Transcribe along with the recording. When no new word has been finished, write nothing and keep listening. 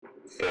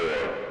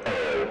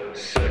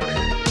406.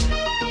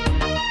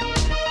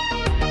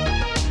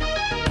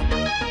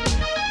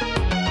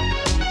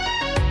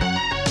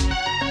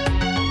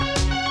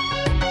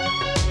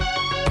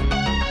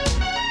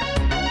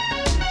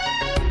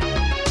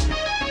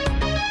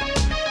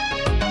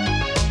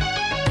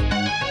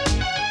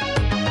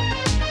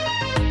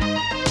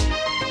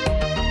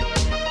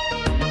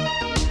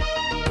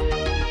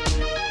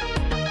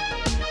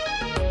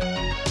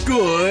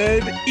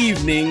 Good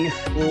evening,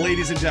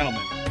 ladies and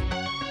gentlemen.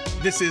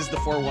 This is the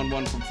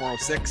 411 from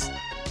 406.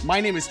 My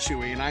name is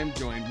Chewie, and I'm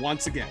joined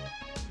once again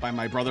by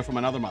my brother from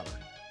another mother,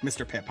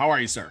 Mr. Pip. How are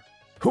you, sir?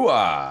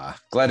 Hooah!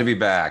 Glad to be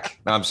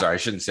back. No, I'm sorry, I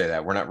shouldn't say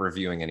that. We're not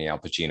reviewing any Al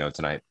Pacino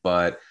tonight,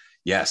 but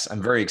yes,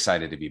 I'm very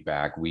excited to be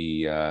back.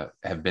 We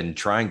have been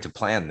trying to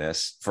plan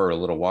this for a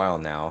little while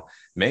now.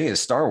 May is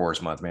Star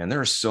Wars month, man.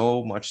 There is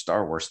so much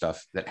Star Wars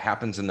stuff that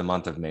happens in the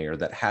month of May, or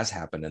that has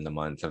happened in the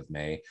month of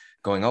May,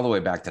 going all the way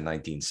back to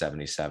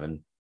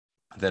 1977,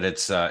 that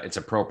it's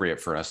appropriate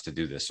for us to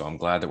do this. So I'm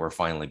glad that we're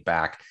finally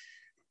back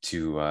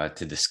to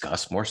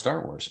discuss more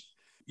Star Wars.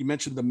 You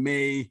mentioned the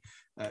May.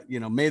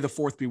 May the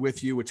 4th be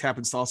with you, which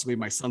happens to also be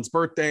my son's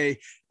birthday.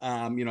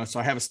 So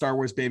I have a Star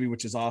Wars baby,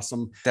 which is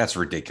awesome. That's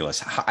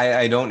ridiculous.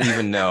 I don't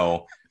even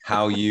know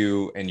how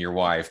you and your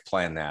wife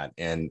plan that,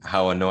 and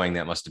how annoying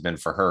that must have been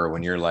for her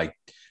when you're like,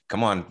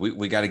 come on,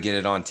 we got to get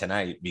it on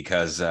tonight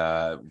because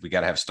we got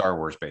to have Star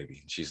Wars baby.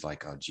 And she's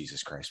like, oh,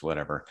 Jesus Christ,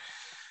 whatever.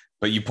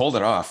 But you pulled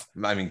it off.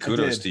 I mean,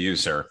 kudos to you,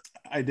 sir.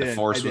 I did. The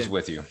force was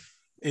with you.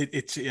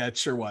 It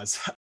sure was.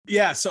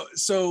 Yeah.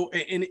 So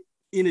in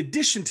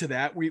addition to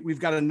that, we've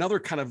got another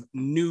kind of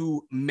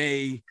new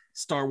May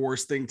Star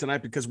Wars thing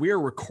tonight, because we are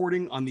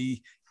recording on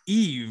the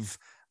eve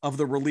of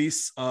the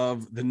release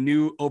of the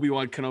new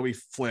Obi-Wan Kenobi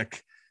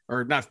flick,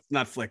 or not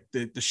flick,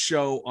 the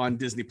show on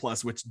Disney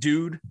Plus, which,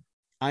 dude,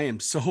 I am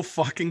so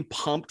fucking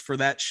pumped for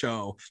that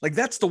show. Like,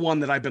 that's the one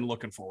that I've been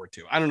looking forward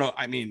to. I don't know.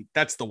 I mean,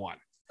 that's the one.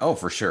 Oh,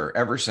 for sure.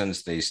 Ever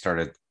since they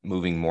started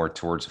moving more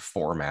towards a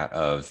format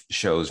of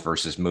shows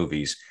versus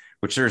movies,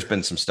 which there's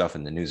been some stuff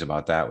in the news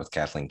about that with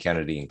Kathleen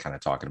Kennedy and kind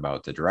of talking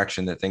about the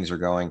direction that things are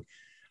going.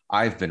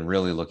 I've been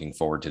really looking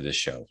forward to this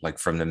show, like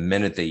from the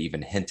minute they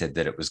even hinted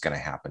that it was going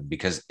to happen,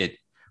 because it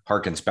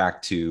harkens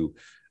back to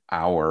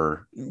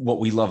what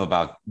we love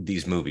about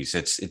these movies.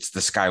 It's the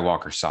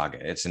Skywalker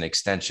saga. It's an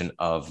extension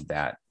of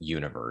that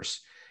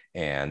universe.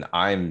 And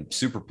I'm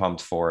super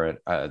pumped for it.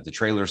 The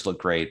trailers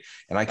look great,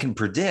 and I can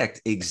predict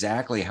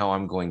exactly how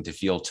I'm going to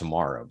feel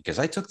tomorrow, because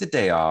I took the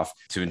day off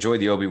to enjoy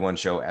the Obi-Wan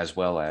show, as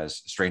well as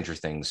Stranger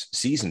Things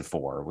season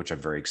 4, which I'm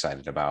very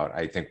excited about.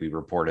 I think we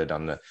reported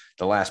on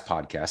the last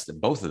podcast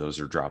that both of those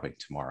are dropping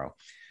tomorrow.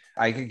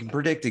 I can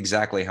predict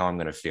exactly how I'm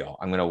going to feel.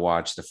 I'm going to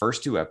watch the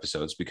first 2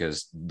 episodes,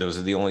 because those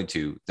are the only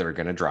 2 that are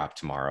going to drop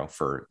tomorrow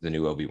for the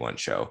new Obi-Wan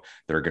show.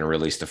 They're going to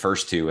release the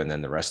first 2, and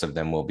then the rest of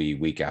them will be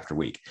week after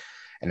week.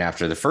 And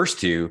after the first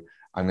 2,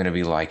 I'm going to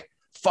be like,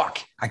 fuck,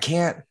 I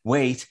can't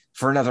wait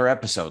for another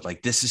episode.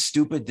 Like, this is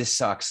stupid. This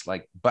sucks.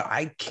 Like, but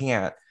I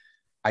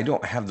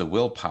don't have the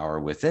willpower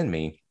within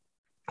me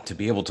to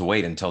be able to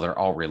wait until they're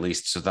all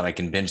released so that I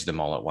can binge them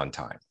all at one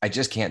time. I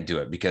just can't do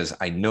it, because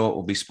I know it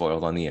will be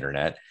spoiled on the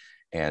internet,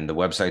 and the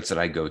websites that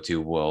I go to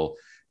will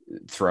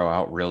throw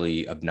out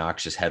really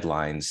obnoxious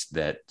headlines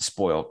that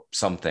spoil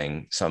some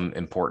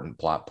important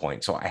plot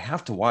point. So I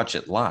have to watch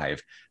it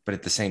live, but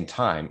at the same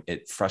time,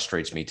 it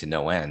frustrates me to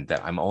no end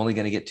that I'm only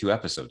going to get 2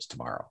 episodes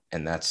tomorrow.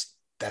 And that's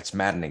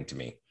maddening to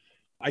me.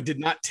 I did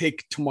not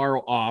take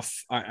tomorrow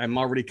off. I'm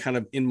already kind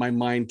of in my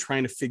mind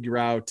trying to figure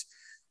out,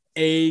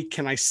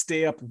 can I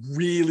stay up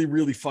really,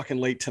 really fucking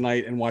late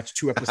tonight and watch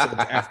 2 episodes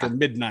after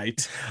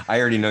midnight?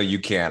 I already know you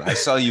can. I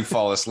saw you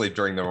fall asleep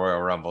during the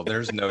Royal Rumble.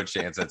 There's no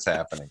chance that's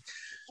happening.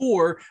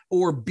 Or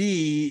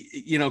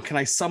B, can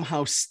I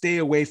somehow stay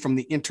away from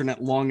the internet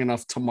long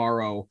enough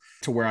tomorrow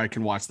to where I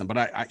can watch them? But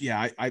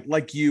I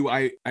like you,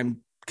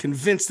 I'm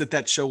convinced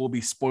that show will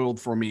be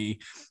spoiled for me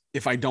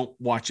if I don't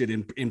watch it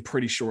in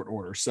pretty short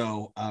order.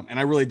 So, and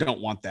I really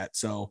don't want that.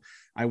 So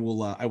I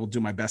will do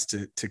my best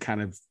to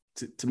kind of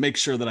to make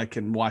sure that I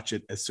can watch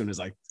it as soon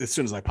as I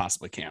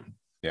possibly can.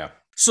 Yeah.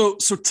 So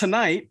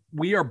tonight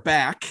we are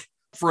back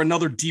for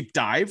another deep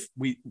dive.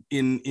 We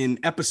in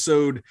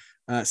episode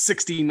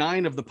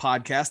 69 of the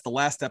podcast, the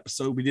last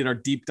episode, we did our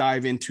deep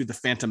dive into the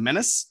Phantom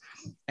Menace.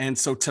 And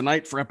so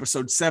tonight, for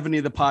episode 70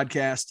 of the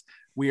podcast,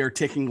 we are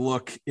taking a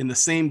look in the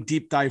same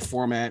deep dive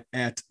format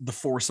at The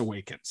Force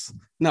Awakens.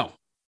 No,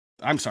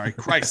 I'm sorry,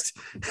 Christ.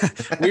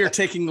 We are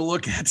taking a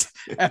look at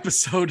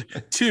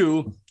episode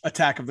 2,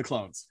 Attack of the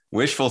Clones.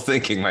 Wishful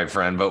thinking, my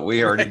friend, but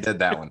we already did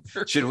that one.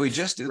 Should we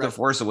just do The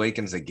Force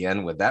Awakens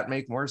again? Would that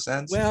make more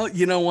sense? Well,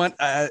 you know what?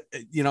 I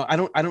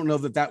don't know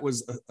that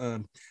was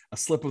a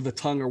slip of the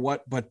tongue or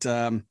what, but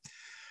as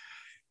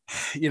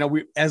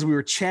we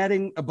were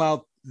chatting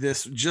about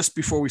this just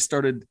before we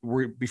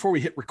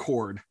hit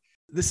record,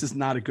 this is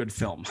not a good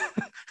film.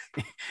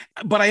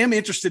 but I am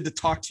interested to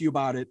talk to you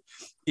about it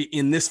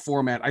in this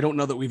format. I don't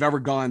know that we've ever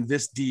gone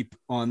this deep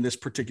on this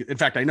particular. In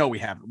fact, I know we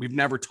haven't. We've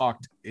never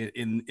talked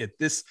in at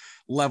this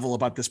level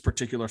about this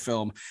particular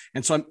film,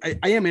 and so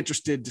I am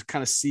interested to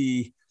kind of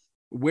see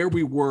where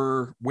we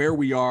were, where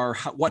we are,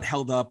 what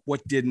held up,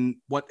 what didn't,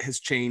 what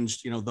has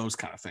changed, those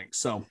kind of things.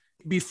 So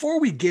before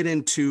we get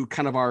into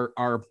kind of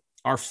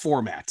our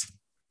format,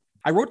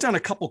 I wrote down a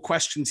couple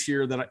questions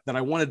here that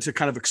I wanted to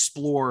kind of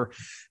explore,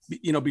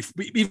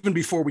 even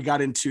before we got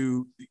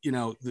into,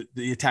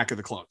 the Attack of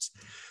the Clones.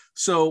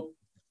 So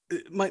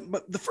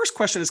the first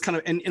question is kind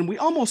of, and we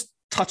almost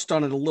touched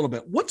on it a little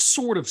bit. What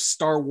sort of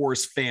Star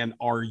Wars fan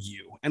are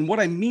you? And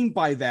what I mean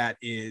by that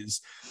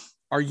is,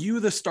 are you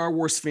the Star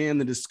Wars fan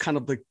that is kind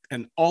of like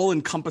an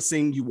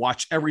all-encompassing, you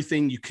watch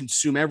everything, you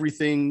consume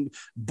everything,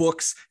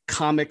 books,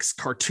 comics,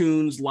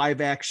 cartoons,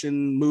 live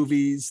action,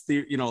 movies,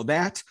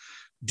 that?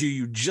 Do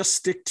you just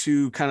stick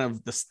to kind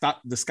of the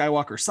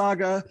Skywalker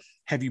saga?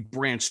 Have you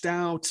branched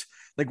out?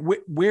 Like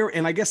where?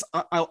 And I guess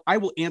I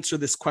will answer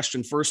this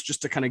question first,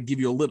 just to kind of give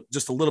you a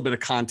little bit of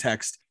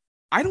context.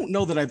 I don't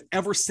know that I've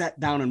ever sat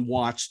down and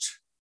watched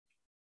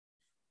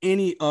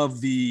any of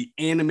the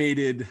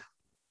animated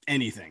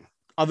anything.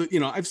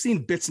 I've seen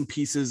bits and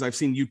pieces. I've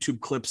seen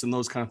YouTube clips and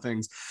those kind of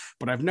things,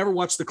 but I've never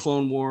watched the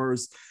Clone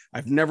Wars.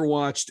 I've never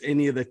watched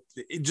any of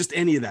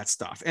that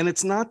stuff. And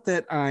it's not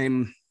that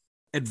I'm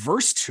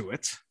adverse to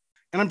it,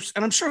 and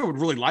I'm sure I would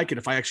really like it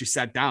if I actually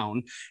sat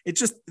down. It's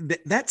just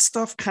that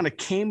stuff kind of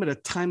came at a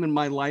time in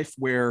my life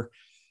where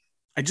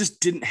I just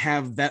didn't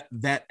have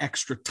that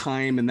extra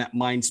time and that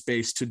mind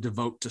space to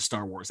devote to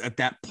Star Wars at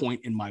that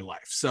point in my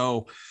life.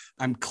 So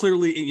I'm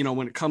clearly,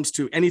 when it comes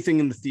to anything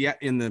in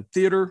the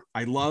theater,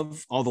 I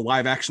love all the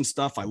live action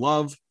stuff. I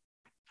love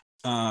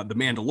The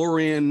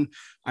Mandalorian.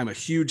 I'm a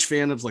huge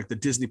fan of like the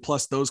Disney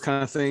Plus, those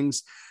kind of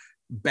things.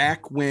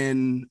 Back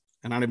when,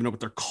 and I don't even know what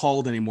they're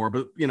called anymore,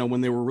 but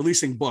when they were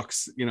releasing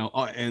books,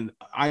 and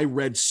I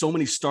read so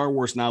many Star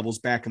Wars novels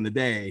back in the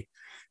day,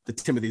 the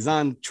Timothy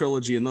Zahn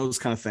trilogy and those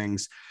kind of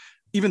things.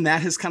 Even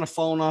that has kind of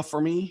fallen off for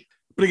me.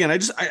 But again,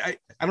 I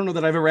don't know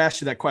that I've ever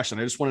asked you that question.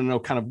 I just want to know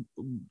kind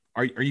of,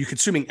 are you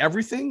consuming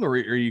everything, or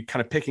are you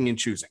kind of picking and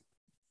choosing?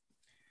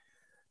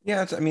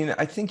 Yeah,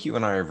 I think you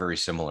and I are very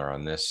similar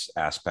on this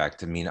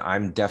aspect.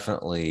 I'm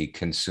definitely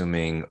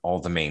consuming all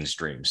the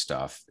mainstream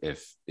stuff,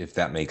 if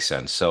that makes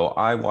sense. So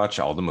I watch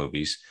all the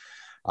movies.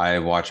 I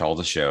watch all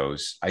the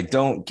shows. I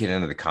don't get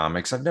into the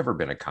comics. I've never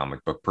been a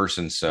comic book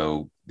person,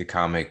 so the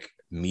comic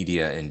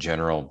media in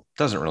general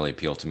doesn't really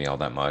appeal to me all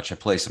that much. I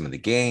play some of the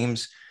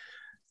games.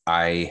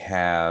 I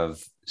have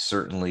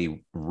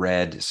certainly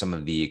read some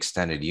of the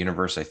extended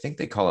universe. I think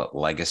they call it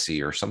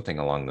Legacy or something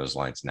along those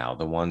lines now.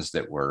 The ones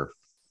that were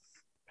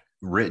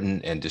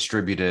written and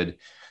distributed,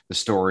 the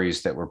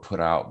stories that were put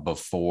out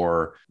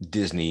before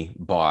Disney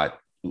bought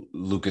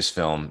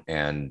Lucasfilm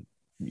and,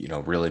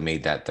 really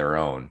made that their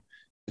own.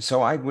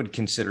 So I would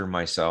consider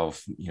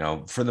myself,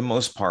 for the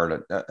most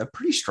part, a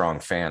pretty strong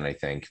fan, I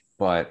think.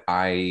 But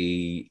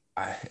I,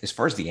 as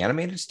far as the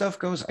animated stuff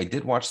goes, I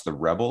did watch the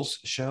Rebels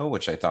show,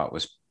 which I thought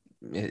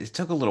it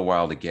took a little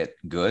while to get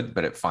good,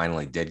 but it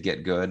finally did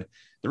get good.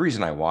 The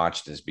reason I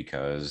watched is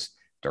because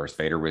Darth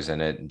Vader was in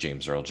it, and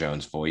James Earl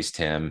Jones voiced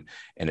him,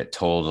 and it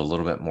told a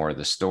little bit more of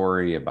the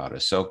story about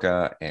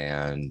Ahsoka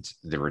and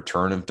the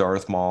return of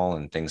Darth Maul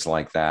and things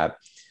like that.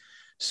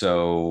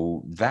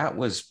 So that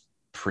was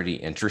pretty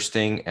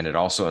interesting. And it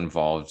also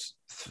involved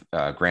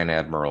Grand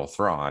Admiral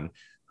Thrawn,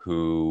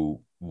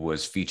 who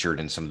was featured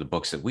in some of the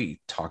books that we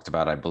talked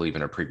about, I believe,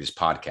 in a previous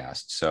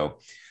podcast. So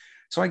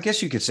I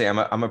guess you could say I'm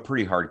a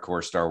pretty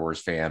hardcore Star Wars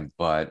fan,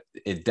 but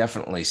it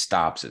definitely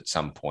stops at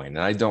some point.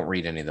 And I don't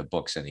read any of the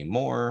books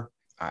anymore.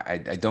 I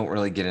don't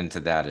really get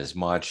into that as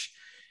much.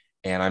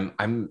 And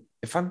I'm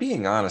if I'm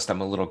being honest,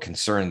 I'm a little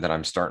concerned that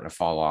I'm starting to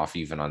fall off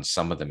even on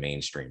some of the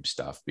mainstream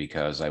stuff,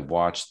 because I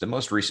watched the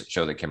most recent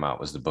show that came out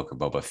was the Book of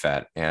Boba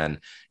Fett, and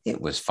it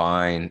was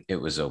fine. It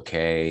was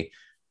okay.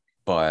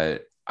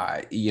 But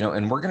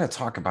and we're going to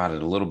talk about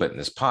it a little bit in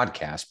this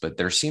podcast, but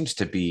there seems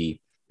to be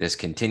this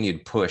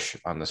continued push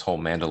on this whole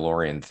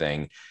Mandalorian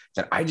thing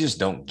that I just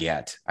don't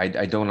get. I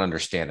don't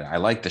understand it. I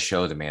like the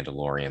show, The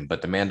Mandalorian,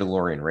 but the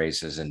Mandalorian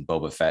races and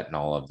Boba Fett and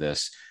all of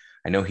this,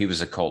 I know he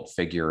was a cult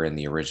figure in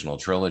the original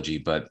trilogy,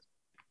 but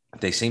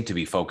they seem to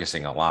be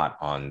focusing a lot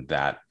on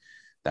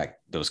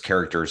those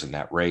characters and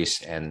that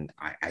race. And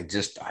I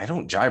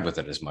don't jive with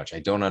it as much. I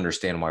don't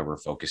understand why we're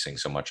focusing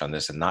so much on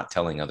this and not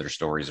telling other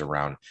stories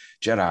around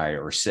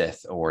Jedi or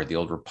Sith or the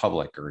Old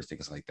Republic or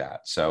things like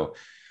that. So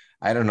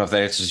I don't know if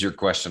that answers your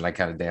question. I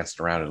kind of danced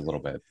around it a little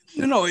bit.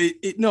 No,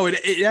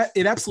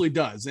 it absolutely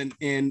does. And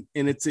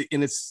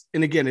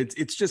again,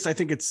 it's just, I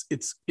think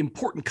it's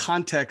important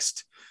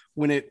context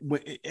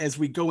as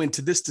we go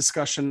into this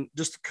discussion,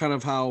 just kind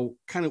of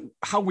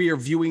how we are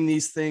viewing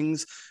these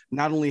things,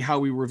 not only how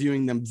we were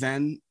viewing them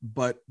then,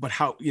 but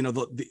how,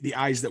 the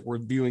eyes that we're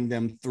viewing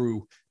them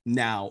through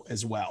now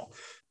as well.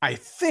 I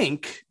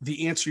think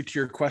the answer to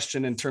your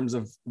question in terms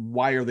of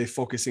why are they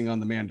focusing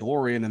on the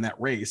Mandalorian and that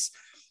race,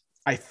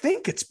 I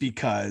think it's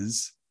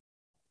because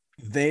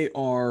they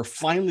are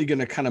finally going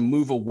to kind of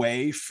move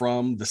away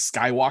from the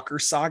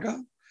Skywalker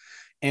saga,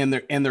 and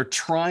they're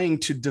trying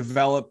to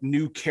develop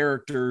new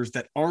characters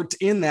that aren't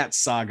in that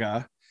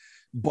saga,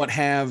 but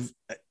have,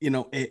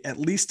 at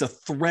least a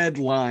thread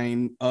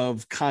line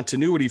of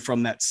continuity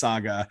from that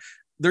saga.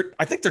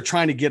 I think they're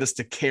trying to get us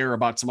to care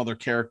about some other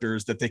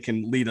characters that they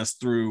can lead us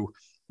through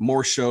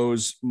more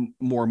shows,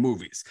 more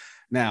movies.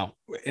 Now,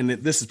 and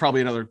this is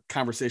probably another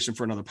conversation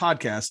for another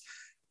podcast.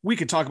 We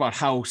could talk about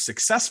how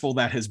successful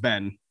that has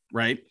been,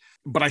 right?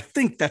 But I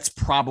think that's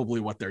probably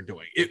what they're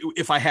doing,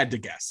 if I had to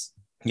guess.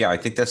 Yeah, I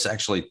think that's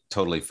actually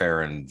totally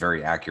fair and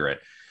very accurate.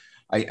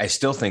 I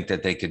still think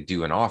that they could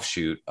do an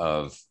offshoot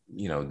of,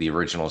 the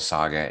original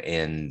saga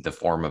in the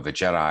form of a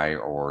Jedi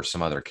or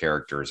some other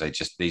characters.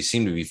 They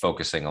seem to be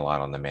focusing a lot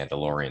on the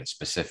Mandalorian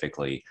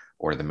specifically,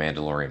 or the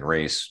Mandalorian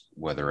race,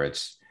 whether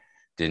it's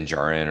Din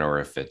Djarin or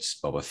if it's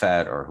Boba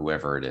Fett or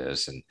whoever it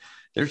is. And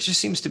there just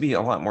seems to be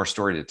a lot more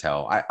story to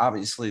tell.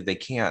 Obviously, they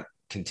can't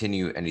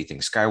continue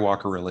anything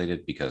Skywalker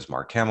related because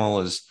Mark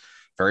Hamill is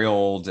very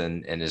old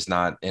and is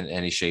not in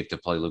any shape to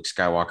play Luke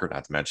Skywalker,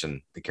 not to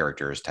mention the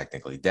character is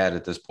technically dead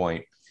at this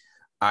point.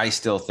 I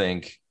still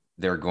think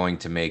they're going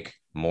to make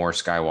more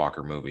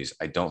Skywalker movies.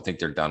 I don't think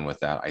they're done with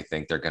that. I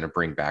think they're going to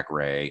bring back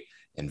Rey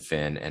and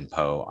Finn and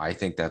Poe. I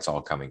think that's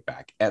all coming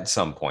back at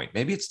some point.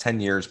 Maybe it's 10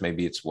 years,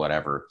 maybe it's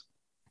whatever.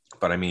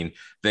 But I mean,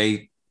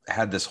 they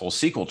had this whole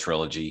sequel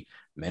trilogy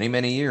many,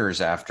 many years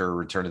after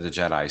Return of the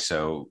Jedi.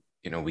 So,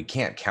 we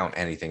can't count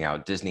anything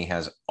out. Disney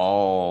has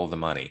all the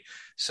money.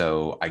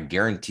 So I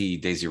guarantee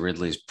Daisy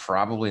Ridley is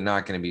probably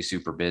not going to be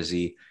super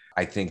busy.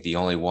 I think the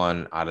only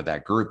one out of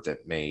that group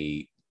that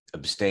may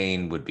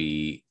abstain would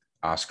be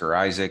Oscar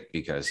Isaac,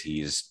 because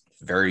he's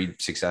very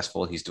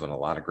successful. He's doing a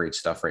lot of great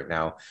stuff right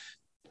now.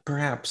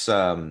 Perhaps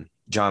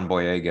John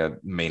Boyega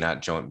may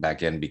not join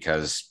back in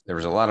because there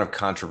was a lot of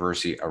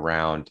controversy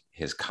around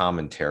his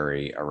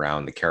commentary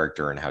around the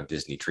character and how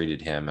Disney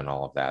treated him and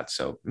all of that.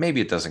 So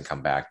maybe it doesn't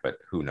come back, but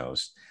who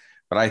knows?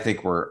 But I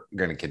think we're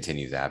going to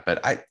continue that.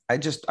 But I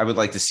would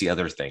like to see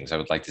other things. I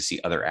would like to see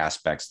other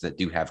aspects that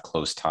do have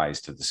close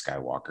ties to the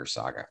Skywalker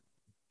saga.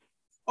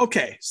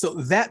 Okay, so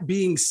that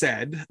being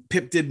said,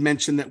 Pip did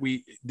mention that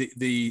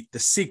the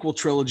sequel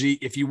trilogy,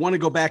 if you want to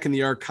go back in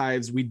the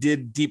archives, we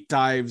did deep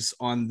dives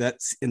on that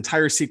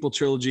entire sequel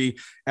trilogy.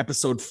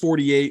 Episode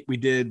 48, we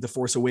did The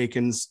Force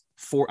Awakens.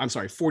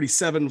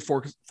 47,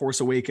 Force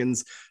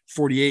Awakens.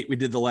 48, we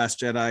did The Last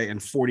Jedi.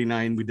 And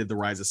 49, we did The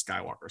Rise of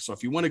Skywalker. So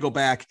if you want to go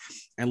back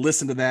and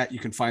listen to that, you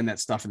can find that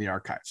stuff in the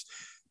archives.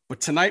 But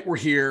tonight we're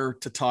here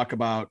to talk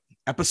about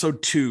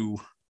episode 2,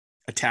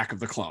 Attack of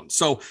the Clones.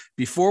 So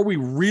before we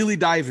really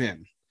dive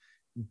in,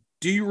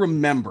 do you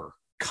remember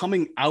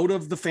coming out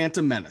of The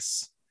Phantom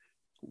Menace?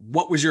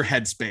 What was your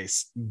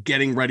headspace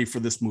getting ready for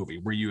this movie?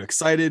 Were you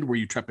excited? Were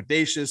you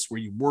trepidatious? Were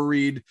you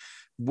worried?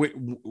 What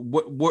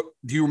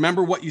do you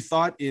remember what you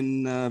thought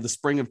in the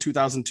spring of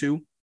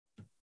 2002?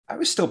 I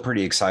was still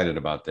pretty excited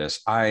about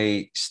this.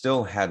 I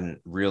still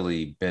hadn't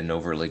really been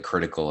overly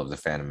critical of The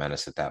Phantom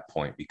Menace at that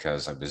point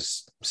because I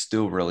was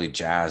still really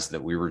jazzed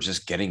that we were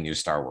just getting new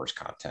Star Wars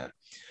content.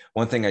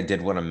 One thing I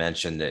did want to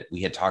mention that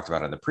we had talked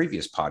about on the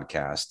previous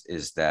podcast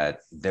is that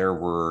there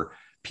were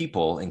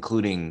people,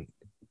 including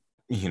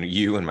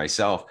you and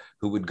myself,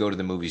 who would go to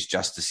the movies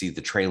just to see the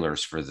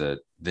trailers for the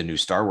new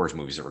Star Wars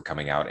movies that were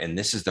coming out. And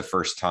this is the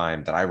first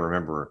time that I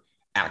remember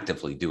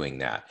actively doing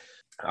that.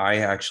 I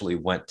actually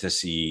went to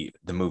see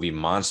the movie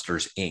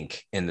Monsters, Inc.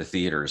 in the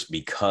theaters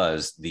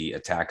because the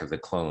Attack of the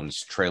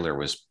Clones trailer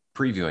was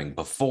previewing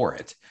before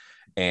it.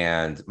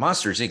 And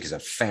Monsters, Inc. is a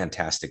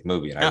fantastic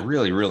movie, and I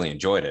really, really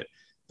enjoyed it.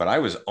 But I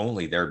was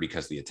only there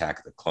because the Attack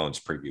of the Clones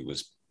preview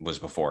was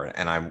before it.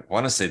 And I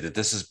want to say that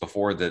this is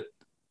before that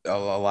a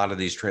lot of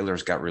these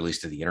trailers got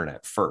released to the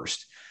internet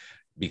first,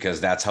 because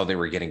that's how they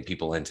were getting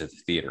people into the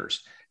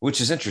theaters, which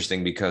is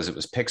interesting because it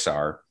was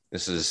Pixar.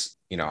 This is,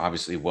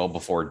 obviously well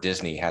before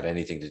Disney had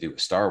anything to do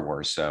with Star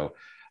Wars. So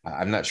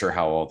I'm not sure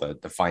how all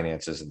the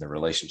finances and the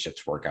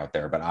relationships work out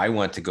there, but I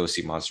went to go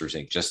see Monsters,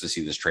 Inc. just to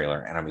see this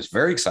trailer. And I was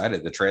very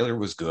excited. The trailer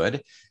was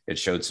good. It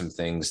showed some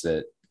things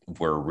that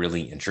were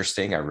really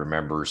interesting. I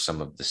remember some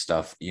of the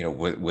stuff,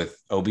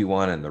 with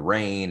Obi-Wan and the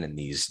rain and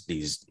these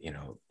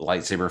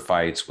lightsaber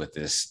fights with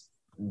this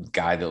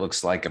guy that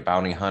looks like a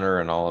bounty hunter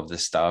and all of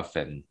this stuff,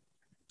 and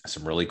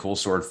some really cool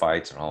sword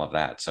fights and all of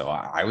that. So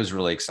I was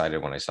really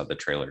excited when I saw the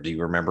trailer. Do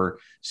you remember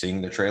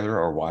seeing the trailer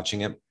or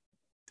watching it?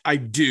 I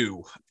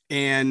do.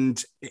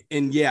 And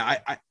yeah,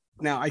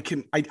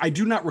 I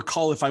do not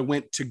recall if I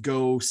went to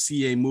go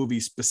see a movie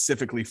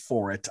specifically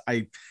for it.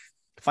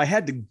 If I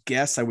had to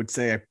guess, I would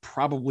say I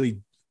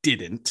probably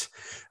didn't.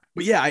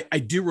 But yeah, I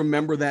do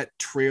remember that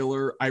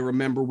trailer. I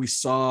remember we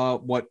saw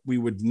what we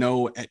would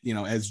know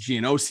as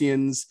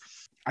Geonosians.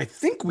 I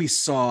think we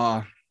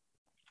saw,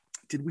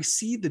 did we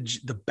see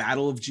the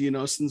Battle of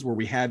Geonosians where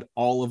we had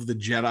all of the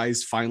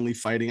Jedis finally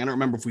fighting? I don't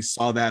remember if we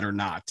saw that or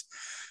not.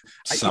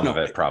 Some of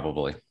it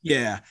probably.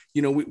 Yeah.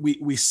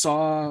 We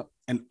saw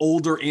an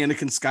older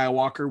Anakin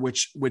Skywalker,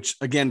 which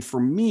again, for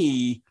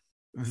me,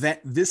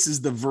 that this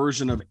is the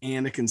version of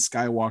Anakin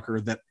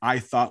Skywalker that I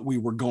thought we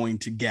were going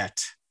to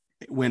get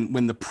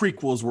when the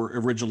prequels were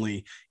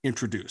originally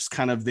introduced,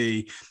 kind of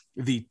the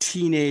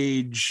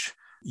teenage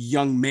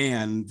young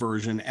man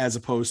version, as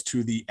opposed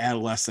to the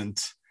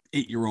adolescent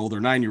 8-year-old or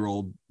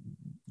 9-year-old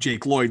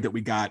Jake Lloyd that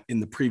we got in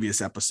the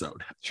previous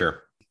episode.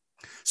 Sure.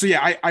 So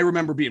yeah, I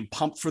remember being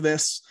pumped for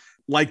this.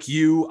 Like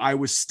you, I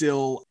was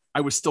still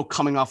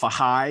coming off a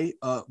high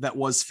that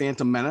was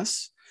Phantom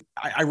Menace.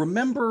 I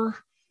remember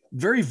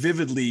very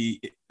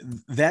vividly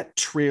that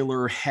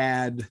trailer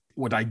had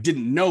what I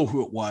didn't know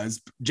who it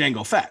was,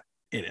 Jango Fett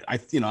in it. I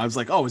was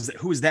like, oh,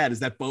 who is that? Is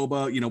that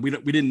Boba?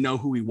 We didn't know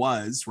who he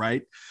was,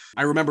 right?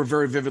 I remember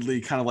very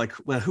vividly kind of like,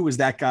 well, who is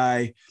that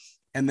guy?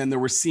 And then there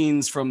were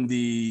scenes with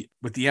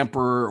the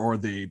Emperor or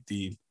the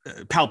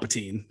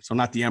Palpatine, so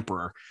not the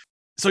Emperor.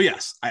 So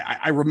yes,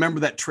 I remember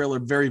that trailer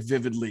very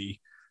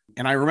vividly.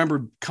 And I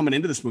remember coming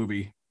into this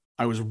movie,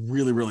 I was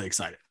really, really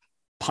excited,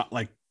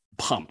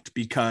 pumped,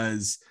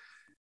 because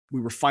we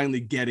were finally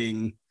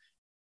getting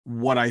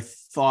what I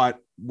thought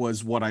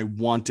was what I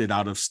wanted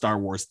out of Star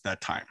Wars at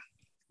that time.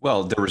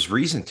 Well, there was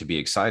reason to be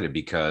excited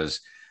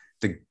because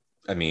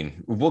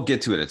we'll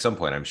get to it at some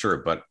point, I'm sure,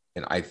 but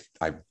I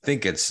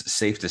think it's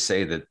safe to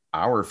say that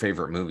our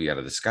favorite movie out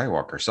of the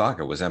Skywalker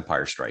saga was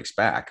Empire Strikes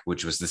Back,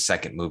 which was the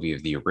second movie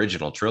of the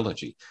original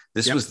trilogy.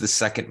 This was the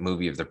second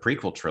movie of the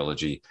prequel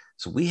trilogy.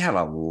 So we had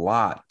a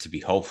lot to be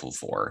hopeful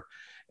for.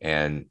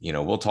 And,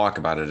 we'll talk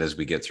about it as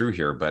we get through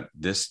here, but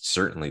this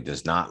certainly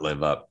does not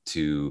live up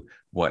to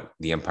what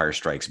The Empire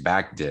Strikes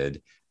Back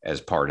did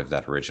as part of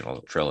that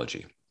original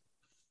trilogy.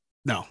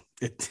 No,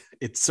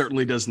 it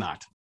certainly does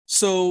not.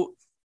 So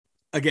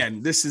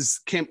again, this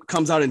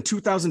comes out in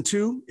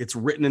 2002. It's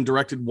written and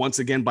directed once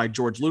again by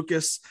George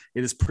Lucas.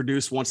 It is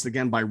produced once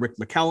again by Rick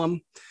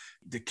McCallum.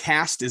 The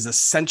cast is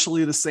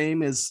essentially the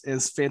same as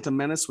Phantom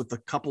Menace, with a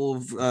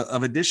couple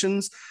of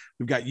additions.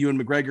 We've got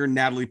Ewan McGregor,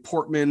 Natalie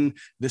Portman.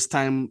 This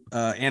time,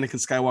 Anakin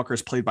Skywalker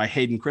is played by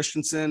Hayden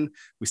Christensen.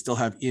 We still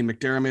have Ian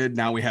McDiarmid.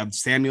 Now we have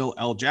Samuel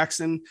L.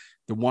 Jackson,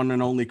 the one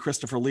and only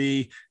Christopher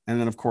Lee, and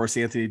then, of course,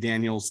 Anthony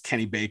Daniels,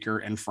 Kenny Baker,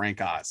 and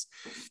Frank Oz.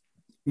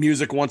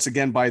 Music, once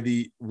again, by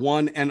the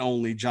one and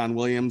only John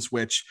Williams,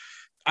 which,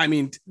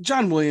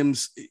 John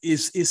Williams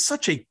is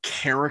such a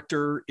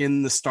character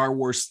in the Star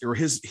Wars, or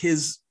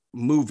his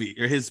movie,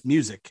 or his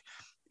music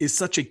is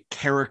such a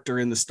character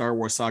in the Star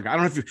Wars saga. I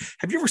don't know if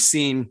have you ever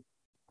seen,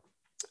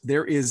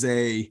 there is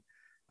a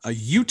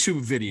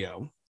YouTube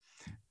video,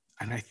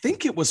 and I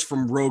think it was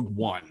from Rogue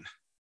One,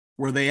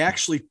 where they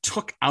actually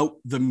took out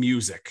the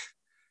music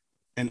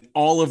and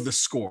all of the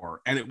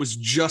score, and it was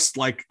just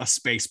like a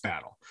space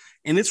battle.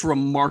 And it's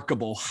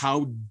remarkable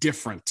how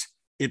different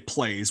it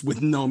plays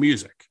with no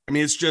music.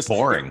 It's just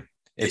boring.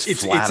 It's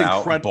flat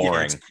out boring.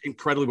 Yeah, it's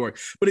incredibly boring.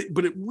 But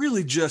it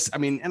really just,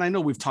 and I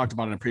know we've talked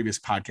about it in a previous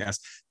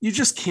podcast, you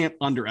just can't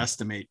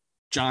underestimate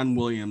John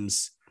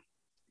Williams'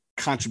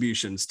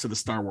 contributions to the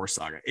Star Wars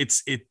saga.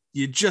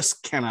 You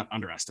just cannot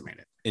underestimate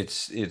it.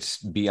 It's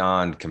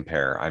beyond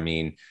compare.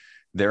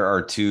 There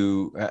are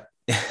two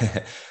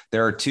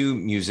there are two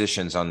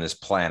musicians on this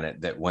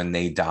planet that when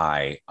they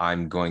die,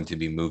 I'm going to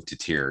be moved to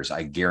tears.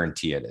 I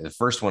guarantee it. The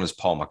first one is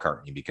Paul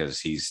McCartney, because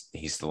he's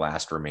the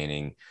last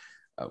remaining.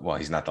 Well,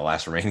 he's not the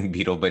last remaining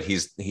Beatle, but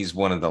he's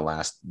one of the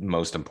last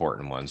most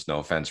important ones. No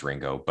offense,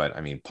 Ringo, but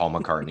Paul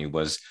McCartney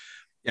was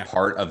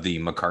part of the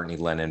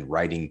McCartney-Lennon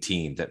writing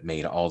team that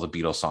made all the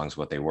Beatles songs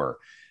what they were.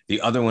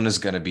 The other one is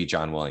going to be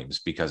John Williams,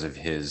 because of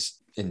his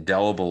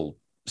indelible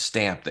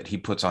stamp that he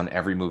puts on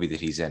every movie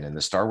that he's in. And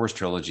the Star Wars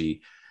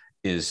trilogy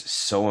is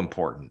so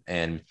important,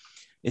 and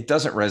it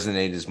doesn't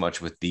resonate as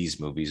much with these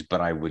movies, but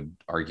I would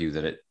argue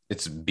that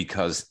it's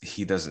because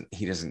he doesn't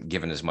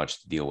given as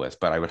much to deal with.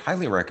 But I would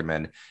highly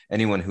recommend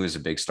anyone who is a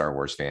big Star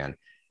Wars fan,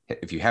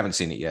 if you haven't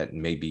seen it yet,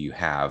 and maybe you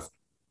have,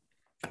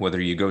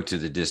 whether you go to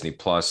the Disney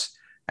Plus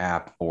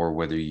app or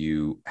whether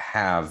you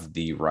have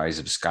the Rise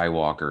of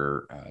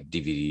Skywalker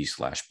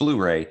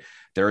DVD/Blu-ray,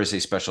 there is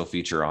a special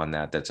feature on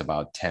that's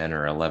about 10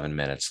 or 11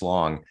 minutes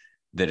long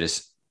that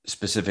is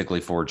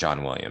specifically for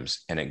John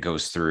Williams, and it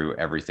goes through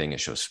everything. It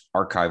shows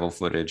archival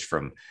footage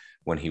from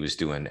when he was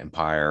doing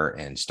Empire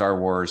and Star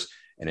Wars,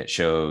 and it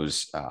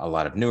shows a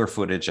lot of newer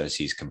footage as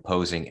he's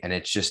composing, and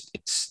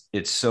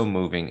it's so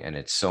moving and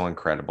it's so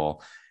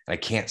incredible. And I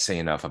can't say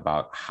enough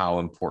about how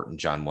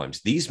important John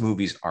Williams. These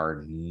movies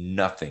are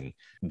nothing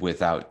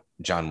without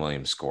John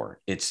Williams' score.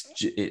 It's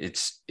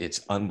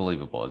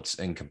unbelievable. It's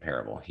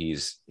incomparable.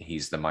 He's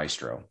the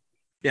maestro.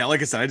 Yeah,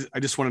 like I said, I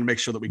just wanted to make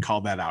sure that we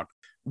called that out.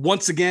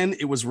 Once again,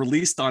 it was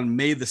released on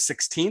May the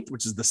 16th,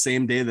 which is the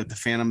same day that The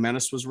Phantom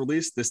Menace was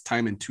released, this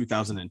time in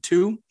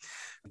 2002.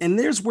 And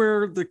there's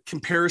where the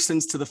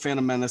comparisons to The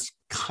Phantom Menace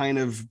kind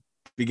of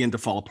begin to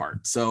fall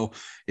apart. So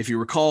if you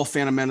recall,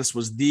 Phantom Menace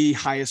was the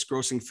highest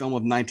grossing film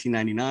of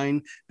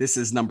 1999. This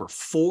is number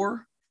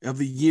 4 of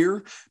the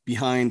year,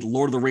 behind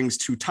Lord of the Rings,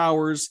 Two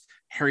Towers,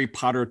 Harry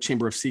Potter,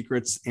 Chamber of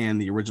Secrets,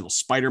 and the original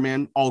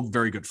Spider-Man, all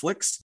very good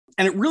flicks.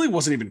 And it really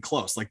wasn't even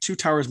close. Like Two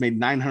Towers made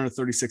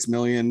 $936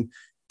 million.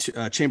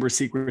 Chamber of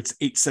Secrets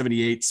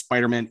 878,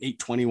 Spider-Man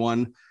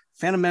 821.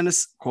 Phantom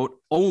Menace, quote,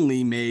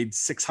 only made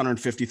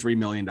 $653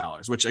 million,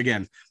 which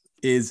again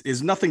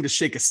is nothing to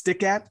shake a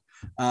stick at,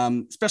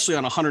 especially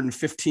on a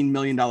 $115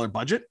 million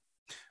budget.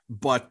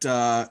 But,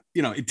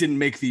 it didn't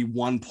make the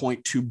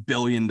 $1.2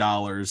 billion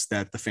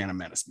that the Phantom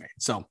Menace made.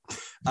 So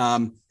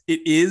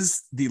it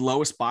is the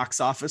lowest box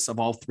office of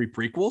all three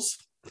prequels,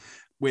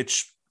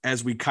 which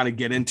as we kind of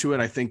get into it,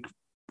 I think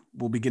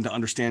we'll begin to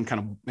understand kind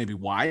of maybe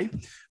why.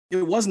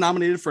 It was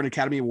nominated for an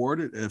Academy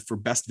Award for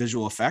Best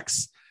Visual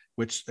Effects,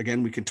 which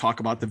again, we can talk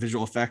about the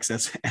visual effects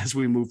as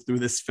we move through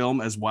this film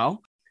as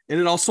well. And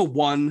it also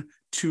won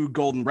 2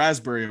 Golden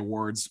Raspberry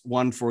Awards,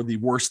 one for the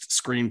worst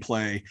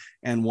screenplay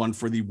and one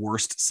for the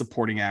worst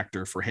supporting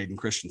actor for Hayden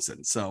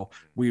Christensen. So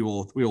we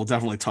will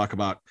definitely talk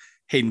about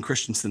Hayden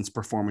Christensen's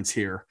performance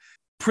here.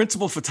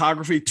 Principal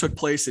photography took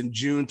place in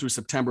June through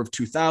September of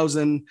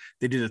 2000.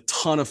 They did a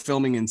ton of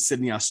filming in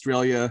Sydney,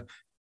 Australia.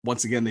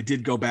 Once again, they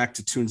did go back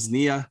to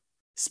Tunisia,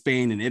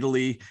 Spain, and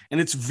Italy.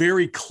 And it's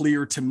very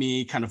clear to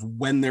me kind of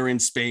when they're in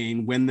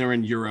Spain, when they're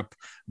in Europe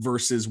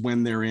versus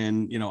when they're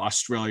in,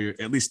 Australia,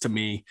 at least to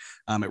me.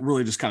 It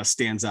really just kind of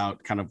stands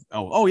out kind of,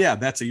 oh yeah,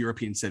 that's a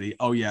European city.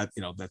 Oh yeah,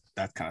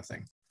 that kind of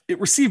thing. It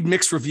received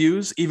mixed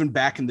reviews even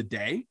back in the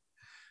day.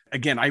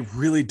 Again, I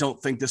really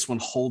don't think this one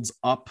holds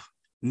up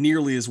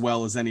nearly as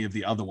well as any of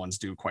the other ones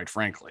do, quite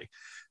frankly.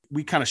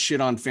 We kind of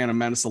shit on Phantom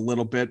Menace a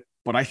little bit,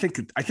 but I think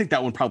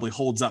that one probably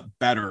holds up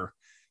better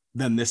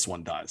than this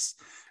one does.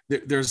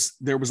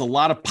 There was a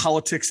lot of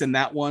politics in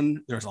that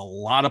one. There's a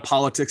lot of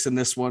politics in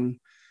this one.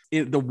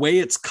 The way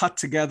it's cut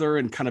together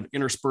and kind of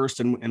interspersed,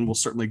 and we'll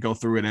certainly go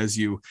through it as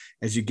you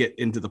get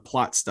into the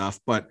plot stuff,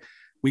 but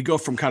we go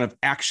from kind of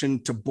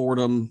action to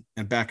boredom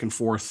and back and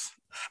forth.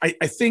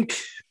 I think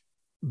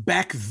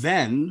back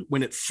then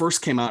when it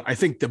first came out, I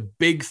think the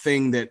big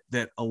thing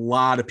that a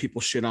lot of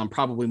people shit on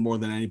probably more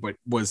than anybody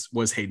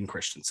was Hayden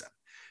Christensen.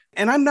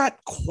 And I'm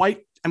not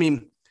quite,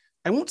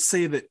 I won't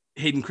say that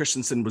Hayden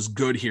Christensen was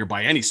good here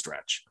by any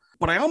stretch,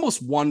 but I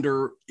almost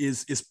wonder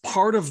is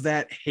part of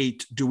that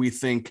hate, do we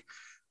think,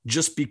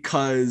 just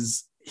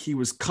because he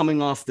was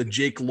coming off the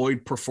Jake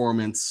Lloyd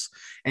performance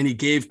and he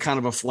gave kind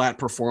of a flat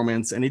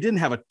performance and he didn't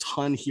have a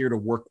ton here to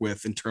work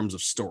with in terms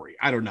of story?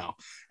 I don't know.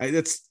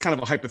 It's kind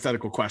of a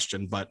hypothetical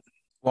question, but.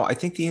 Well, I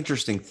think the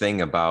interesting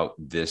thing about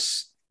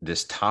this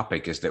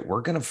topic is that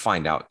we're going to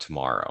find out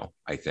tomorrow.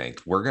 I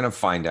think we're going to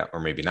find out, or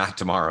maybe not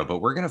tomorrow, but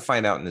we're going to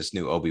find out in this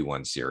new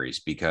Obi-Wan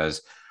series,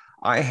 because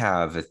I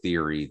have a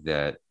theory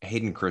that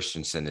Hayden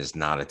Christensen is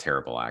not a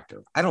terrible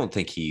actor. I don't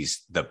think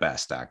he's the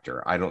best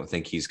actor. I don't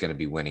think he's going to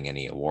be winning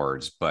any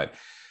awards, but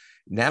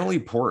Natalie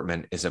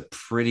Portman is a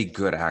pretty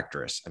good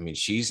actress.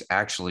 She's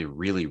actually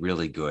really,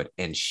 really good.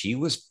 And she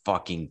was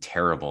fucking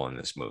terrible in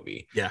this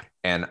movie. Yeah.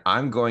 And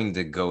I'm going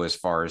to go as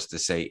far as to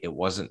say it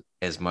wasn't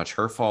as much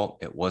her fault.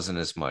 It wasn't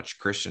as much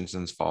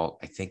Christensen's fault.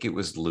 I think it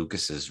was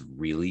Lucas's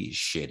really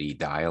shitty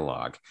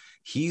dialogue.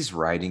 He's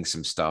writing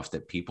some stuff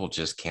that people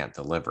just can't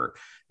deliver.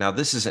 Now,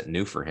 this isn't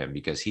new for him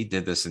because he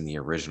did this in the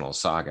original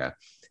saga,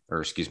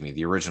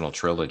 the original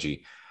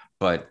trilogy.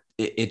 But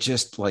it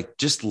just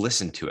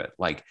listen to it.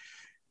 Like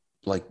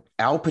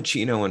Al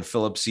Pacino and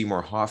Philip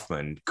Seymour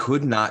Hoffman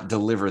could not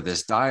deliver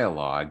this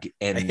dialogue.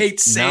 And I hate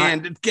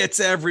sand. It gets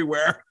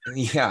everywhere.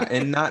 Yeah.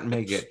 And not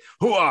make it,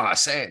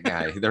 sand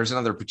guy. There's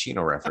another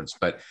Pacino reference,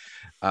 but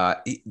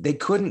they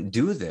couldn't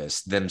do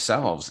this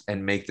themselves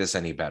and make this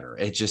any better.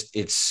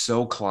 It's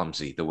so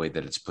clumsy the way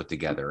that it's put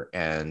together.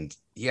 And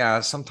yeah,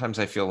 sometimes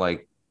I feel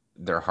like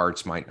their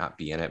hearts might not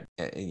be in it.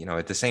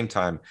 At the same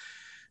time,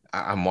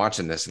 I'm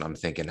watching this and I'm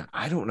thinking,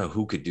 I don't know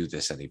who could do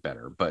this any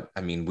better, but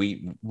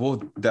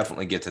we'll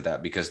definitely get to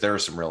that because there are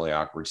some really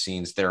awkward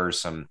scenes. There are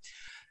some,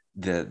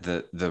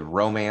 the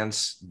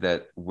romance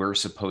that we're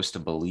supposed to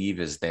believe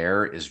is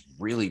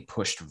really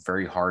pushed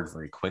very hard,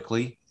 very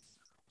quickly.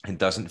 It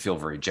doesn't feel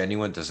very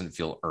genuine, doesn't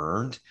feel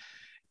earned.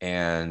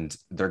 And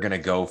they're going to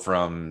go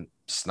from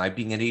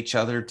sniping at each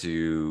other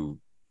to,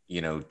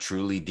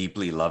 truly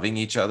deeply loving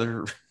each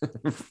other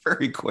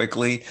very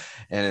quickly.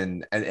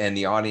 And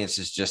the audience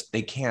is just,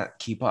 they can't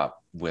keep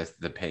up with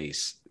the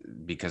pace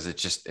because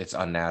it's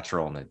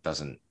unnatural and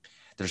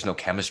there's no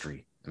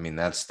chemistry.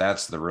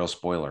 That's the real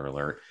spoiler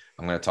alert.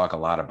 I'm going to talk a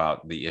lot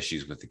about the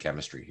issues with the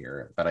chemistry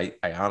here, but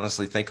I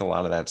honestly think a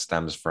lot of that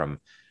stems from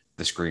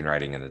the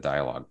screenwriting and the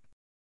dialogue.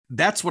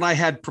 That's what I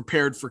had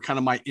prepared for kind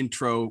of my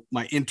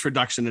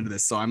introduction into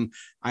this. So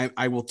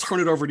I will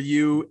turn it over to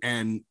you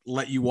and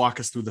let you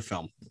walk us through the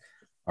film.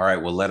 All right.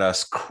 Well, let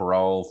us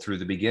crawl through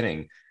the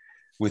beginning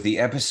with the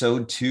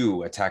episode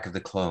 2, Attack of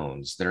the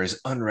Clones. There is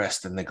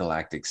unrest in the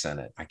Galactic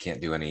Senate. I can't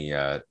do any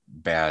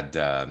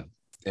bad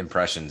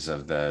impressions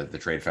of the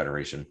Trade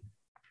Federation,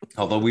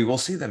 although we will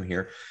see them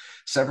here.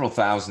 Several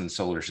thousand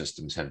solar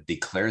systems have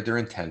declared their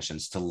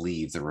intentions to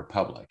leave the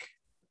Republic.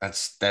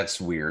 That's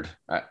weird.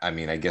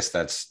 I guess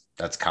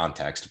that's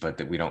context,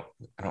 but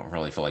I don't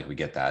really feel like we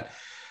get that.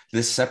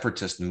 This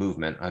separatist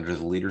movement under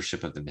the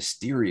leadership of the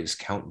mysterious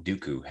Count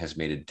Dooku has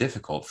made it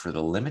difficult for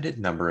the limited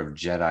number of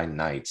Jedi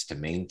Knights to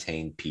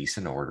maintain peace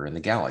and order in the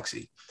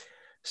galaxy.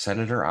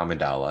 Senator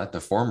Amidala, the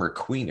former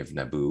queen of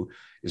Naboo,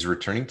 is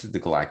returning to the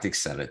Galactic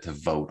Senate to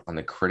vote on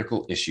the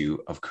critical issue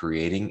of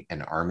creating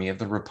an army of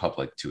the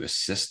Republic to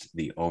assist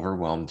the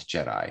overwhelmed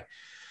Jedi.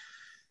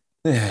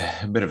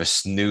 A bit of a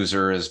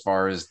snoozer as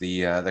far as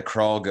the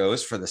crawl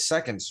goes for the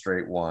second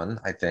straight one,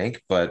 I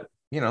think. But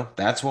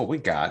that's what we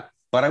got.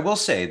 But I will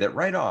say that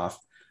right off,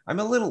 I'm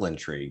a little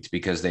intrigued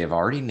because they have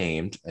already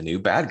named a new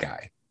bad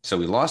guy. So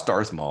we lost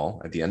Darth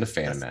Maul at the end of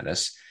Phantom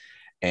Menace,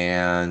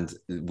 and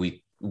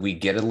we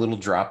get a little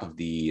drop of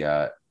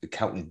the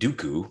Count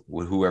Dooku,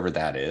 whoever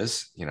that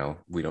is.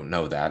 We don't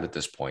know that at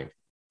this point.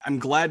 I'm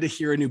glad to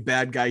hear a new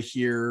bad guy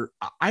here.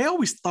 I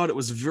always thought it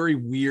was very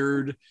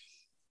weird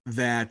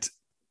that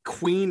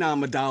Queen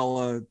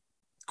Amidala,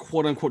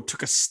 quote unquote,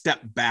 took a step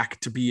back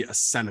to be a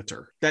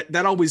senator.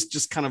 That always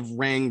just kind of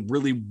rang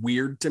really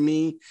weird to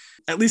me.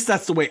 At least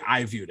that's the way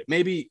I viewed it.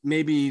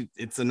 Maybe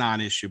it's a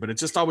non-issue, but it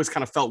just always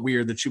kind of felt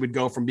weird that she would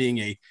go from being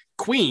a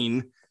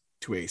queen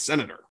to a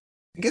senator.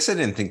 I guess I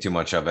didn't think too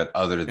much of it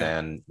other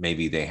than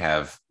maybe they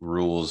have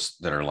rules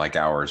that are like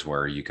ours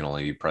where you can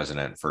only be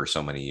president for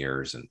so many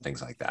years and things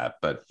like that.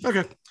 But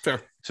okay,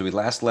 fair. So we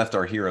last left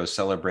our heroes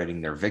celebrating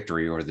their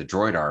victory over the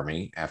droid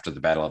army after the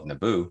Battle of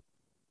Naboo.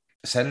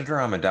 Senator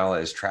Amidala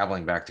is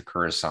traveling back to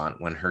Coruscant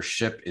when her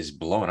ship is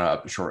blown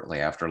up shortly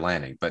after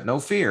landing. But no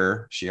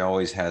fear, she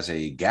always has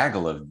a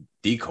gaggle of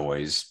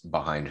decoys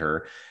behind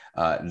her.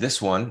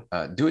 This one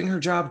doing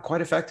her job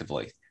quite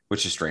effectively,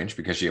 which is strange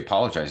because she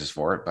apologizes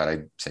for it, but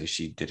I'd say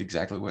she did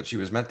exactly what she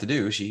was meant to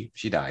do. She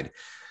died.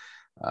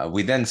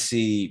 We then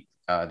see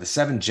the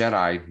 7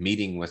 Jedi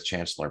meeting with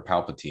Chancellor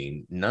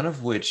Palpatine, none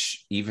of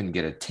which even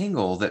get a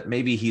tingle that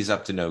maybe he's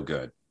up to no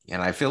good.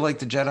 And I feel like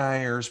the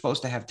Jedi are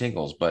supposed to have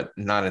tingles, but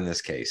not in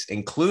this case,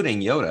 including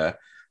Yoda,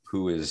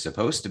 who is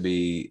supposed to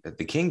be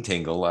the king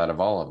tingle out of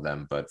all of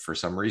them. But for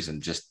some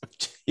reason,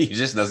 he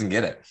just doesn't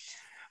get it.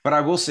 But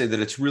I will say that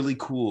it's really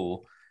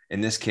cool in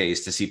this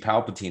case to see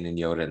Palpatine and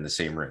Yoda in the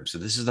same room. So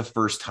this is the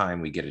first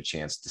time we get a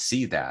chance to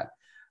see that.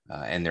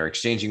 And they're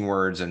exchanging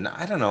words. And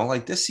I don't know,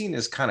 like this scene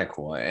is kind of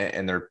cool.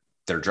 And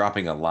they're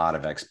dropping a lot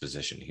of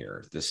exposition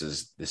here. This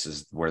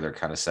is where they're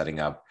kind of setting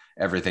up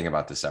everything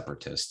about the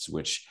Separatists,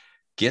 which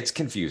gets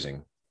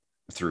confusing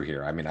through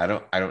here. I mean, I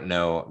don't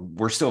know.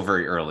 We're still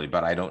very early,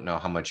 but I don't know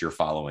how much you're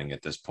following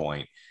at this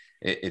point.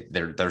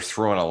 They're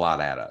throwing a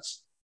lot at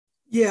us.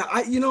 Yeah,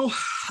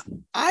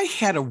 I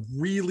had a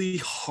really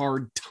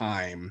hard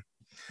time.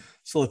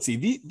 So let's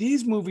see.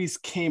 These movies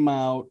came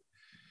out,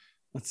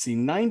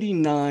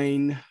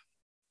 99.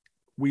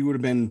 We would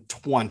have been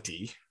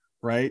 20,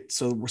 right?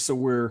 So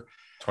we're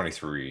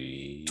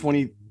 23.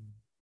 20,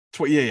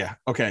 yeah.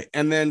 Okay.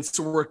 And then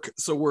so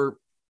we're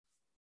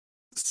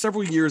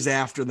several years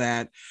after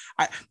that.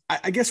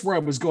 I guess where I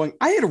was going,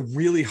 I had a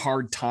really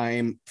hard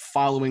time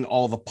following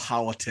all the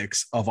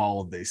politics of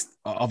all of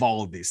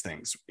these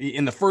things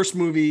in the first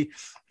movie.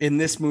 In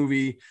this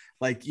movie,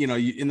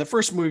 in the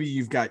first movie,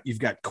 you've got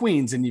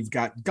queens and you've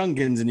got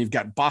Gungans and you've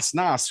got Boss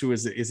Nass, who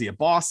is he a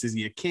boss? Is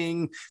he a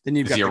king? Then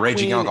you've got he a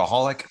raging queen.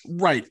 Alcoholic?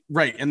 Right.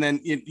 And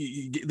then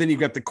you've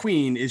got the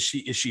queen. Is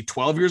she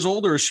 12 years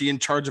old or is she in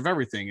charge of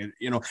everything?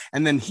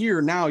 And then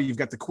here now you've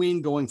got the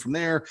queen going from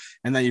there,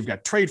 and then you've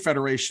got trade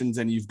federations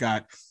and you've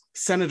got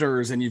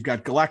senators and you've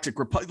got Galactic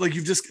Republic. Like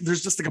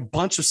there's just like a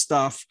bunch of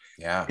stuff.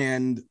 Yeah.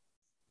 And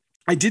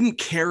I didn't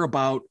care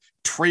about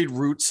trade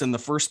routes in the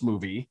first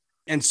movie.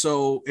 And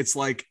so it's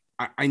like,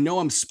 I know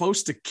I'm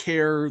supposed to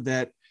care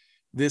that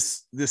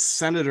this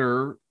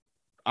senator,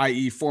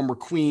 i.e. former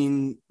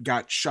queen,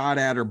 got shot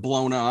at or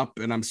blown up.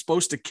 And I'm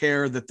supposed to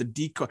care that the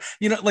decoy,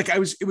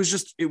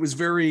 it was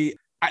very,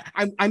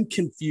 I'm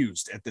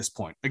confused at this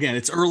point. Again,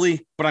 it's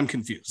early, but I'm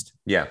confused.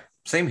 Yeah,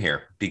 same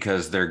here,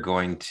 because they're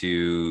going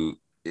to,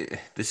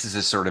 this is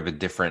a sort of a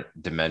different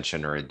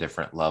dimension or a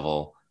different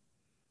level,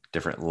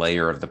 different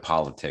layer of the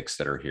politics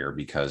that are here,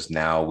 because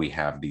now we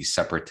have these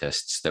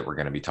separatists that we're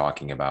going to be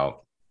talking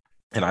about.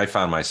 And I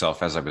found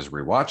myself, as I was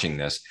rewatching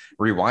this,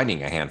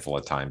 rewinding a handful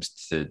of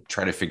times to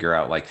try to figure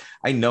out, like,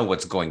 I know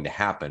what's going to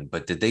happen,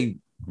 but did they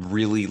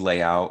really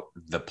lay out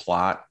the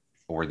plot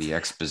or the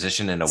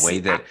exposition in a way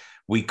that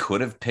we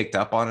could have picked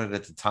up on it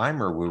at the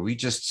time? Or were we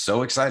just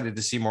so excited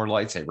to see more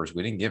lightsabers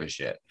we didn't give a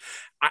shit?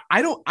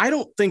 I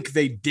don't think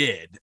they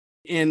did.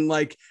 And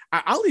like,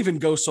 I'll even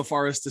go so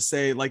far as to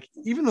say, like,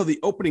 even though the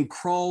opening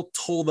crawl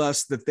told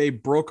us that they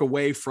broke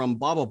away from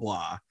blah, blah,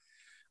 blah,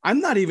 I'm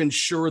not even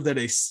sure that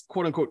a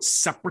quote unquote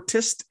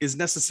separatist is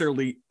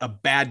necessarily a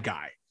bad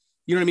guy.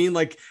 You know what I mean?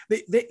 Like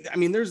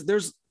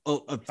there's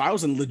a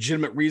thousand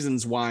legitimate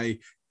reasons why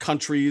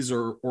countries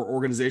or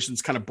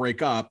organizations kind of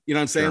break up. You know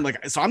what I'm saying? Sure.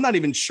 Like, so I'm not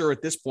even sure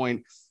at this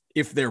point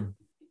if they're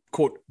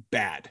quote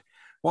bad.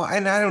 Well,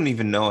 and I don't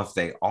even know if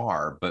they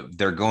are, but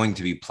they're going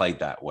to be played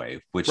that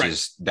way, which right.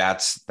 is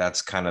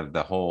that's kind of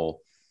the whole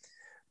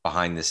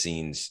behind the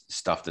scenes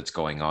stuff that's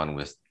going on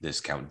with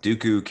this Count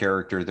Dooku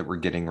character that we're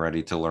getting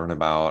ready to learn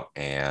about,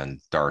 and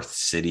Darth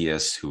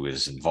Sidious, who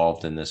is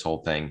involved in this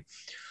whole thing.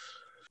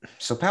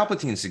 So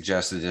Palpatine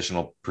suggests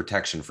additional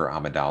protection for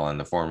Amidala in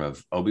the form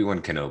of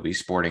Obi-Wan Kenobi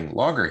sporting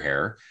longer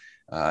hair,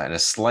 and a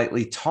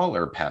slightly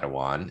taller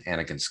Padawan,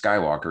 Anakin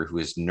Skywalker, who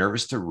is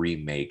nervous to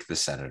remake the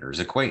Senator's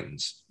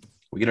acquaintance.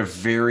 We get a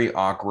very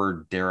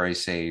awkward, dare I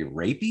say,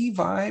 rapey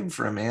vibe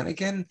from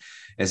Anakin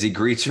as he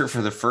greets her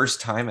for the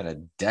first time in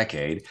a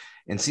decade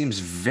and seems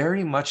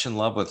very much in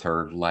love with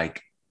her,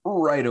 like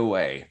right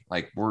away.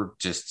 Like we're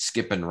just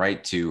skipping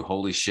right to,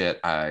 holy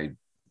shit, I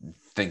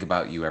think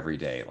about you every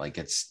day. Like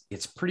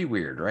it's pretty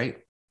weird, right?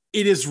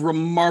 It is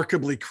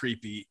remarkably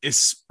creepy,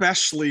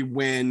 especially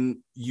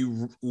when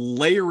you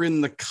layer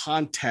in the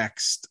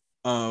context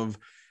of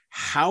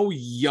how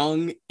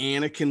young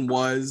Anakin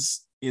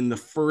was in the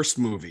first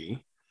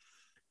movie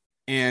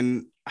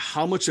and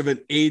how much of an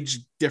age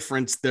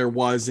difference there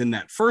was in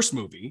that first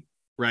movie,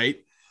 right?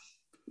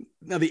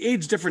 Now, the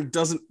age difference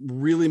doesn't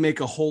really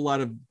make a whole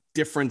lot of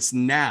difference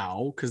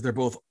now because they're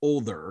both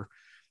older,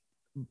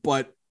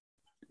 but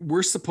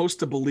we're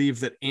supposed to believe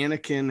that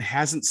Anakin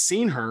hasn't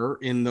seen her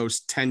in those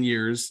 10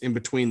 years in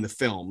between the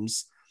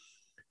films.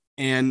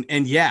 And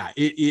yeah,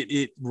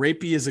 it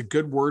rapey is a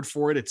good word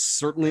for it. It's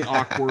certainly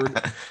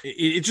awkward.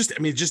 it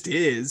just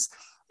is.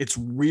 It's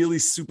really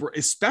super,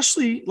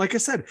 especially, like I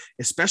said,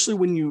 especially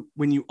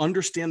when you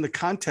understand the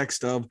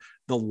context of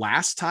the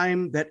last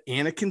time that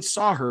Anakin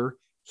saw her,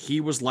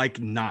 he was like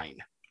 9.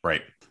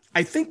 Right.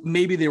 I think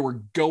maybe they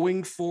were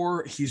going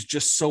for, he's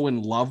just so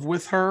in love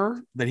with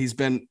her that he's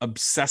been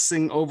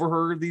obsessing over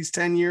her these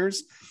 10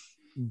 years.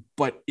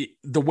 But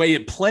the way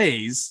it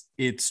plays,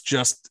 it's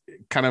just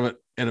kind of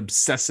an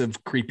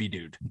obsessive, creepy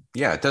dude.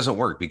 Yeah, it doesn't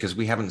work because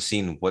we haven't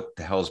seen what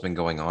the hell's been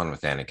going on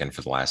with Anakin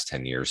for the last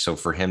 10 years. So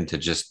for him to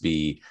just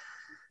be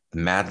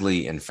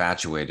madly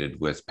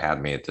infatuated with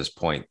Padme at this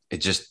point,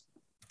 it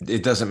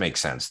doesn't make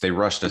sense. They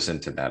rushed us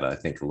into that, I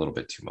think, a little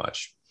bit too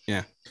much.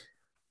 Yeah.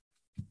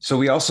 So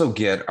we also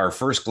get our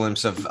first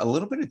glimpse of a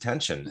little bit of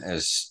tension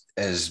as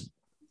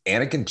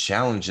Anakin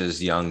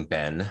challenges young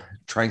Ben,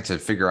 trying to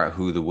figure out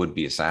who the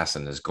would-be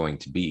assassin is going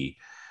to be.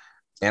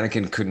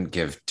 Anakin couldn't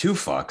give 2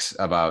 fucks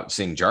about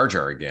seeing Jar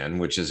Jar again,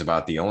 which is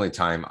about the only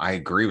time I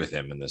agree with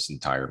him in this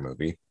entire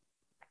movie.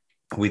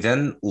 We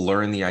then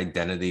learn the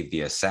identity of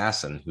the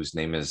assassin, whose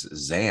name is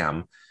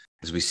Zam,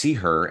 as we see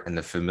her in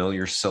the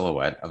familiar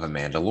silhouette of a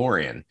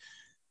Mandalorian.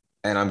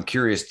 And I'm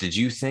curious, did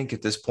you think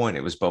at this point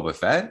it was Boba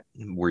Fett?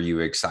 Were you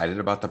excited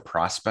about the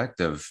prospect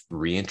of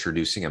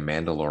reintroducing a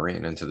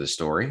Mandalorian into the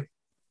story?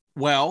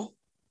 Well,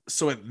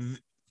 so at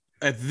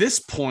this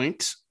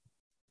point,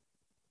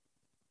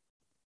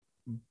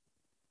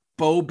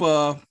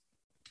 Boba,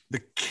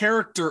 the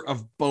character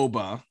of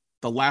Boba,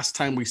 the last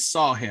time we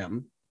saw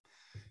him,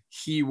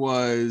 he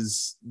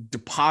was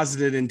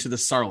deposited into the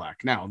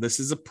Sarlacc. Now, this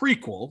is a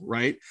prequel,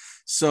 right?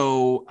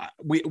 So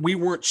we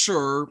weren't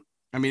sure.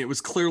 I mean, it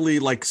was clearly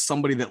like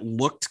somebody that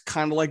looked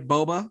kind of like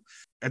Boba.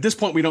 At this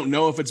point, we don't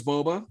know if it's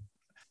Boba.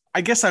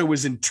 I guess I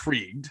was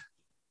intrigued.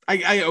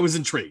 I was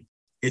intrigued.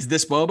 Is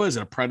this Boba? Is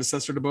it a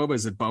predecessor to Boba?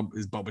 Is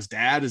Boba's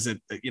dad? Is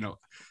it,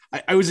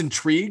 I was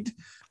intrigued.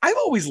 I've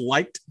always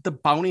liked the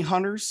bounty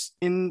hunters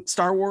in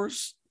Star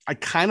Wars. I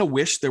kind of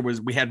wish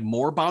we had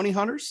more bounty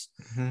hunters.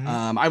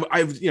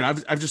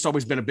 Mm-hmm. I've just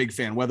always been a big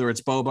fan, whether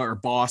it's Boba or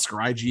Bosk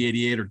or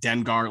IG-88 or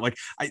Dengar,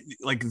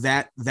 like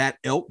that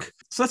ilk.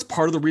 So that's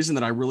part of the reason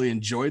that I really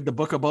enjoyed the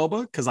Book of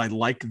Boba, because I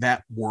like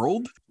that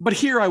world. But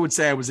here I would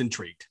say I was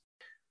intrigued.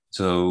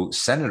 So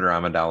Senator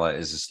Amidala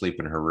is asleep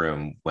in her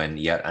room when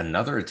yet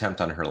another attempt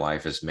on her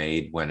life is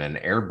made when an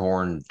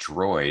airborne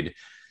droid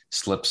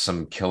slips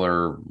some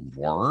killer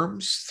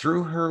worms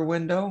through her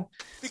window.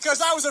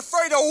 Because I was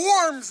afraid of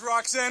worms,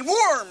 Roxanne,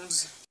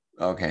 worms!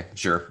 Okay,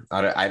 sure.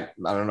 I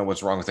don't know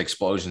what's wrong with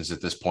explosions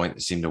at this point.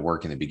 It seemed to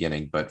work in the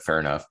beginning, but fair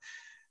enough.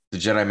 The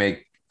Jedi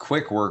make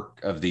quick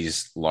work of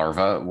these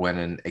larvae when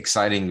an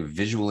exciting,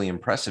 visually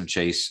impressive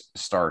chase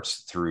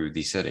starts through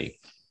the city.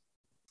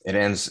 It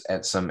ends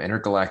at some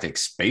intergalactic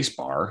space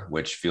bar,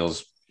 which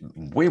feels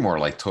way more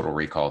like Total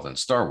Recall than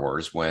Star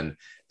Wars, when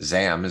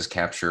Zam is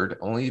captured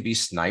only to be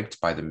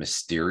sniped by the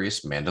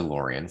mysterious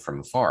Mandalorian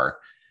from afar.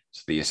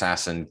 So the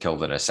assassin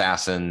killed an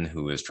assassin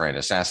who is trying to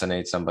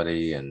assassinate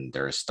somebody, and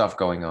there's stuff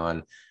going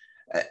on.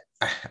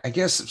 I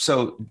guess,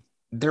 so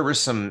there was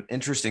some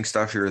interesting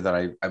stuff here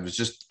that I was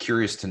just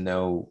curious to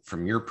know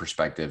from your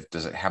perspective.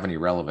 Does it have any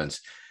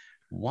relevance?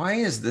 Why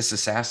is this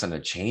assassin a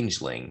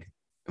changeling?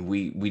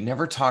 We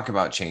never talk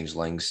about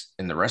changelings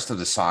in the rest of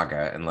the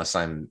saga, unless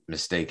I'm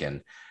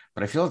mistaken,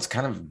 but I feel it's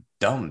kind of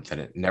dumb that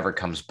it never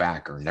comes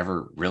back or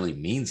never really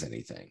means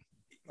anything.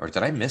 Or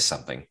did I miss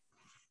something?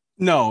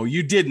 No,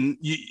 you didn't.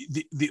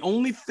 The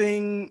only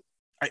thing,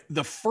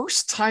 the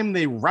first time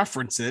they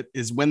reference it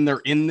is when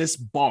they're in this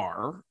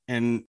bar,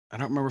 and I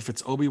don't remember if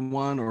it's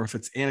Obi-Wan or if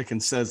it's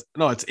Anakin says,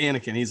 no, it's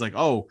Anakin. He's like,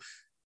 oh,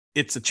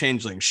 it's a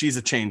changeling. She's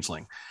a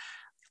changeling.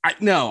 I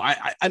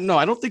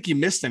don't think you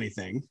missed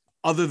anything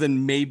other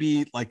than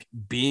maybe like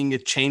being a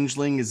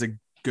changeling is a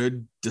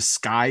good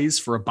disguise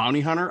for a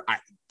bounty hunter.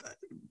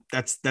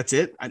 That's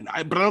it. But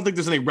I don't think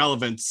there's any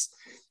relevance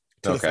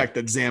to the fact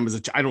that Zam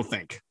is I don't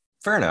think.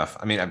 Fair enough.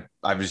 I mean,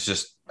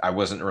 I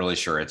wasn't really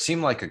sure. It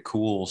seemed like a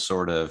cool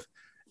sort of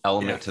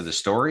element to the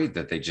story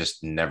that they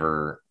just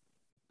never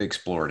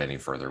explored any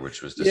further,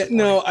 which was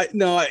disappointing.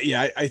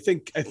 I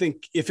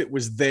think if it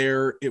was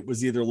there, it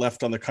was either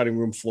left on the cutting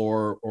room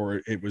floor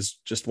or it was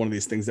just one of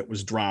these things that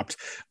was dropped.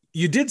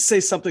 You did say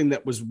something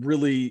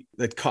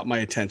that caught my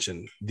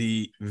attention: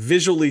 the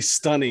visually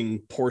stunning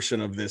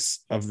portion of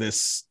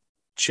this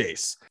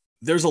chase.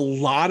 There's a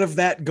lot of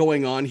that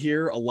going on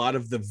here, a lot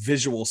of the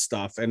visual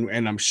stuff,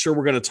 and I'm sure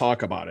we're going to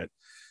talk about it.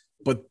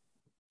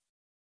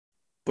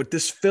 But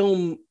this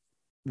film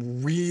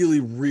really,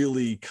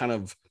 really kind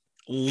of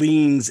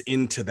leans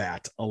into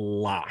that a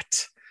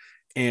lot,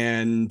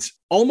 and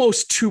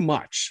almost too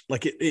much.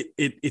 Like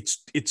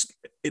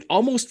it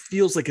almost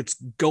feels like it's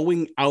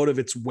going out of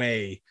its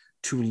way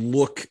to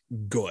look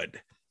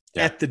good,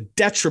 at the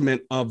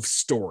detriment of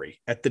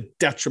story, at the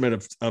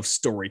detriment of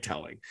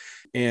storytelling.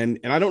 And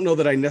I don't know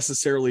that I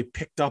necessarily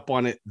picked up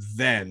on it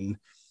then,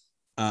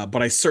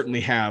 but I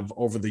certainly have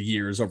over the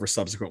years, over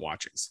subsequent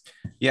watchings.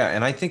 Yeah,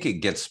 and I think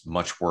it gets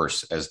much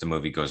worse as the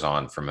movie goes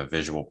on from a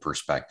visual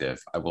perspective.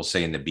 I will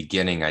say in the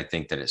beginning, I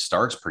think that it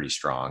starts pretty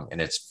strong,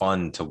 and it's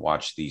fun to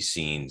watch these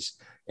scenes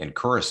in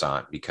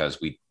Coruscant because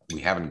we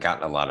haven't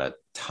gotten a lot of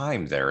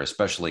time there,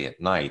 especially at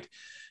night.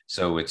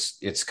 So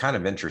it's kind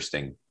of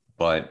interesting,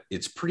 but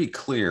it's pretty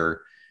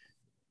clear.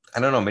 I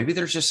don't know, maybe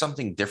there's just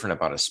something different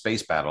about a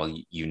space battle.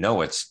 You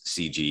know, it's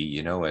CG,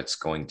 you know, it's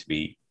going to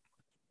be,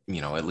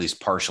 at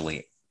least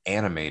partially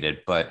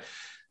animated, but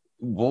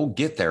we'll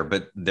get there.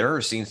 But there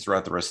are scenes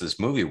throughout the rest of this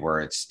movie where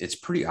it's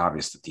pretty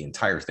obvious that the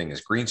entire thing is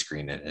green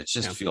screen, and it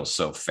just feels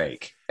so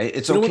fake.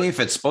 It's okay if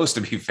it's supposed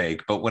to be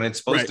fake, but when it's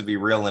supposed to be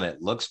real and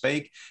it looks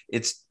fake,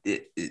 it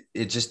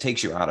just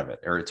takes you out of it,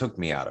 or it took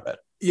me out of it.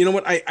 You know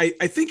what?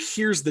 I think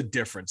here's the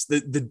difference.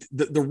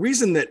 The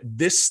reason that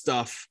this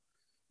stuff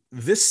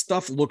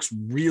looks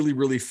really,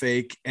 really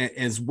fake,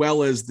 as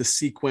well as the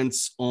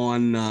sequence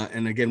on,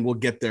 and again, we'll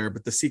get there,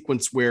 but the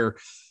sequence where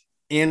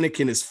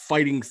Anakin is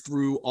fighting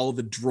through all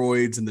the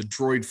droids and the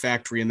droid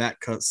factory and that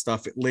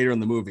stuff later in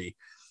the movie.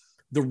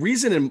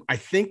 I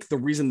think the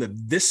reason that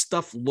this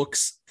stuff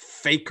looks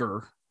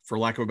faker, for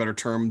lack of a better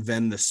term,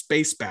 than the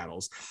space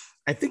battles,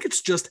 I think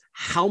it's just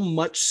how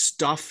much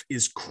stuff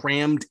is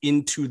crammed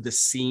into the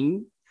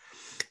scene.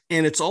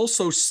 And it's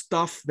also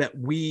stuff that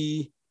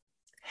we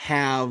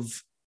have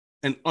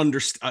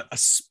a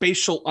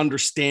spatial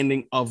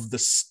understanding of the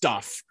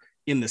stuff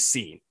in the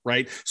scene,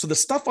 right? So the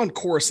stuff on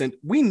Coruscant,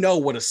 we know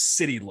what a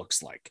city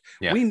looks like.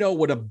 Yeah. We know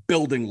what a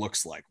building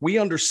looks like. We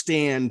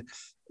understand,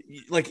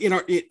 like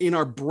in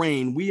our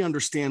brain, we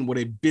understand what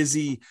a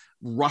busy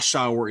rush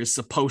hour is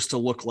supposed to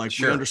look like.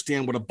 Sure. We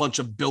understand what a bunch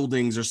of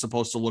buildings are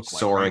supposed to look like.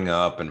 Soaring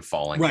up and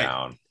falling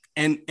down.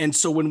 And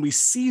so when we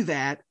see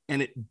that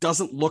and it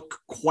doesn't look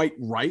quite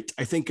right,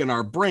 I think in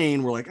our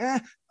brain, we're like,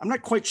 I'm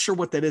not quite sure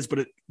what that is, but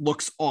it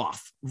looks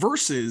off.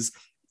 Versus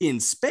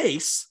in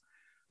space,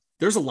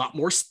 there's a lot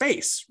more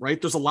space, right?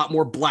 There's a lot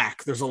more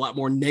black. There's a lot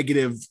more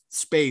negative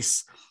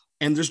space.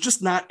 And there's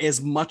just not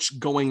as much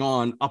going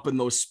on up in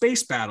those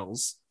space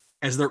battles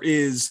as there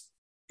is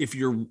if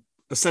you're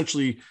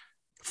essentially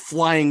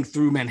flying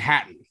through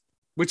Manhattan,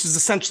 which is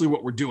essentially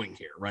what we're doing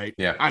here, right?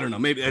 Yeah. I don't know.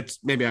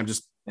 Maybe I'm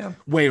just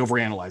way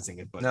overanalyzing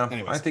it, but no,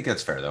 anyways. I think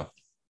that's fair though.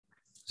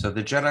 So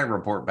the Jedi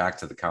report back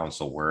to the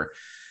council where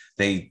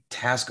they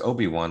task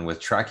Obi-Wan with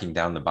tracking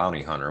down the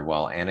bounty hunter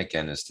while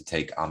Anakin is to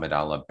take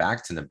Amidala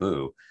back to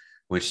Naboo,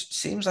 which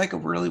seems like a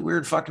really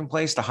weird fucking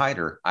place to hide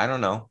her. I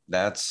don't know.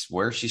 That's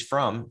where she's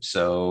from.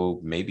 So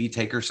maybe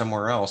take her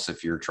somewhere else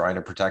if you're trying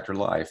to protect her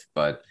life.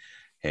 But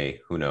hey,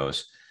 who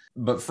knows?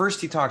 But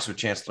first he talks with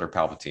Chancellor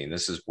Palpatine.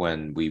 This is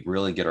when we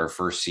really get our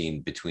first scene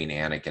between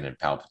Anakin and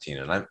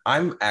Palpatine. And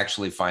I'm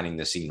actually finding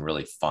this scene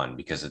really fun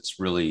because it's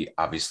really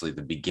obviously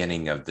the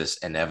beginning of this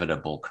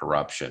inevitable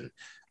corruption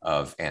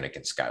of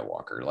Anakin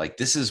Skywalker. Like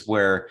this is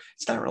where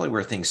it's not really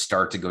where things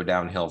start to go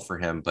downhill for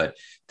him, but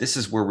this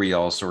is where we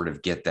all sort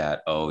of get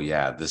that, oh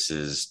yeah,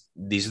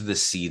 these are the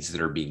seeds that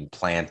are being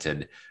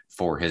planted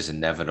for his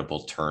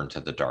inevitable turn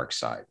to the dark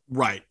side.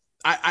 Right.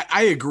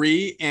 I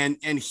agree. And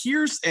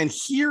here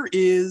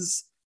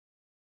is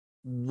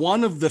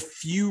one of the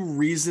few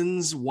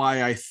reasons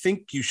why I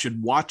think you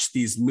should watch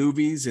these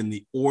movies in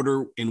the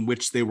order in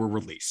which they were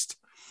released,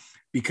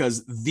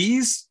 because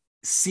these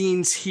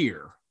scenes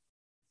here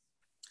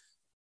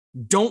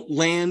don't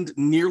land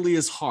nearly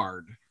as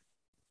hard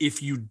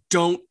if you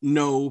don't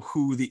know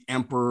who the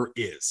Emperor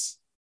is,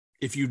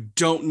 if you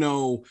don't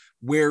know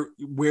where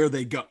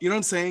they go. You know what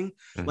I'm saying?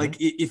 Mm-hmm. Like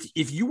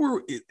if you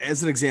were,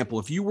 as an example,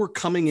 if you were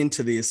coming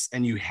into this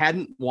and you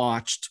hadn't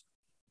watched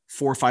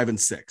 4, 5, and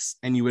 6,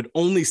 and you had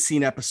only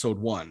seen episode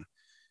 1,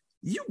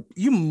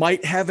 you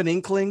might have an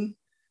inkling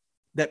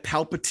that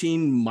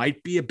Palpatine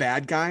might be a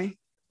bad guy.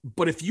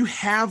 But if you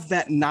have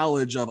that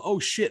knowledge of, oh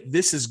shit,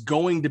 this is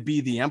going to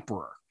be the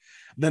Emperor,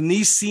 then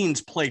these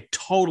scenes play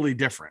totally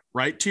different,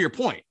 right? To your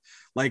point,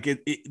 like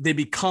they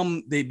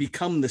become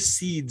the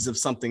seeds of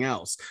something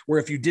else, where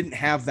if you didn't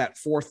have that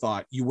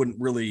forethought, you wouldn't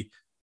really,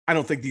 I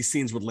don't think these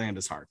scenes would land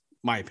as hard,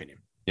 my opinion.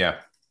 Yeah,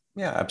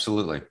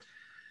 absolutely.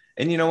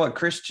 And you know what?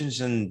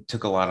 Christensen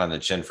took a lot on the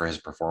chin for his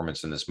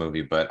performance in this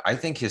movie, but I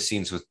think his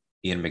scenes with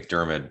Ian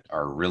McDermott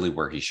are really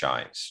where he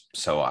shines.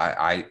 So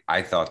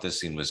I thought this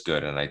scene was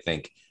good, and I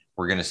think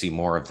we're going to see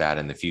more of that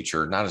in the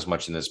future. Not as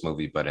much in this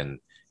movie, but in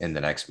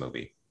the next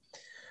movie.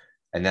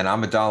 And then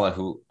Amidala,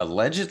 who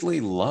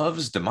allegedly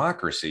loves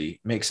democracy,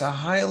 makes a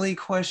highly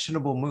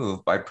questionable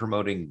move by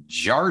promoting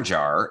Jar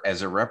Jar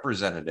as a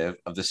representative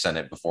of the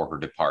Senate before her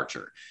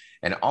departure.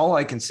 And all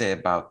I can say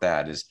about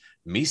that is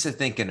Misa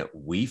thinking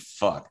we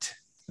fucked.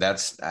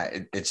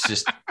 It's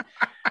just,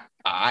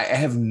 I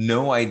have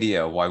no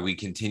idea why we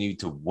continue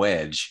to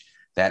wedge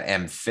that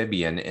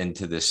amphibian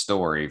into this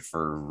story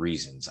for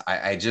reasons.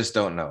 I just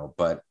don't know.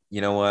 But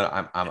you know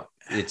what?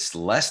 It's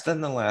less than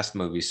the last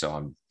movie, so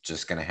I'm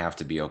just going to have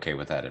to be okay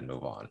with that and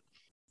move on.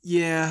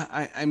 Yeah.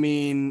 I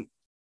mean,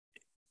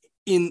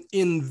 in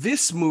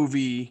this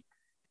movie,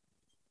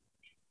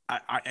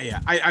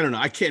 I don't know.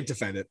 I can't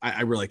defend it.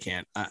 I really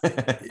can't.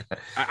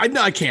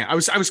 I can't. I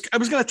was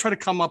going to try to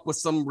come up with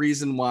some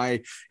reason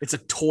why it's a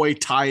toy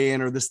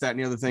tie-in or this, that, and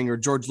the other thing, or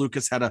George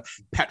Lucas had a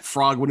pet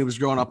frog when he was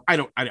growing up. I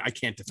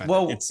can't defend it.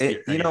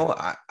 Well,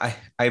 I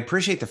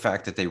appreciate the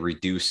fact that they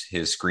reduce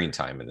his screen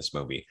time in this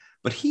movie,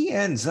 but he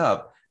ends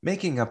up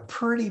making a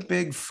pretty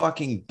big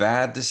fucking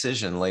bad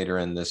decision later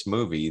in this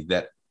movie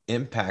that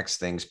impacts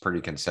things pretty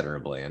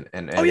considerably.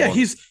 And oh yeah,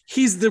 he's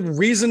the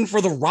reason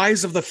for the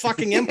rise of the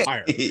fucking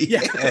empire.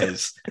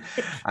 Yes.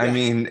 I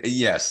mean,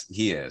 yes,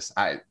 he is.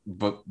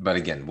 But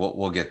again,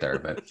 we'll get there.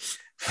 But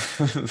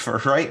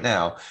for right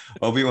now,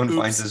 Obi-Wan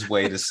finds his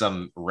way to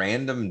some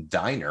random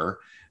diner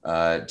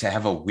to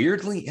have a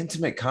weirdly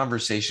intimate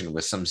conversation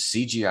with some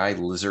CGI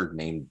lizard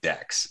named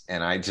Dex.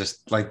 And I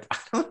just I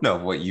don't know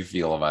what you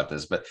feel about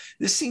this, but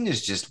this scene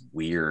is just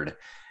weird.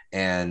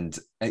 And,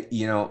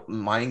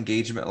 my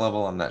engagement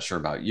level, I'm not sure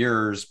about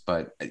yours,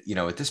 but,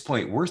 at this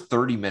point, we're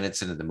 30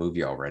 minutes into the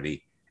movie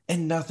already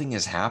and nothing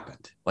has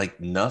happened.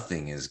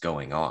 Nothing is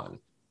going on.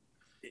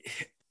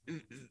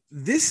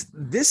 This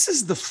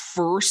is the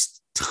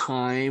first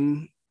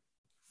time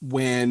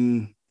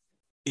when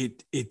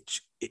it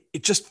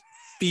just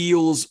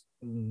feels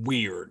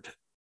weird.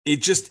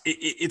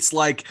 It's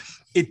like,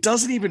 it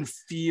doesn't even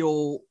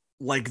feel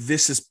like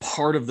this is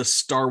part of the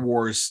Star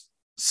Wars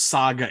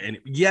saga. And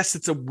yes,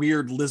 it's a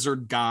weird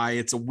lizard guy.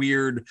 It's a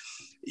weird,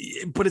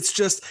 but it's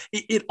just,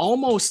 it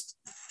almost,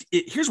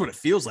 here's what it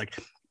feels like.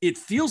 It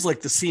feels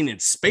like the scene in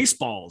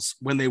Spaceballs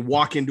when they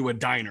walk into a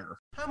diner.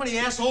 How many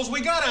assholes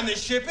we got on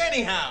this ship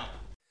anyhow?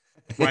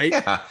 Right?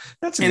 Yeah,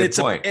 that's a good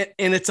point.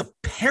 And it's a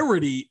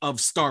parody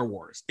of Star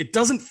Wars. It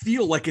doesn't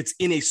feel like it's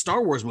in a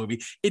Star Wars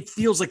movie. It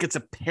feels like it's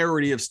a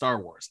parody of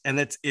Star Wars. And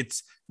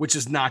it's which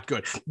is not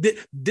good.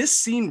 This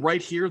scene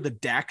right here, the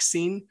Dax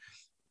scene,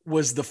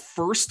 was the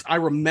first, I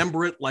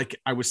remember it like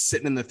I was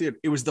sitting in the theater.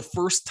 It was the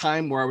first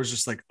time where I was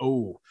just like,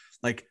 oh,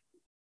 like,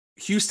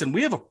 Houston,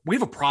 we have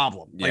a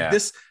problem. Yeah.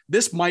 Like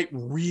this might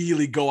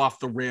really go off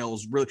the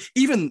rails. Really,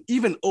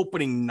 even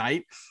opening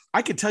night,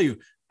 I can tell you,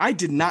 I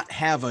did not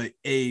have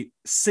a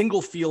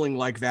single feeling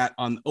like that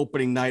on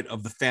opening night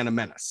of The Phantom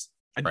Menace.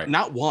 Right.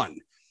 Not one.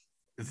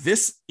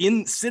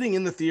 Sitting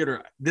in the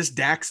theater, this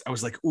Dax, I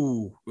was like,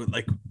 ooh,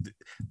 like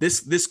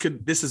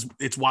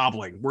it's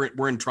wobbling.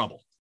 We're in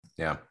trouble.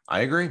 Yeah,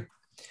 I agree.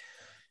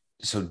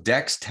 So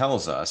Dex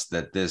tells us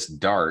that this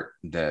dart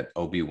that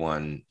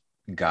Obi-Wan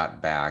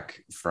got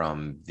back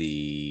from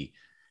the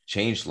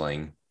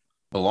changeling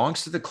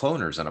belongs to the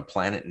cloners on a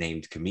planet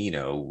named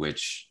Camino,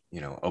 which,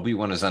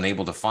 Obi-Wan is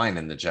unable to find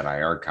in the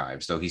Jedi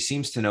archives, though he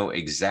seems to know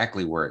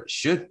exactly where it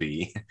should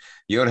be.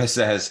 Yoda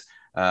says,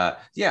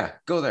 yeah,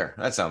 go there.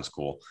 That sounds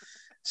cool.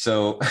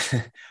 So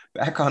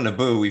back on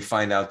Naboo, we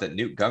find out that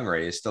Newt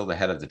Gunray is still the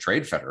head of the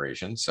Trade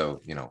Federation.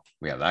 So,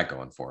 we have that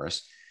going for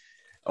us.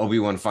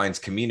 Obi-Wan finds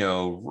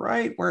Camino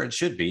right where it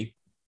should be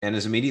and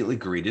is immediately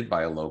greeted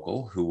by a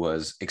local who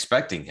was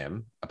expecting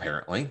him,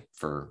 apparently,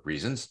 for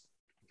reasons.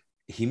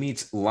 He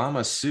meets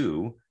Lama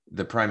Su,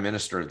 the prime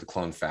minister of the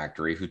clone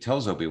factory, who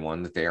tells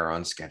Obi-Wan that they are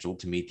on schedule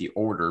to meet the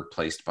order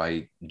placed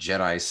by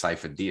Jedi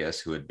Sifo Dyas,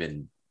 who had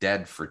been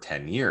dead for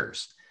 10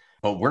 years.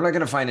 But we're not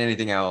going to find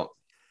anything out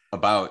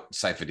about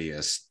Sifo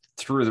Dyas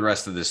through the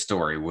rest of this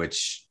story,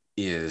 which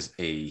is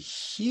a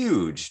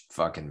huge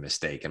fucking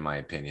mistake, in my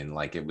opinion.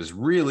 It was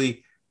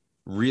really,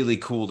 really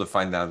cool to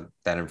find out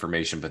that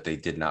information, but they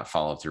did not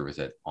follow through with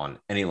it on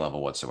any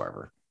level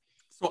whatsoever.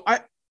 So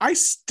I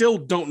still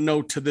don't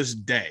know to this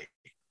day.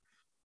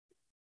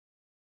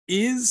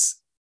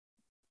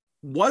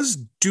 Was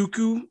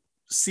Dooku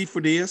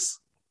Sifo Dyas?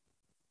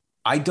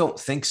 I don't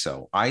think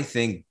so. I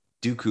think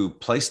Dooku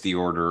placed the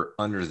order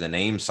under the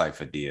name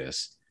Sifo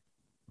Dyas,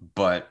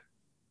 but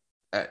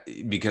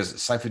because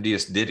Sifo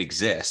Dyas did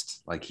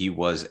exist, he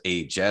was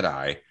a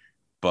Jedi,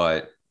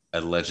 but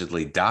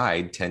allegedly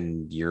died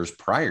 10 years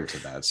prior to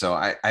that. So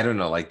I don't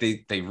know.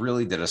 They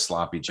really did a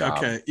sloppy job.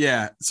 Okay.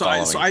 Yeah. So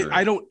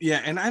I don't,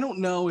 yeah. And I don't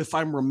know if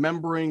I'm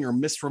remembering or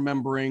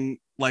misremembering,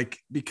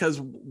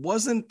 because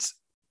wasn't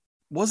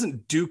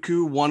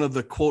Dooku one of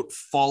the quote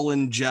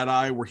fallen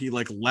Jedi where he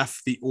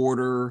left the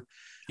order?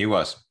 He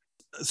was.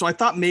 So I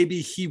thought maybe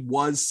he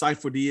was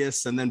Sifo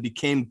Dyas and then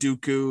became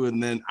Dooku.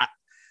 And then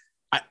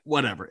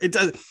whatever it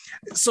does.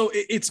 So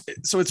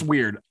it's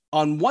weird.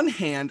 On one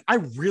hand, I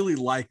really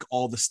like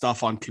all the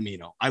stuff on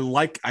Camino. I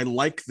like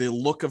the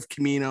look of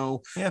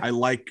Camino. Yeah. I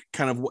like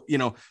kind of,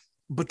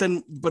 but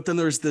then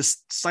there's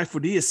this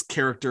Sifo-Dyas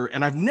character,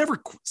 and I've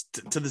never,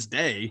 to this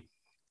day,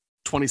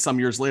 20 some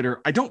years later,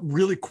 I don't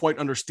really quite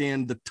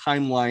understand the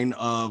timeline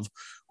of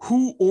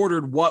who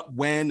ordered what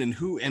when and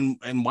who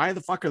and why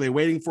the fuck are they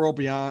waiting for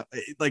Obi-Wan?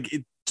 Like,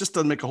 it just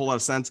doesn't make a whole lot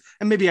of sense.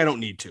 And maybe I don't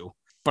need to,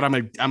 but I'm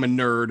a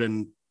nerd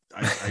and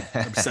I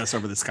obsess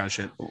over this kind of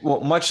shit.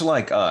 Well, much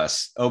like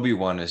us,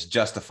 Obi-Wan is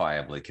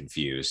justifiably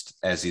confused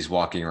as he's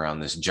walking around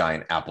this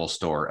giant Apple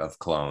store of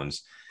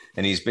clones.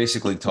 And he's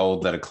basically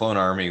told that a clone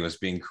army was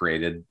being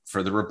created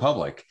for the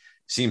Republic.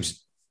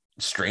 Seems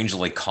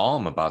strangely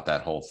calm about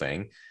that whole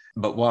thing.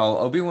 But while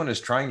Obi-Wan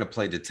is trying to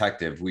play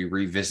detective, we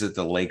revisit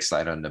the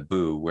lakeside on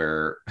Naboo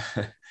where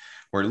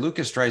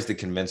Lucas tries to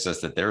convince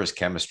us that there is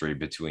chemistry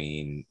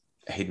between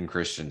Hayden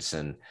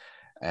Christensen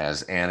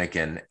as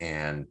Anakin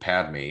and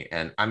Padme.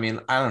 And I mean,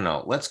 I don't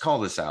know. Let's call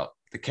this out.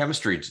 The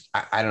chemistry,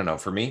 I don't know.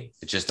 For me,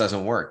 it just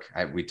doesn't work.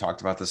 We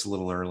talked about this a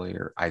little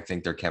earlier. I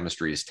think their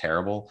chemistry is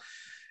terrible.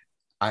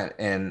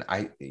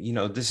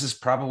 This is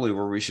probably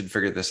where we should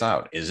figure this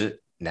out. Is it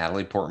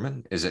Natalie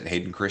Portman? Is it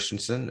Hayden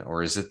Christensen?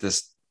 Or is it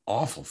this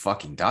awful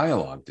fucking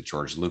dialogue that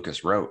George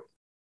Lucas wrote?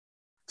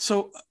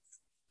 So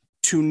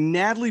to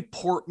Natalie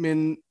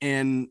Portman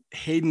and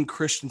Hayden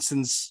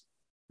Christensen's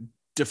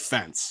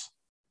defense,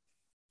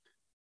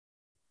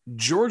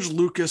 George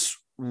Lucas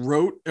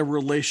wrote a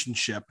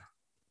relationship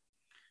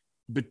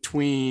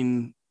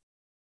between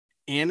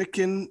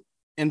Anakin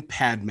and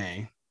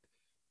Padme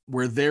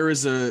where there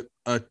is an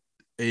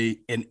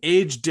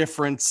age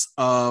difference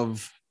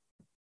of,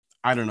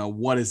 I don't know,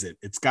 what is it?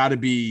 It's got to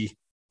be,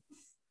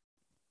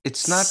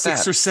 it's not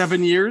 6 or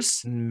 7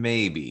 years.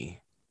 Maybe.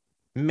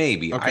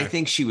 Okay. I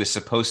think she was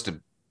supposed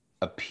to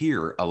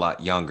appear a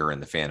lot younger in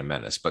the Phantom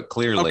Menace, but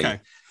clearly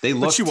they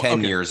look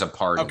 10 years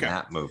apart in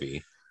that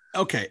movie.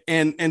 Okay.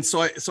 And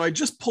so I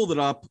just pulled it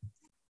up.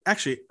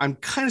 Actually, I'm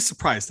kind of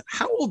surprised.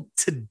 How old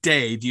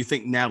today do you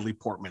think Natalie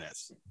Portman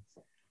is?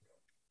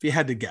 If you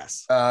had to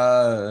guess.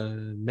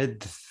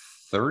 Mid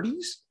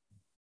 30s.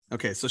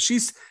 Okay. So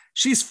she's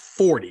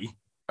 40.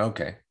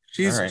 Okay.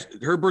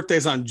 Her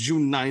birthday's on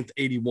June 9th,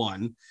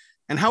 81.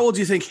 And how old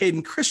do you think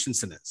Hayden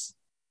Christensen is?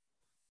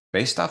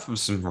 Based off of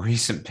some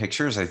recent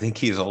pictures, I think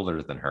he's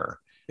older than her.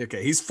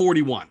 Okay. He's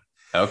 41.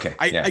 Okay.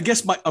 I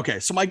guess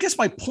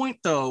my point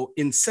though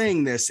in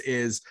saying this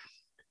is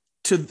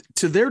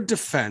to their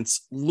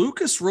defense,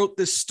 Lucas wrote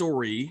this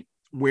story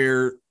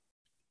where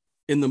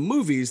in the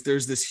movies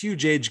there's this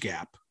huge age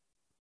gap,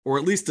 or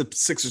at least a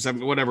 6 or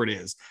 7, whatever it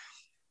is.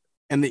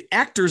 And the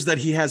actors that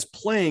he has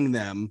playing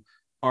them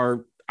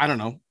are, I don't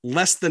know,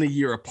 less than a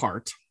year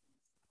apart.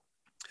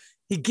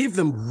 He gave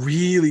them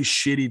really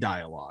shitty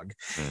dialogue.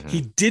 Mm-hmm.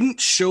 He didn't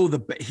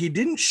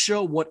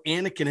show what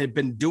Anakin had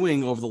been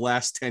doing over the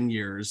last 10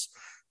 years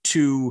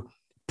to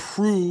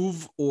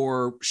prove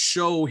or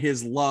show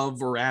his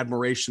love or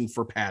admiration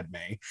for Padme.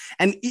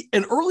 And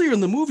earlier in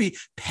the movie,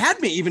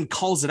 Padme even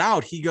calls it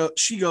out.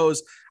 She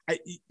goes,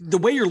 the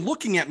way you're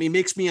looking at me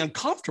makes me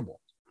uncomfortable.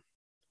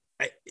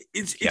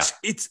 It's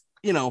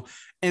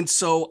and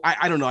so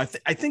I don't know. I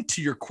think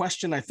to your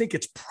question, I think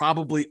it's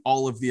probably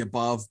all of the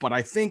above, but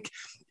I think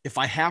if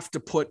I have to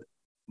put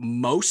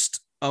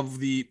most of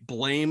the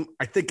blame,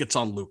 I think it's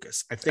on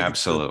Lucas. I think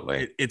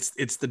absolutely it's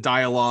the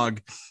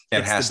dialogue,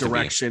 it's the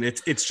direction.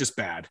 It's just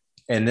bad.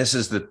 And this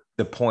is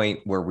the point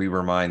where we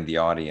remind the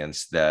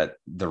audience that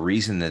the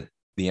reason that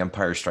The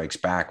Empire Strikes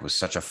Back was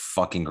such a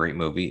fucking great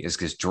movie is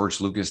because George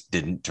Lucas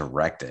didn't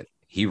direct it.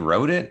 He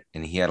wrote it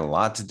and he had a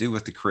lot to do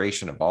with the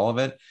creation of all of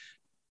it,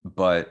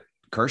 but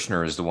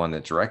Kirshner is the one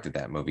that directed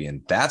that movie,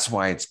 and that's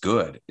why it's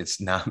good. It's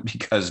not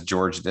because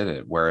George did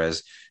it,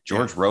 whereas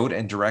George wrote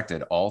and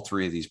directed all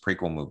 3 of these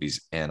prequel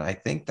movies, and I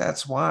think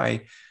that's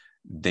why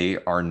they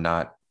are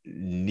not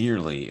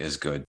nearly as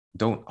good.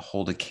 Don't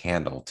hold a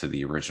candle to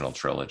the original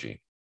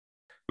trilogy.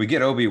 We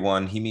get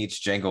Obi-Wan. He meets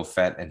Jango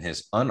Fett and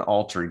his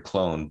unaltered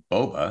clone,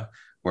 Boba,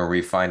 where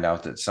we find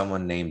out that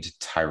someone named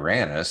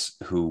Tyrannus,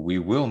 who we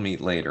will meet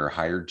later,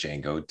 hired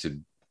Jango to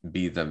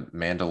be the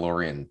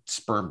Mandalorian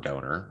sperm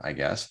donor, I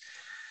guess.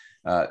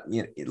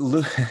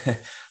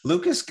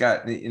 Lucas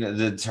got,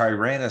 the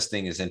Tyrannus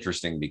thing is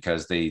interesting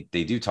because they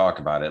do talk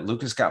about it.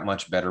 Lucas got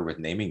much better with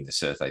naming the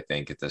Sith, I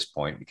think, at this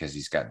point, because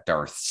he's got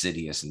Darth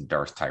Sidious and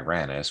Darth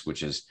Tyrannus,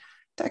 which is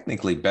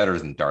technically better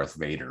than Darth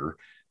Vader.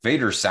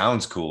 Vader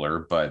sounds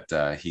cooler, but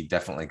he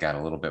definitely got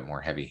a little bit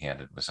more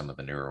heavy-handed with some of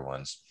the newer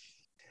ones.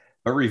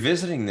 But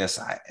revisiting this,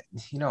 I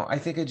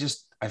think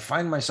I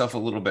find myself a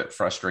little bit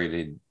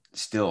frustrated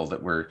still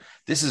that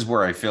this is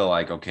where I feel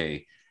like,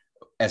 okay,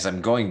 as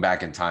I'm going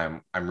back in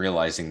time, I'm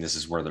realizing this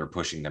is where they're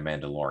pushing the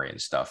Mandalorian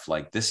stuff.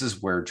 Like, this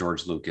is where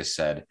George Lucas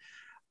said,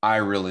 I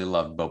really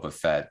love Boba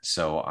Fett,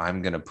 so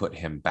I'm going to put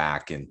him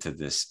back into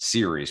this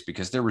series,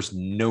 because there was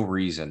no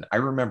reason. I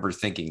remember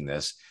thinking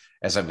this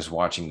as I was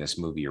watching this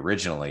movie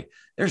originally.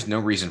 There's no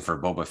reason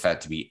for Boba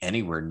Fett to be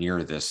anywhere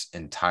near this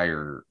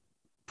entire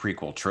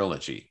prequel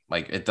trilogy.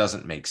 Like, it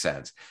doesn't make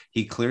sense.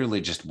 He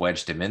clearly just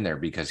wedged him in there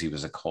because he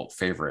was a cult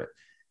favorite,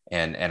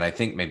 and I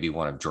think maybe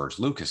one of George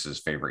Lucas's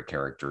favorite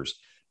characters.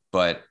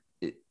 But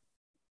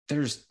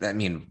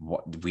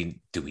what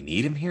do we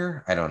need him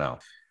here? I don't know.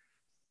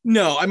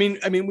 No, I mean,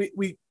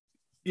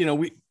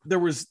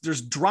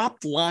 there's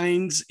dropped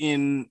lines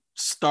in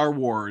Star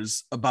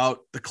Wars about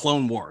the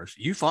Clone Wars.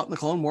 You fought in the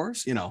Clone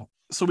Wars,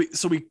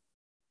 so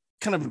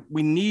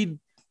we need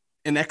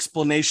an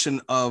explanation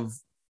of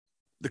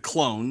the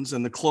clones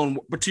and the clone.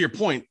 But to your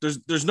point,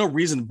 there's no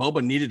reason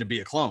Boba needed to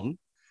be a clone.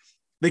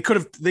 They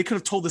could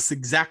have told this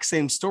exact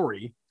same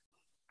story,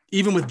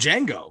 even with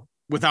Jango,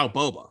 without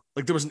Boba.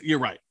 Like, you're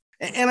right.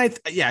 And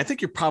I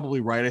think you're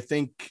probably right. I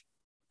think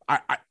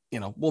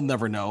we'll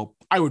never know.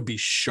 I would be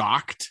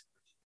shocked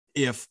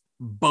if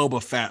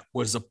Boba Fett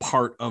was a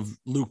part of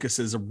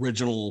Lucas's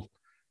original,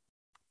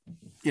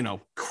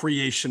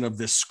 creation of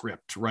this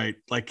script, right?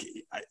 Like,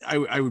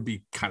 I would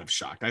be kind of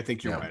shocked. I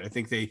think you're right.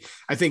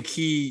 I think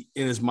he,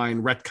 in his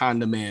mind,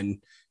 retconned him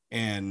in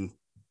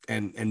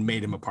and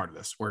made him a part of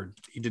this where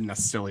he didn't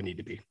necessarily need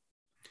to be.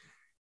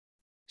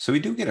 So we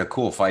do get a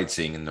cool fight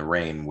scene in the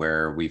rain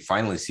where we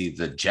finally see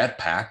the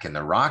jetpack and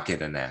the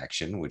rocket in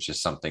action, which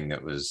is something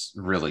that was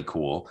really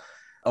cool.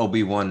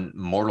 Obi-Wan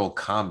Mortal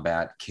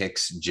Kombat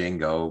kicks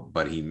Jango,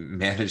 but he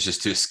manages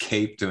to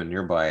escape to a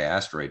nearby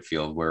asteroid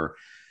field where,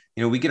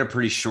 we get a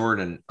pretty short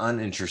and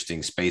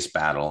uninteresting space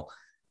battle,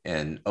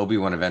 and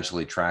Obi-Wan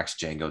eventually tracks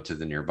Jango to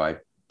the nearby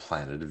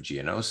planet of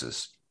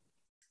Geonosis.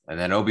 And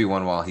then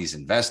Obi-Wan, while he's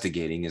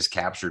investigating, is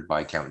captured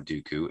by Count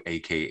Dooku,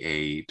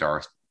 aka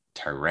Darth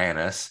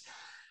Tyrannus,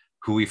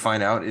 who we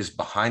find out is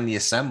behind the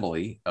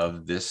assembly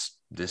of this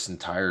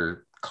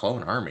entire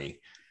clone army.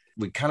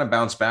 We kind of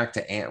bounce back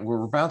to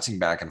we're bouncing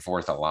back and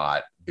forth a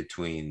lot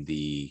between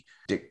the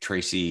Dick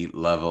Tracy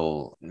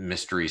level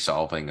mystery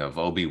solving of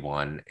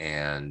Obi-Wan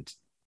and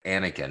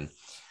Anakin.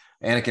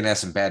 Anakin has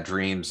some bad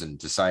dreams and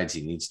decides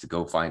he needs to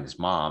go find his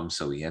mom,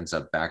 so he ends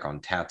up back on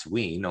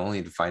Tatooine,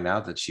 only to find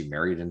out that she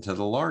married into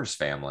the Lars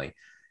family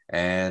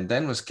and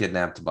then was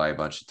kidnapped by a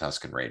bunch of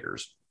Tusken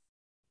Raiders.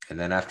 And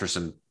then after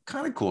some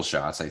kind of cool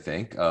shots, I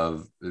think,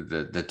 of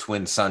the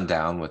twin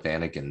sundown with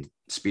Anakin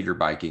speeder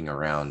biking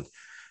around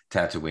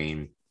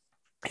Tatooine,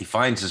 he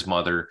finds his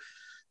mother,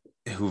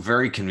 who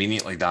very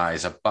conveniently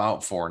dies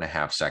about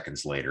 4.5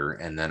 seconds later.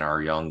 And then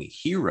our young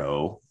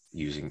hero,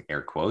 using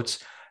air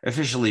quotes,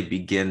 officially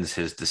begins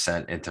his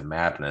descent into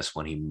madness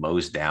when he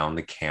mows down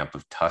the camp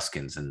of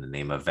Tuskens in the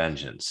name of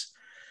vengeance.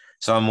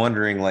 So I'm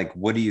wondering, like,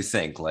 what do you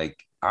think? Like,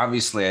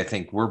 obviously, I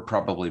think we're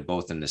probably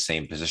both in the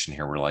same position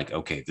here. We're like,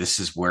 okay, this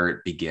is where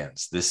it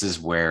begins. This is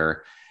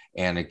where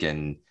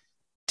Anakin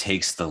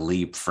takes the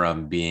leap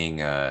from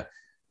being a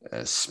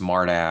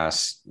smart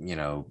ass,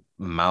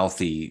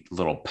 mouthy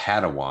little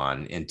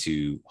Padawan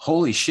into,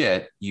 holy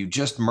shit, you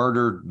just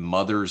murdered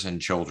mothers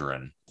and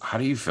children. How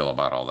do you feel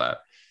about all that?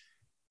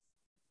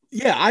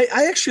 Yeah,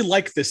 I actually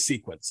like this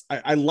sequence.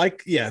 I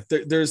like,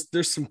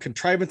 there's some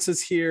contrivances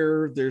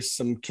here. There's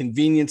some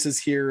conveniences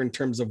here in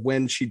terms of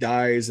when she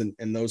dies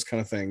and those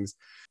kind of things.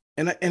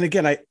 And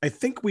again, I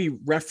think we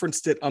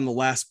referenced it on the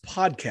last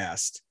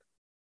podcast.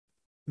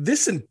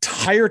 This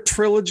entire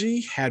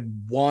trilogy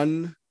had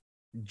one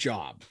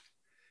job.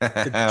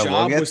 The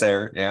job we'll get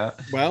there. Yeah.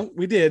 Well,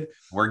 we did.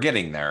 We're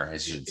getting there,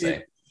 as you should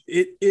say.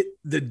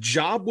 The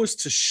job was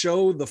to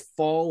show the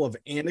fall of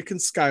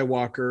Anakin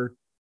Skywalker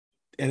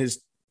and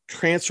his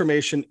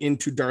transformation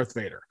into Darth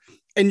Vader.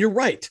 And you're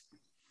right.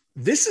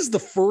 This is the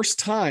first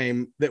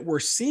time that we're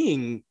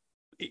seeing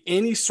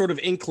any sort of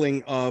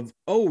inkling of,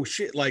 oh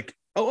shit, like,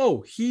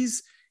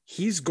 he's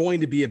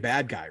going to be a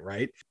bad guy,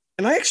 right?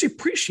 And I actually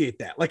appreciate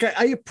that. Like,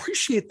 I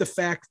appreciate the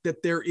fact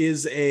that there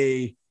is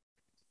a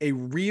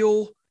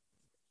real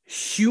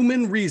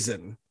human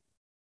reason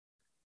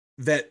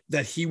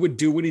that he would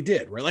do what he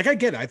did, right? Like, I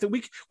get it. I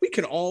think we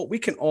can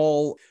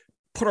all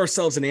put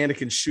ourselves in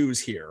Anakin's shoes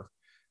here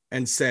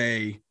and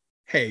say,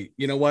 hey,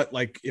 you know what?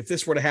 Like, if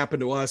this were to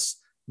happen to us,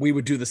 we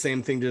would do the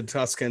same thing to the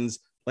Tuskens.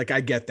 Like, I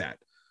get that.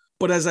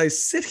 But as I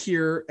sit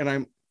here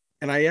and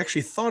I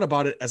actually thought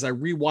about it as I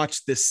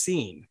rewatched this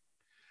scene.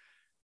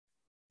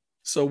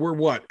 So we're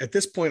what? At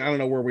this point, I don't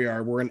know where we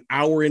are. We're an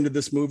hour into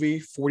this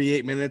movie,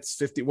 48 minutes,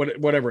 50,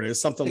 whatever it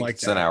is, something like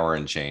that. It's an hour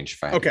and change.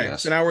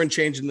 It's an hour and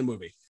change in the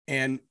movie.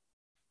 And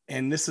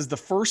this is the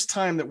first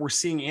time that we're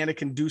seeing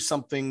Anakin do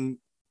something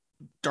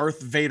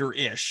Darth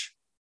Vader-ish,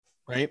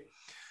 right?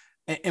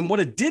 And what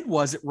it did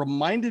was it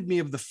reminded me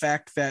of the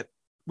fact that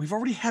we've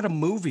already had a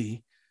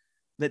movie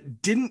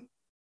that didn't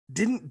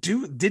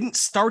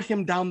start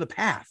him down the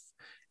path.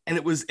 And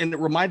it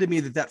reminded me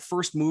that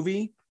first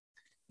movie,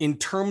 in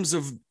terms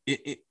of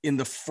in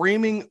the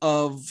framing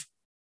of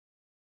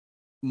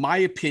my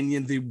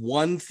opinion, the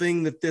one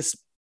thing that this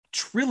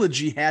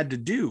trilogy had to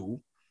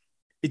do,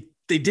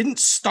 they didn't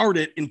start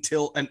it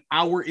until an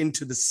hour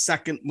into the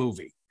second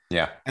movie.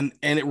 Yeah. And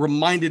it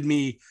reminded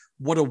me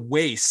what a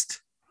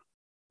waste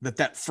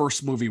that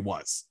first movie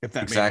was, if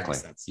that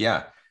makes sense.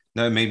 Yeah.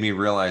 No, it made me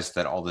realize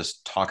that all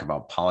this talk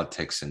about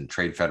politics and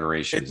trade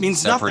federations It and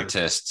means nothing.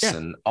 separatists Yeah.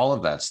 and all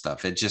of that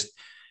stuff, it's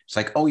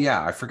like, oh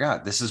yeah, I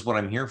forgot. This is what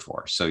I'm here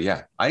for. So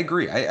yeah, I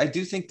agree. I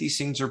do think these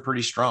scenes are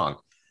pretty strong.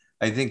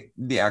 I think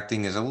the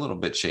acting is a little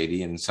bit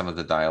shady and some of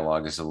the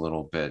dialogue is a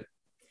little bit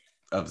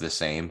of the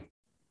same.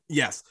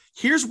 Yes.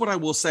 Here's what I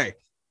will say.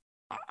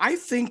 I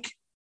think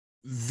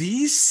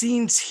these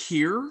scenes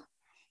here,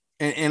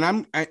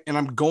 I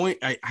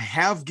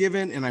have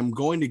given and I'm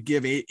going to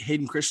give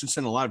Hayden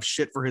Christensen a lot of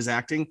shit for his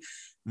acting.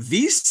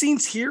 These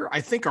scenes here,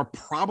 I think, are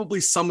probably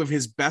some of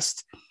his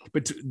best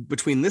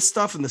between this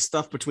stuff and the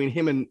stuff between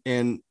him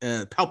and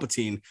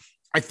Palpatine.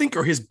 I think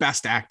are his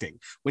best acting.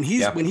 When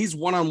he's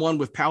one-on-one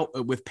with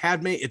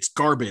Padme, it's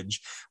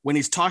garbage. When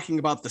he's talking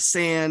about the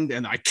sand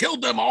and I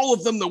killed them, all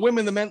of them, the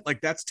women, the men, like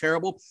that's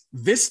terrible.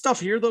 This stuff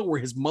here, though, where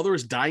his mother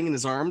is dying in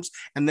his arms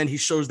and then he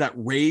shows that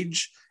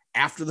rage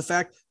after the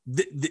fact,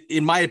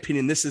 in my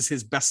opinion, this is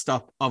his best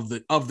stuff of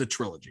the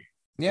trilogy.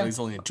 Yeah, he's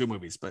only in 2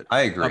 movies, but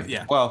I agree.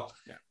 Yeah. Well,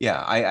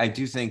 yeah, I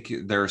do think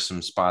there are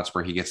some spots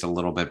where he gets a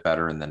little bit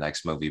better in the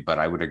next movie, but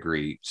I would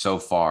agree so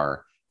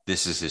far,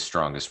 this is his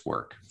strongest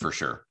work for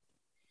sure.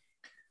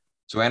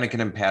 So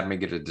Anakin and Padme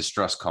get a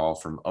distress call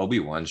from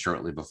Obi-Wan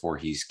shortly before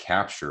he's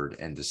captured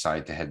and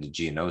decide to head to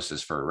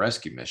Geonosis for a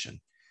rescue mission.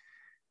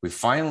 We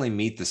finally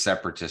meet the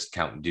separatist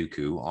Count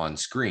Dooku on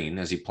screen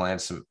as he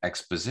plans some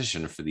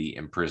exposition for the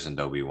imprisoned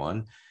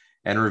Obi-Wan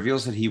and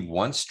reveals that he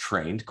once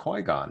trained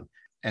Qui-Gon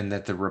and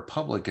that the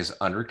Republic is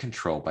under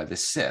control by the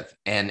Sith.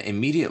 And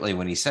immediately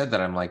when he said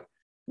that, I'm like,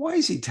 why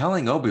is he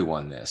telling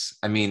Obi-Wan this?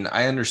 I mean,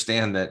 I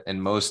understand that in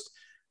most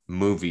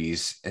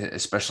movies,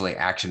 especially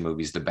action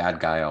movies, the bad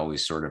guy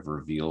always sort of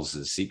reveals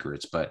his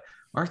secrets, but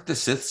aren't the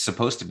Sith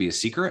supposed to be a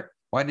secret?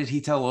 Why did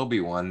he tell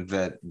Obi-Wan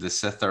that the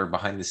Sith are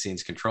behind the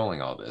scenes controlling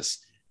all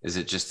this? Is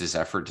it just his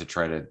effort to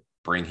try to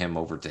bring him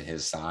over to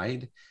his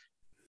side?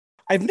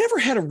 I've never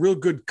had a real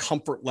good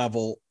comfort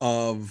level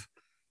of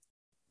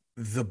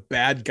the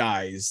bad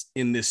guys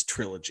in this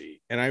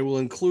trilogy, and I will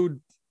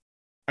include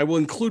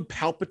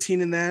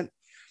Palpatine in that,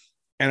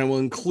 and I will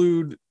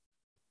include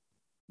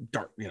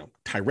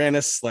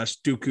Tyrannus /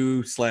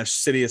 Dooku /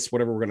 Sidious,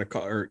 whatever we're going to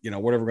call, or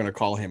whatever we're going to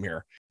call him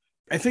here.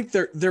 I think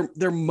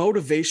their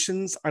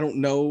motivations, I don't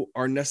know,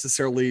 are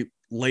necessarily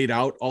laid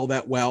out all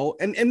that well,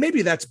 and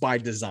maybe that's by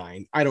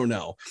design. I don't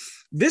know.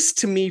 This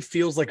to me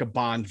feels like a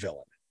Bond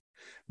villain.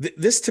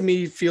 This to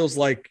me feels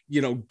like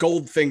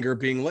Goldfinger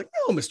being like,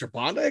 "Oh, Mr.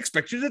 Bond, I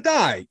expect you to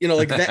die."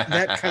 Like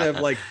that kind of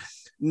like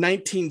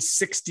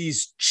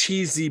 1960s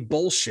cheesy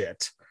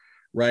bullshit.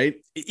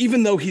 Right.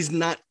 Even though he's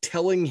not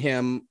telling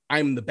him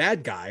I'm the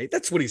bad guy,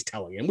 that's what he's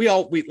telling him. We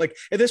like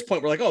at this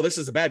point, we're like, oh, this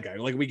is the bad guy.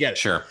 Like, we get it.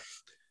 Sure.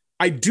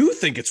 I do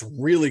think it's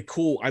really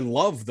cool. I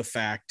love the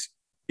fact,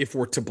 if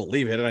we're to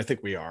believe it, and I think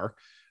we are,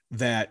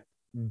 that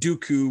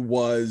Dooku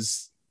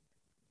was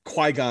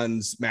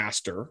Qui-Gon's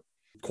master.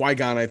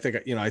 Qui-Gon, I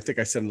think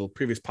I said in the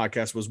previous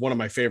podcast, was one of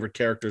my favorite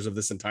characters of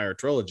this entire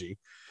trilogy.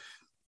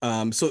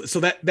 So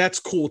that's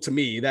cool to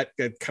me. That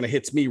kind of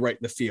hits me right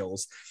in the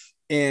feels.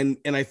 And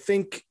I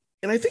think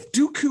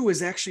Dooku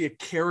is actually a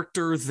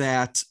character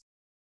that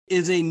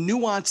is a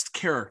nuanced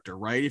character,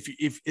 right?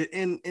 If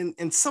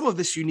and some of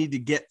this you need to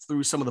get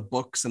through some of the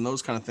books and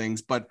those kind of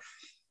things, but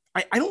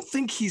I don't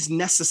think he's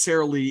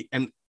necessarily,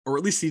 or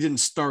at least he didn't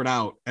start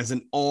out as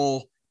an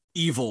all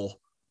evil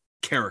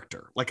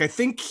character. I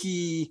think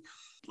he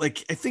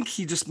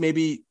just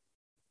maybe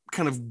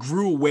kind of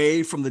grew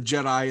away from the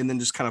Jedi and then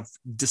just kind of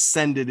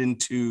descended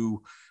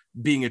into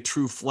being a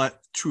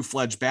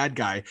true-fledged bad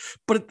guy.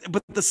 But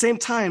at the same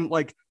time,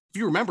 if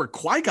you remember,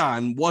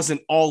 Qui-Gon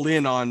wasn't all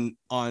in on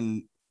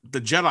the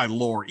Jedi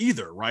lore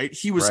either, right?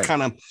 He was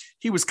kind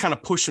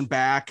of pushing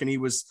back, and he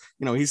was,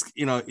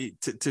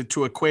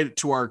 to equate it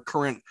to our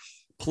current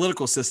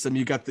political system.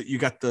 You got the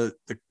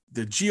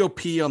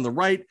GOP on the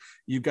right,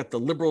 you got the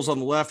liberals on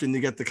the left, and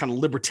you got the kind of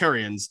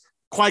libertarians.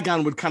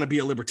 Qui-Gon would kind of be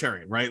a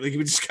libertarian, right? He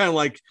would just kind of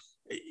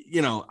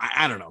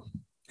I don't know.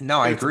 No,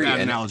 I agree.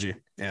 Analogy.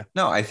 Yeah.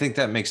 No, I think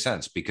that makes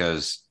sense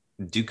because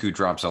Dooku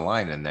drops a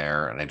line in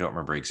there, and I don't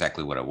remember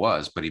exactly what it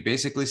was, but he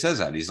basically says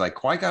that. He's like,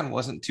 Qui-Gon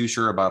wasn't too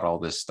sure about all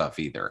this stuff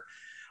either.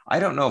 I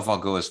don't know if I'll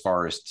go as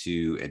far as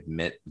to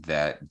admit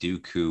that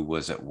Dooku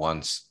was at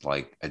once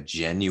like a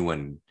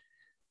genuine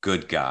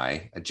good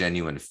guy, a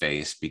genuine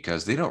face,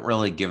 because they don't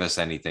really give us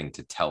anything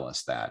to tell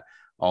us that.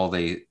 All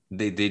they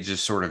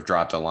just sort of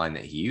dropped a line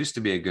that he used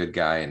to be a good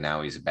guy and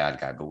now he's a bad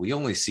guy, but we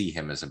only see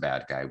him as a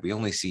bad guy. We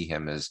only see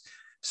him as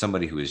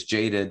somebody who is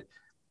jaded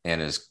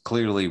and is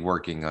clearly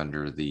working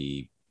under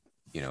the,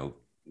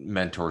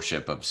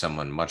 mentorship of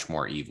someone much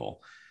more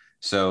evil.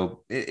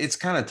 So it's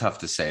kind of tough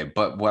to say,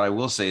 but what I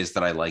will say is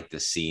that I like the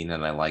scene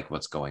and I like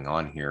what's going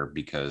on here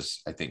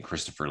because I think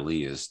Christopher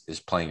Lee is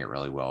playing it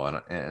really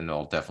well, and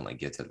I'll definitely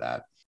get to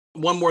that.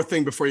 One more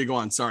thing before you go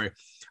on. Sorry.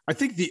 I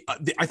think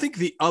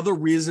the other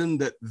reason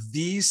that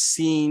these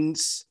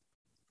scenes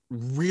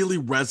really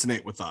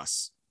resonate with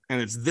us,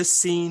 and it's this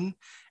scene,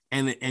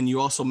 and you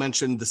also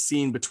mentioned the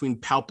scene between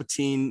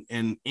Palpatine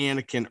and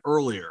Anakin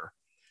earlier.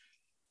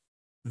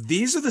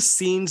 these are the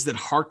scenes that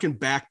harken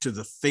back to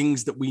the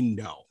things that we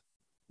know.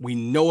 We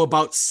know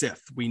about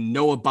Sith. We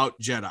know about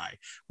Jedi.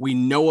 We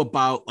know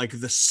about like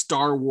the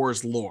Star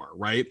Wars lore,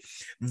 right?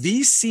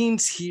 These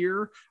scenes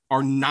here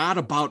are not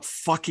about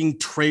fucking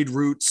trade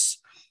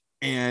routes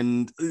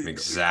and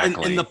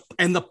exactly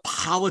and the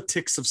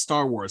politics of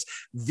Star Wars.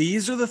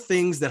 These are the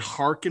things that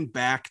harken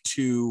back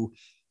to,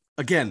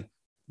 again,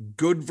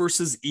 good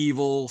versus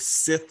evil,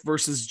 Sith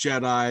versus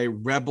Jedi,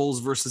 rebels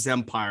versus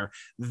Empire.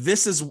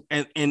 This is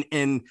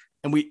and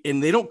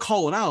they don't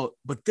call it out,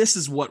 but this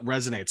is what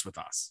resonates with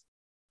us.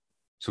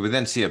 So we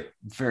then see a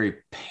very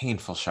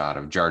painful shot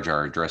of Jar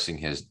Jar addressing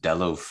his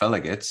Dello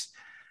Feligates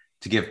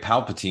to give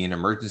Palpatine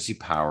emergency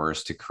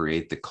powers to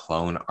create the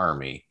clone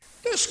army.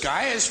 This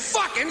guy is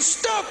fucking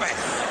stupid.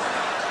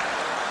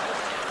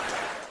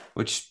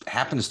 Which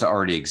happens to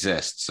already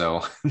exist.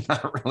 So I'm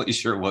not really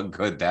sure what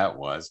good that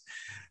was.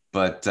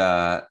 But,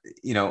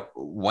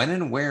 when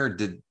and where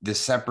did the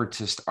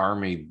separatist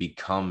army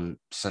become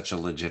such a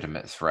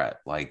legitimate threat?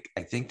 Like,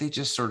 I think they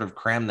just sort of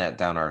crammed that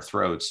down our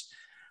throats.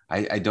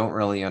 I don't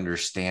really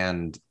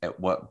understand at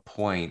what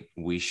point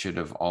we should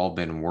have all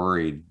been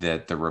worried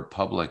that the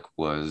Republic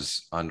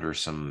was under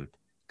some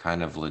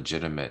kind of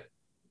legitimate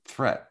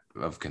threat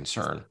of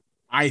concern.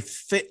 I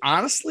think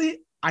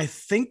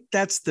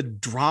that's the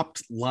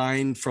dropped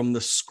line from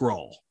the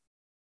scroll.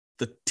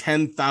 The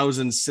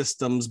 10,000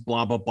 systems,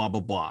 blah, blah, blah,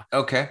 blah, blah.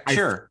 Okay,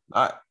 sure.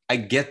 I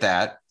get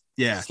that.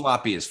 Yeah.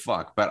 Sloppy as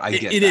fuck, but I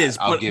get it that. Is,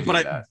 I'll give you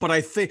that. But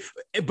I think,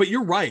 but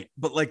you're right.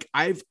 But like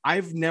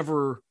I've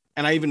never,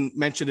 and I even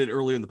mentioned it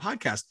earlier in the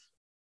podcast,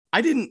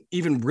 I didn't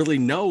even really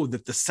know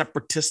that the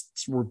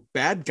separatists were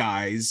bad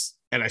guys.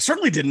 And I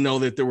certainly didn't know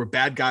that there were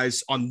bad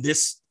guys on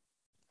this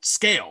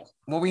scale.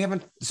 Well, we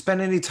haven't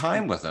spent any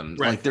time with them.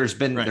 Right. Like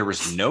there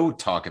was no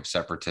talk of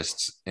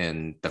separatists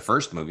in the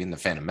first movie, in the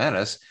Phantom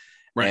Menace.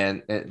 Right.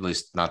 And at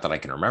least not that I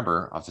can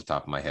remember off the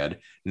top of my head.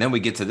 And then we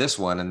get to this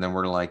one and then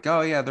we're like,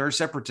 oh yeah, they're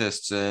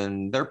separatists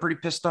and they're pretty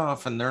pissed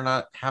off and they're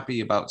not happy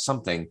about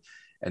something.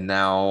 And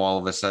now all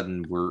of a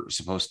sudden we're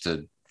supposed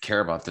to care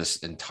about this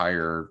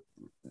entire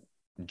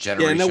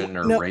generation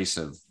race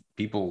of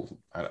people.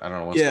 I don't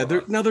know what's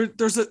going on.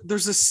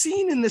 There's a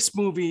scene in this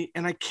movie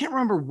and I can't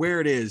remember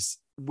where it is,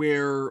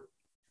 where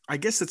I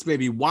guess it's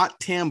maybe Wat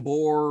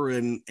Tambor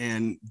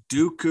and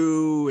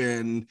Dooku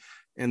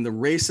and the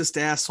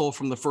racist asshole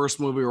from the first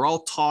movie are all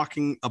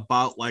talking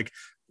about like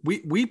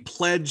we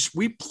pledge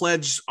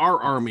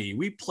our army.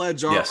 We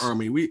pledge our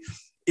army.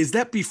 Is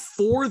that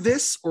before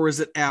this or is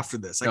it after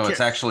this? No, it's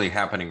actually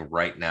happening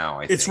right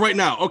now. It's right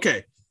now.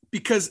 Okay.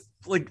 Because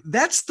like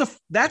that's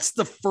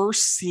the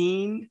first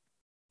scene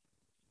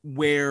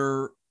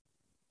where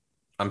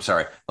I'm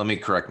sorry, let me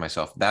correct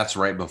myself. That's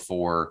right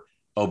before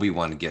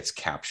Obi-Wan gets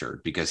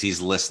captured because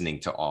he's listening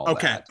to all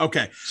that.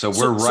 Okay. So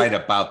we're right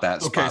about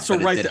that spot, so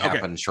but right it did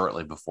happen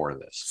shortly before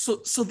this.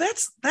 So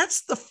that's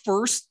the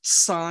first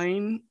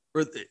sign,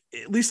 or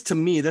at least to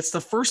me, that's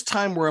the first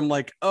time where I'm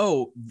like,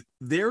 oh,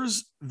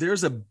 there's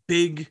a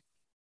big,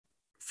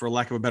 for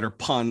lack of a better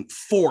pun,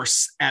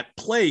 force at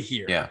play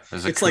here. Yeah,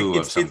 there's a coup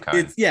of some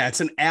kind.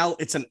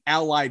 It's an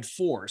allied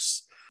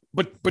force.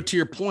 But to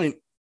your point,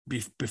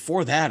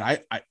 before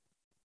that,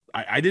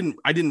 I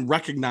didn't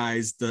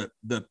recognize the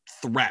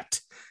threat,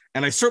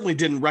 and I certainly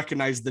didn't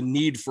recognize the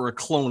need for a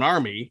clone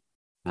army.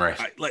 Right.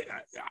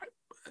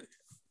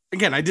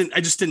 I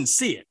just didn't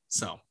see it.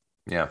 So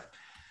yeah.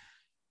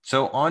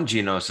 So on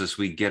Geonosis,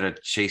 we get a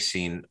chase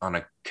scene on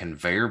a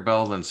conveyor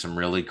belt and some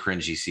really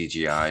cringy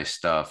CGI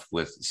stuff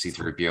with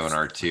C-3PO and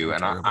R2.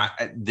 And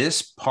I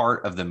this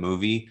part of the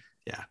movie,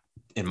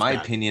 in my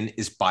opinion,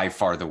 is by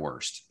far the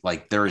worst.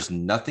 Like there is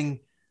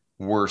nothing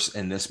worse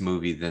in this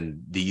movie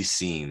than these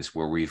scenes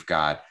where we've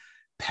got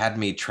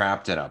Padme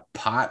trapped in a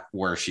pot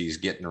where she's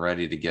getting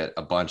ready to get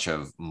a bunch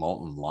of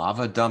molten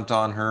lava dumped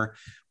on her.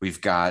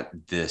 We've got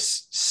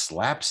this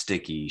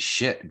slapsticky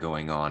shit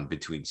going on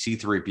between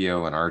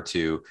C-3PO and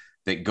R2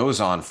 that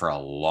goes on for a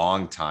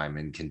long time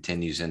and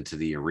continues into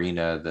the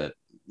arena that,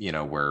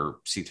 where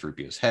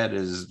C-3PO's head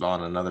is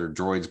on another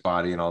droid's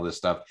body and all this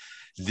stuff.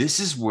 This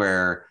is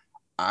where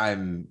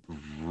I'm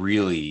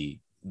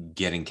really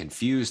getting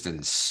confused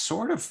and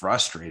sort of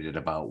frustrated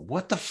about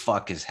what the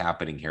fuck is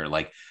happening here.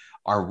 Like,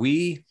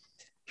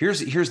 here's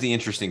the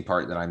interesting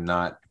part that I'm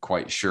not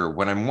quite sure.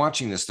 When I'm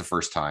watching this the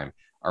first time,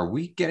 are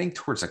we getting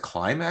towards a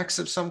climax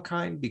of some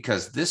kind?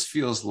 Because this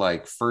feels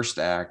like first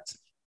act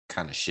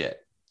kind of shit.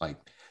 Like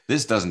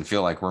this doesn't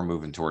feel like we're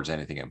moving towards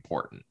anything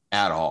important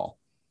at all.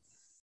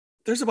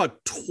 There's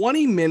about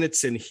 20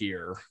 minutes in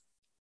here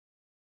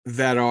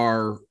that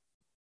are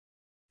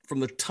from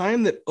the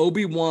time that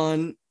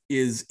Obi-Wan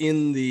is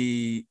in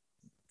the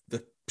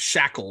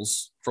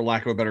shackles, for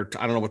lack of a better,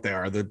 I don't know what they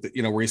are,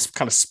 where he's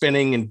kind of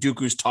spinning and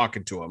Dooku's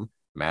talking to him.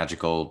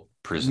 Magical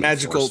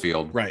force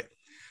field. Right.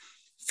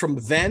 From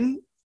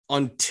then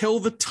until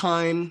the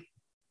time,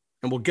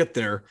 and we'll get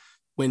there,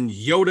 when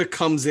Yoda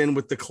comes in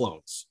with the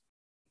clones.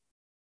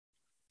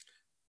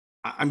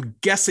 I'm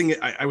guessing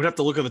I would have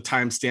to look at the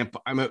timestamp.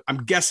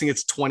 I'm guessing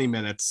it's 20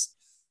 minutes.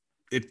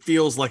 It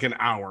feels like an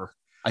hour.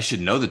 I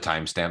should know the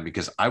timestamp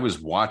because I was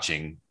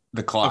watching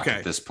the clock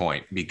at this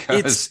point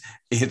because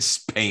it's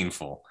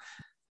painful.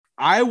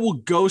 I will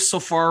go so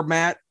far,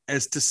 Matt,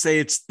 as to say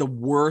it's the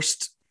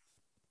worst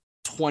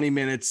 20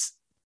 minutes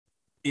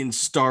in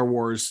Star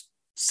Wars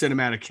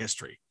cinematic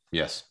history.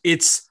 Yes.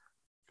 It's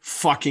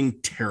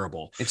fucking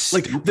terrible. It's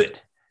like stupid.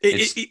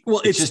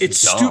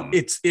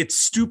 It's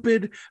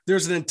stupid.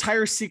 There's an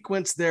entire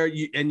sequence there,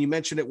 and you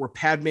mentioned it, where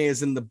Padme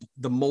is in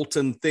the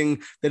molten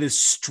thing that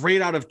is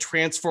straight out of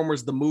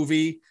Transformers the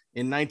movie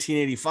in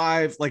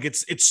 1985. Like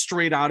it's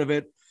straight out of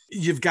it.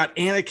 You've got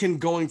Anakin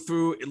going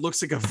through. It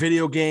looks like a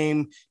video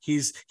game.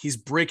 He's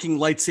breaking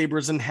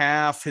lightsabers in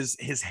half.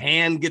 His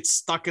hand gets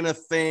stuck in a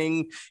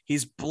thing.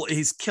 He's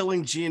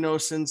killing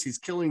Geonosians. He's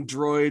killing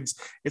droids.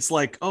 It's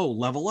like, oh,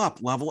 level up.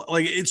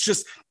 Like it's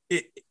just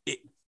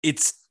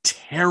it's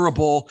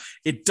terrible.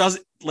 It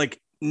doesn't, like,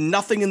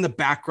 nothing in the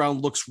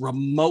background looks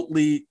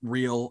remotely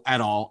real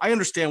at all. I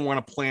understand we're on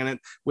a planet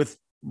with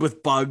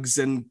bugs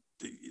and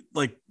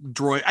like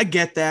droid. I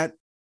get that.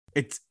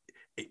 It's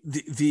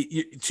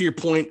the to your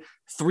point,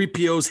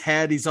 3PO's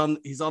head, he's on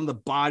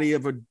the body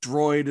of a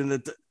droid,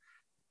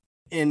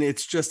 and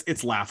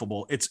it's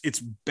laughable. It's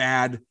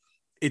bad.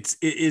 It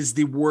is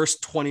the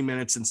worst 20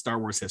 minutes in Star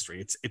Wars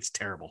history. It's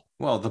terrible.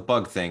 Well, the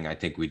bug thing, I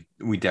think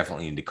we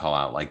definitely need to call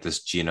out, like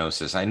this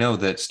Geonosis. I know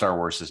that Star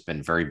Wars has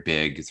been very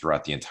big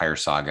throughout the entire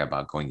saga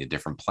about going to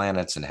different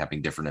planets and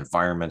having different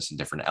environments and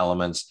different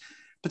elements,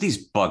 but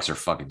these bugs are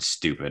fucking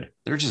stupid.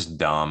 They're just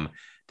dumb.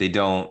 They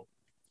don't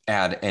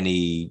add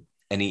any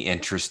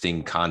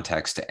interesting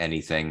context to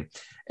anything.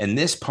 And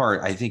this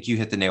part, I think you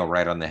hit the nail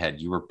right on the head.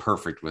 You were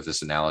perfect with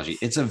this analogy.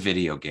 It's a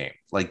video game.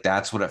 Like,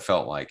 that's what it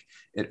felt like.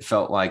 It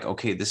felt like,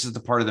 okay, this is the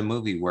part of the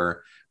movie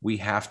where we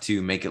have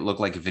to make it look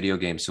like a video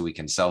game so we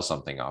can sell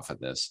something off of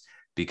this,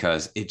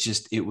 because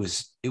it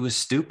was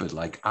stupid.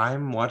 Like,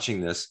 I'm watching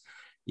this,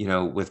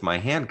 with my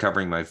hand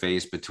covering my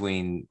face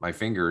between my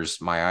fingers,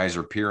 my eyes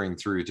are peering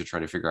through to try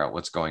to figure out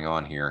what's going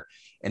on here.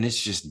 And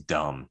it's just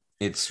dumb.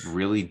 It's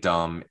really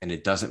dumb, and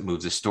it doesn't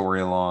move the story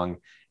along.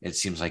 It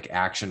seems like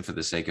action for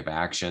the sake of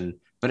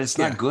action, but it's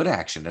not good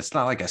action. It's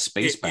not like a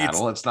space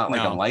battle. It's not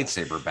like a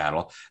lightsaber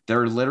battle.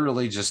 They're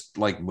literally just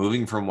like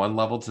moving from one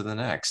level to the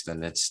next,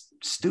 and it's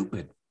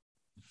stupid.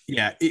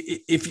 Yeah.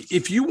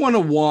 If you want to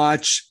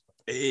watch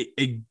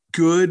a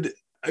good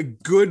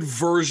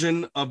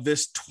version of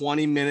this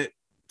 20-minute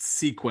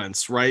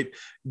sequence, right?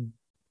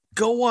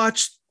 Go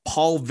watch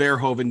Paul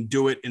Verhoeven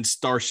do it in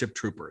Starship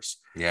Troopers.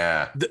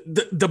 Yeah.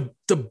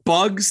 The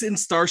bugs in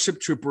Starship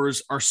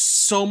Troopers are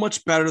so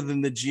much better than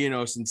the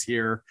Geonosians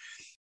here.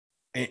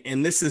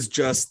 And this is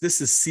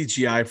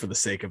CGI for the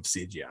sake of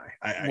CGI.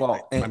 I'm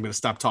going to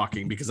stop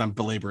talking because I'm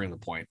belaboring the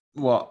point.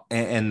 Well,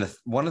 and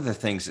one of the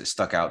things that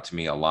stuck out to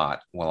me a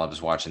lot while I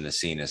was watching this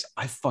scene is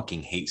I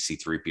fucking hate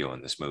C-3PO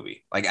in this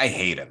movie. Like, I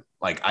hate him.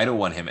 Like, I don't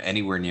want him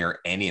anywhere near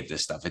any of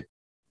this stuff.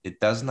 It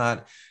does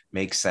not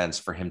make sense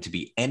for him to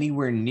be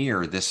anywhere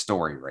near this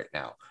story right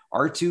now.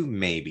 R2,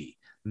 maybe,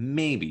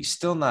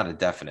 still not a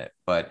definite,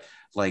 but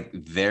like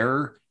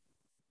their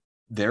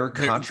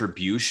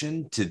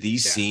contribution to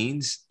these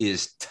scenes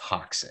is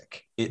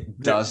toxic.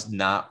 It does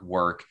not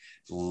work.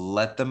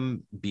 Let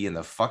them be in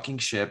the fucking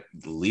ship,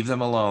 leave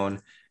them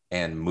alone,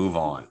 and move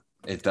on.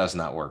 It does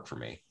not work for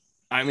me.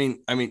 I mean,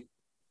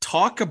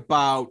 talk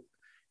about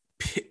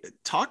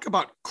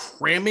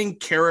cramming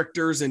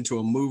characters into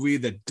a movie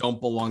that don't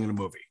belong in a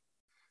movie.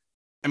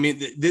 I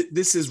mean,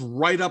 this is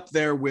right up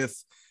there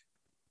with,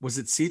 was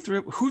it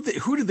C3?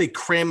 Who did they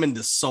cram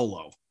into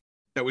Solo?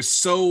 That was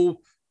so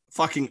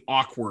fucking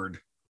awkward.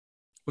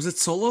 Was it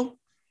Solo?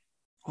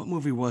 What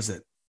movie was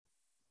it?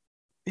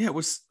 Yeah, it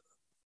was.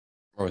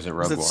 Or was it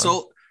Rogue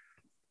One?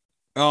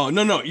 Oh,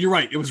 no, you're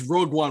right. It was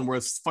Rogue One, where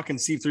it's fucking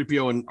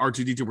C-3PO and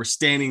R2-D2 were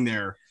standing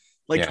there.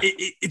 Like,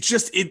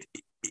 it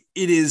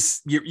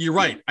is. You're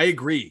right. I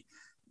agree.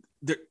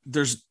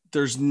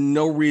 There's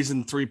no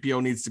reason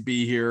 3PO needs to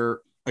be here.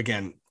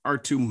 Again,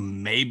 R2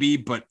 maybe,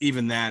 but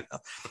even that,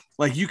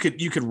 like, you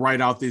could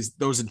write out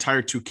those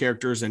entire two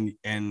characters, and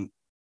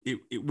it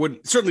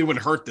certainly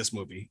wouldn't hurt this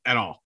movie at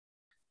all.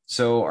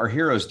 So our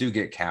heroes do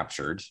get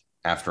captured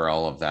after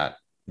all of that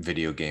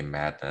video game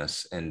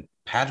madness, and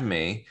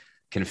Padme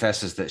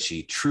confesses that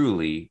she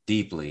truly,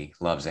 deeply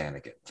loves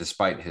Anakin,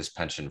 despite his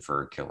penchant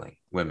for killing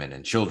women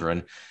and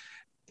children,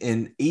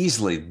 in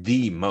easily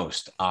the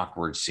most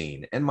awkward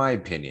scene, in my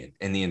opinion,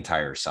 in the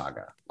entire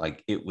saga.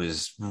 Like, it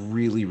was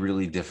really,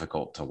 really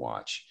difficult to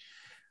watch.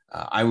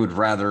 I would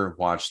rather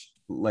watch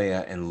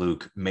Leia and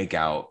Luke make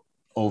out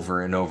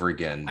over and over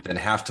again than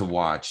have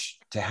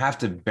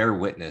to bear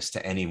witness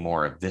to any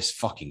more of this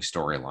fucking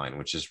storyline,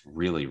 which is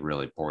really,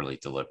 really poorly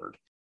delivered.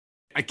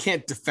 I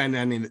can't defend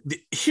any of it.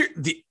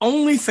 The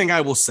only thing I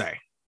will say,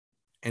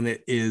 and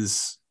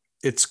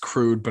it's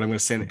crude, but I'm going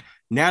to say it,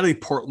 Natalie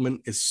Portman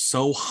is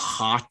so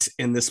hot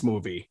in this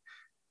movie.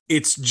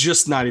 It's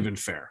just not even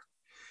fair.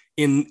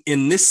 In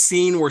this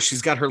scene where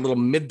she's got her little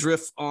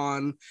midriff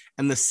on,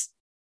 and this.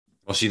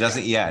 Well, she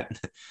doesn't yet.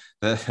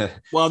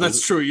 Well,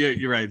 that's true.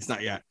 You're right. It's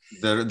not yet.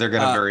 They're going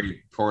to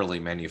very poorly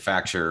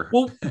manufacture.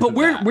 Well, but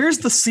where's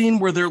the scene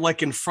where they're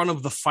like in front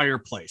of the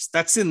fireplace?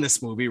 That's in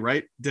this movie,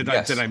 right? Did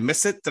I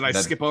miss it? Did I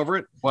skip over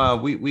it? Well,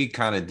 we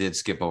kind of did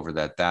skip over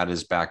that. That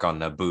is back on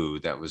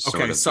Naboo. That was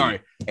sort of the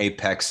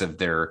apex of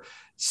their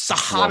the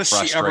hottest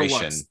she ever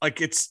was.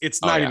 Like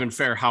it's not even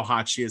fair how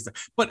hot she is.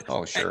 But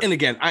sure. And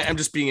again, I'm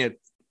just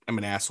I'm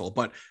an asshole.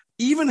 But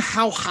even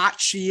how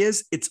hot she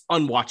is, it's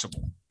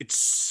unwatchable. It's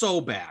so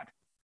bad.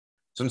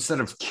 So instead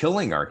of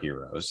killing our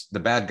heroes, the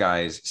bad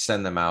guys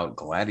send them out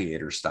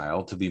gladiator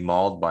style to be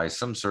mauled by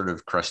some sort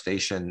of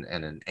crustacean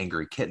and an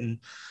angry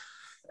kitten.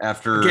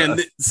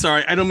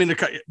 Sorry, I don't mean to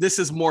cut you. This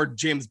is more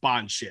James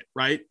Bond shit,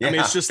 right? Yeah, I mean,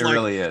 it's just it like,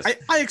 really is.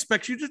 I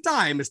expect you to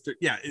die, Mr.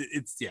 Yeah,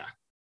 it's.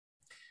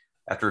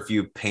 After a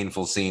few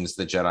painful scenes,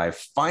 the Jedi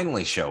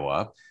finally show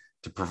up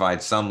to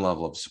provide some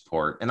level of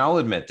support. And I'll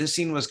admit, this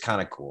scene was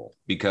kind of cool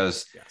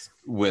because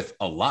with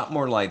a lot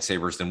more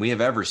lightsabers than we have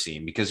ever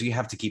seen, because you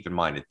have to keep in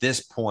mind at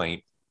this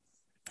point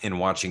in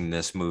watching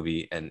this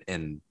movie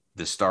and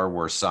the Star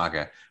Wars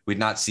saga, we'd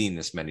not seen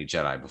this many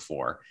Jedi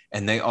before,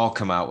 and they all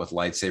come out with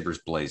lightsabers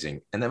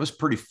blazing. And that was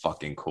pretty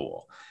fucking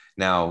cool.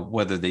 Now,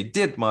 whether they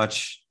did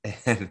much,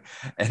 and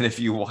if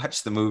you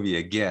watch the movie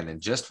again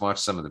and just watch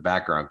some of the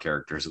background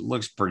characters, it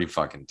looks pretty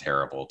fucking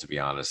terrible, to be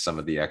honest. Some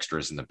of the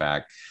extras in the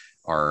back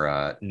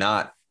are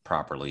not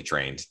properly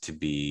trained to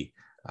be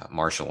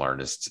martial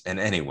artists in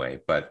any way.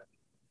 But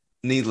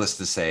needless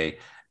to say,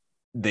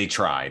 they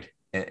tried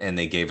and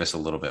they gave us a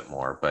little bit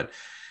more. But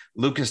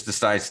Lucas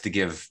decides to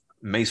give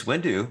Mace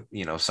Windu,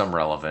 some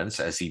relevance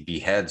as he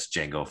beheads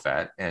Jango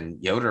Fett, and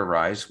Yoda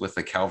arrives with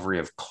a cavalry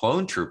of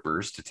clone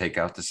troopers to take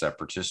out the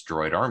separatist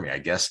droid army. I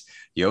guess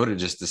Yoda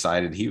just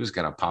decided he was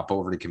going to pop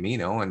over to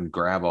Kamino and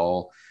grab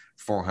all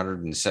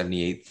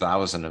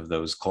 478,000 of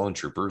those clone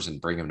troopers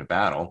and bring them to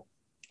battle,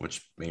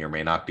 which may or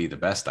may not be the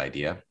best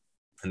idea.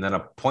 And then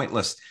a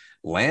pointless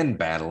land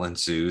battle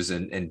ensues,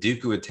 and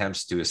Dooku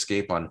attempts to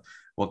escape on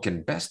what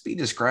can best be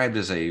described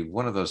as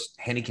one of those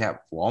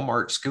handicapped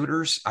Walmart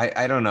scooters.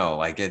 I don't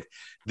know.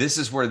 This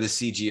is where the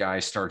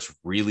CGI starts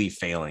really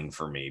failing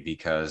for me,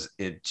 because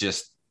it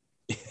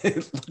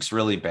looks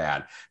really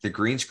bad. The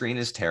green screen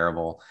is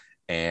terrible,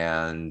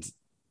 and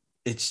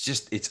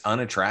it's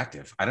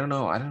unattractive. I don't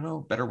know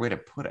a better way to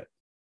put it.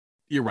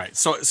 You're right.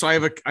 So I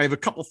have a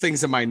couple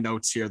things in my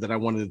notes here that I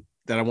want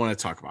to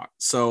talk about.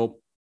 So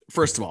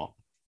first of all,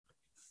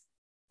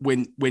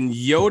 when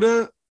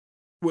Yoda,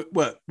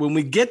 when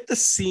we get the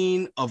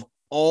scene of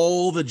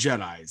all the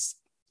Jedis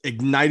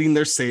igniting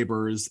their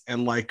sabers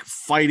and like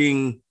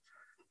fighting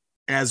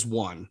as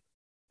one,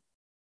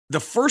 the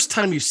first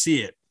time you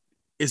see it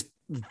is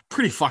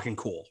pretty fucking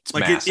cool. It's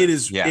like massive. it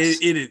is. Yes.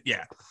 It is.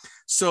 Yeah.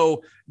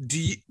 So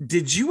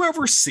did you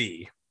ever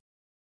see?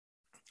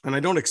 And I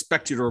don't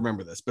expect you to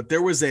remember this, but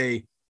there was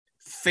a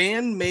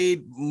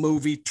fan-made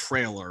movie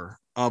trailer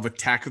of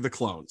Attack of the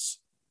Clones.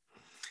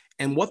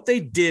 And what they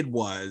did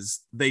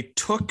was they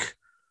took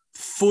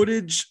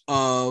footage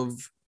from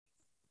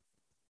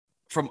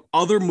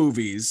other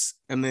movies,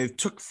 and they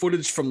took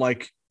footage from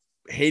like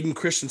Hayden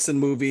Christensen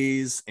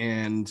movies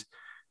and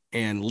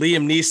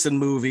Liam Neeson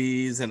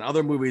movies and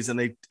other movies, and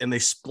they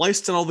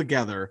spliced it all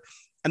together,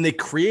 and they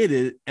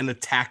created an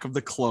Attack of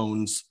the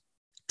Clones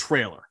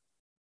trailer.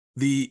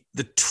 The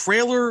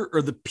trailer,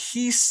 or the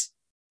piece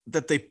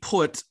that they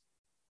put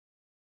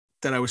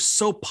that I was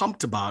so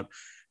pumped about,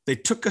 they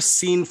took a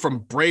scene from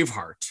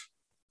Braveheart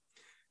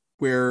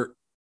where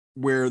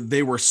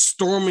they were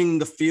storming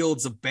the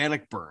fields of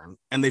Bannockburn,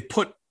 and they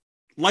put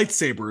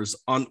lightsabers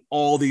on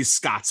all these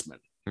Scotsmen.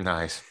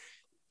 Nice.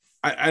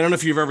 I don't know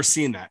if you've ever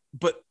seen that,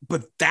 but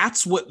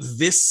that's what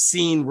this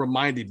scene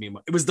reminded me of.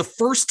 It was the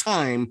first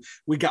time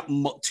we got,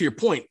 to your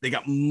point, they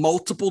got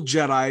multiple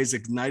Jedis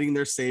igniting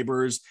their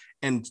sabers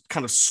and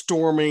kind of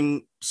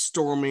storming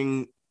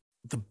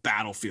the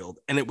battlefield.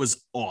 And it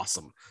was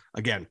awesome.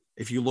 Again,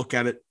 if you look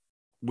at it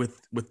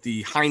with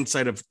the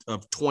hindsight of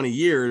 20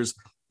 years,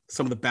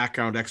 some of the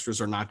background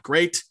extras are not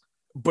great,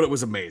 but it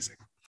was amazing.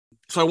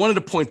 So I wanted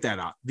to point that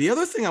out. The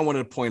other thing I wanted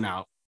to point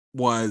out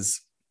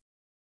was,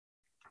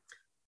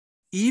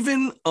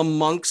 even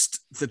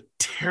amongst the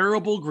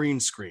terrible green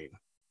screen,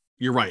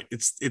 you're right,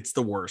 it's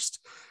the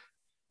worst.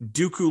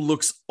 Dooku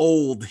looks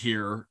old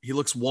here. He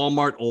looks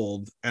Walmart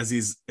old as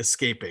he's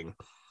escaping.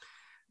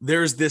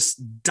 There's this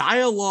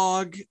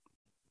dialogue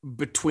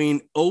between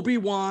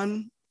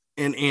Obi-Wan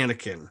and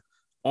Anakin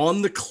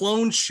on the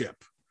clone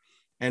ship,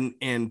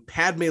 and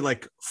Padme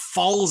like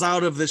falls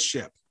out of this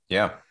ship.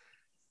 Yeah.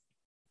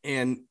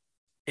 And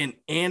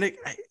Anakin,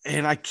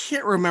 and I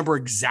can't remember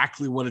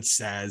exactly what it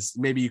says.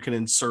 Maybe you can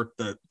insert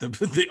the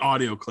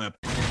audio clip.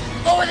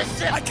 Lower the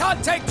ship! I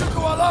can't take Dooku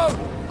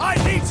alone! I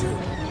need you!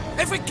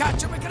 If we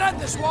catch him, we can end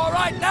this war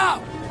right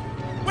now!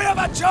 We have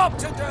a job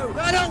to do!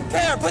 I don't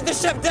care! Put the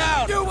ship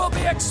down! You will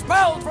be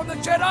expelled from the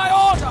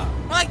Jedi Order!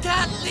 I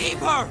can't leave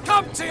her!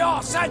 Come to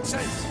your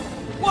senses!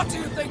 What do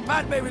you think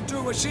Padme would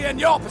do were she in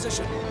your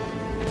position?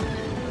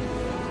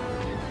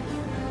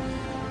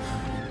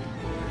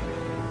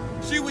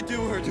 She would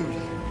do her duty.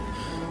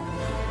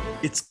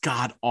 It's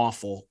god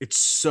awful. It's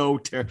so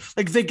terrible.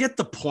 Like, they get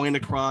the point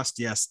across.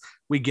 Yes,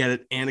 we get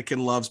it.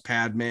 Anakin loves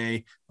Padme.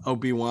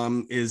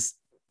 Obi-Wan is,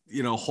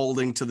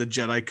 holding to the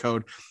Jedi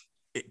code.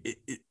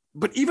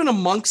 But even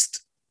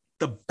amongst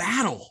the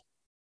battle,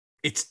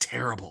 it's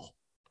terrible.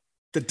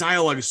 The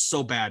dialogue is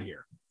so bad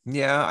here.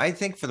 Yeah, I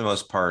think for the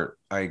most part,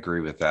 I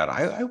agree with that.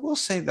 I will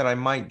say that I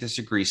might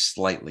disagree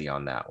slightly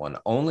on that one,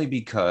 only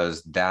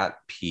because that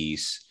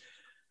piece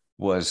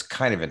was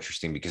kind of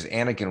interesting because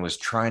Anakin was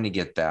trying to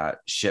get that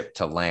ship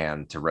to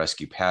land to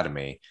rescue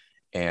Padme,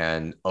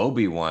 and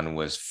Obi-Wan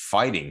was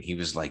fighting. He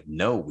was like,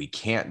 no, we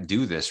can't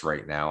do this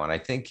right now. And I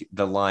think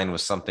the line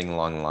was something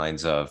along the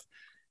lines of,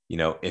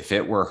 if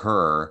it were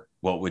her,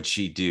 what would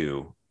she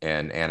do?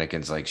 And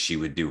Anakin's like, she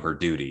would do her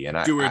duty. And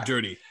do her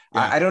dirty.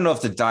 Yeah. I don't know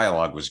if the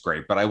dialogue was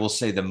great, but I will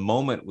say the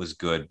moment was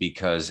good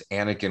because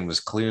Anakin was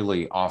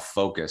clearly off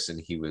focus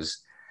and he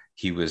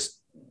was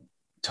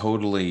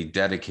totally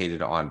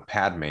dedicated on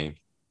Padme.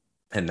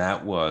 And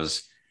that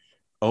was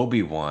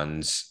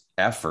Obi-Wan's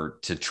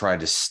effort to try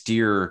to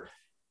steer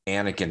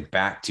Anakin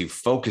back to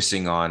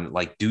focusing on,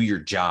 like, do your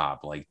job.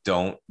 Like,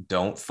 don't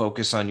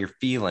focus on your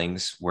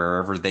feelings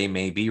wherever they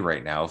may be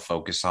right now.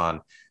 Focus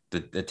on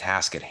the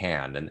task at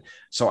hand. And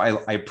so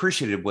I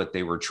appreciated what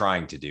they were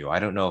trying to do. I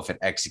don't know if it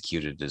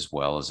executed as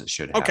well as it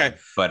should have. Okay.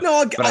 But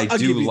I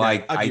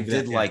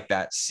did like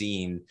that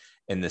scene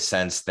in the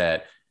sense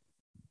that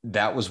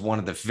was one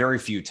of the very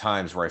few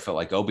times where I felt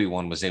like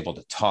Obi-Wan was able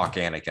to talk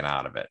Anakin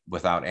out of it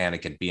without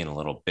Anakin being a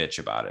little bitch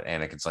about it.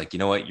 Anakin's like, you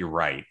know what? You're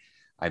right.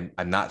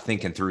 I'm not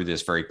thinking through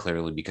this very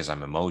clearly because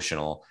I'm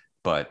emotional,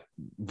 but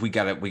we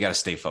gotta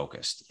stay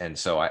focused. And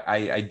so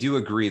I do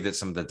agree that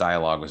some of the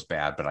dialogue was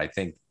bad, but I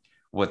think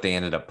what they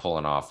ended up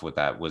pulling off with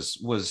that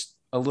was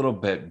a little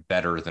bit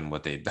better than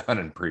what they'd done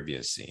in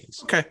previous scenes.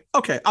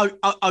 Okay.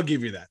 I'll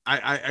give you that.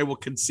 I will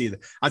concede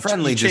that.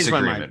 Friendly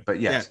disagreement, but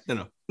yes.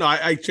 Yeah, no,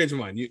 I changed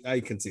my mind. I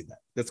concede that.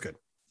 That's good.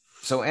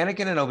 So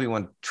Anakin and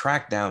Obi-Wan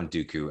track down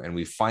Dooku, and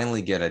we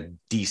finally get a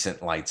decent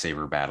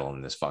lightsaber battle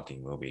in this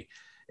fucking movie.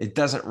 It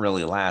doesn't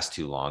really last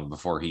too long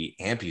before he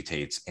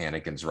amputates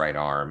Anakin's right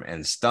arm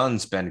and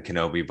stuns Ben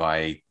Kenobi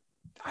by,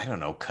 I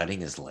don't know, cutting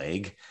his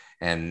leg.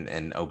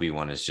 And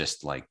Obi-Wan is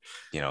just like,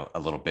 a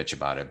little bitch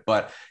about it.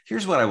 But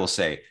here's what I will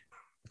say.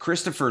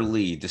 Christopher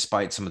Lee,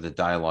 despite some of the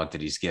dialogue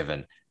that he's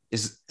given,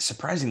 is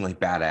surprisingly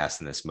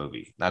badass in this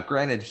movie. Now,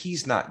 granted,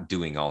 he's not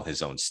doing all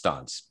his own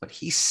stunts, but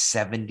he's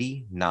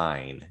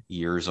 79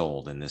 years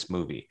old in this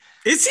movie.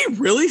 Is he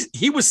really?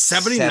 He was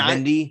 79?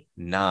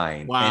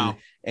 79. Wow.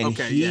 And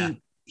okay,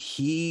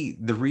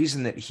 the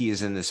reason that he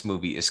is in this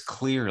movie is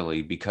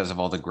clearly because of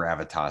all the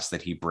gravitas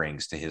that he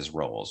brings to his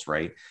roles,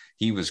 right?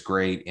 He was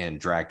great in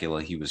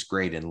Dracula. He was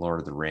great in Lord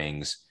of the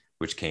Rings,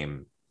 which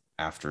came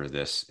after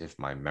this, if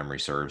my memory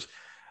serves.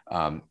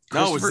 No,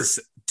 it was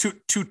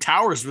Two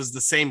Towers was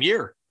the same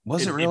year.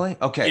 Was it really?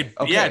 Okay.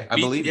 Yeah, I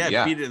believe it.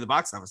 Yeah. Beat it in the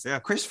box office. Yeah.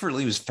 Christopher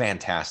Lee was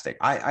fantastic.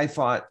 I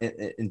thought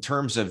in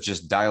terms of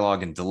just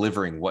dialogue and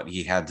delivering what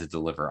he had to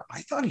deliver,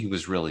 I thought he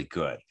was really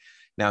good.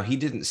 Now, he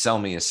didn't sell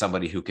me as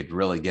somebody who could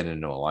really get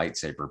into a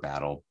lightsaber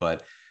battle,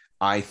 but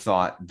I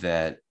thought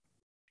that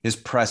his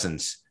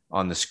presence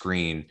on the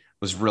screen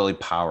was really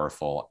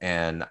powerful.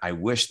 And I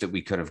wish that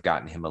we could have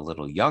gotten him a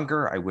little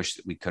younger. I wish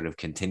that we could have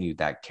continued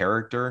that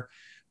character,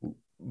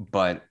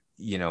 but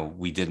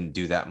we didn't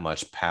do that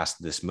much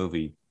past this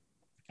movie.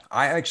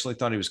 I actually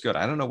thought he was good.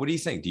 I don't know. What do you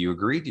think? Do you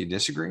agree? Do you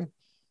disagree?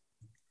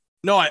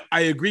 No, I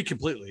agree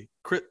completely.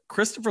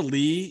 Christopher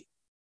Lee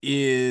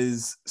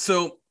is...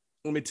 So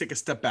let me take a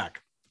step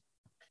back.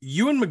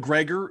 Ewan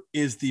McGregor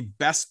is the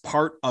best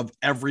part of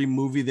every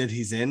movie that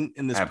he's in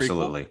this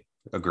Absolutely. prequel.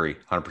 Agree.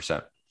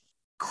 100%.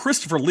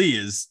 Christopher Lee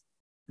is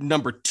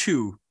number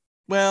 2.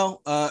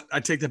 Well,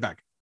 I take that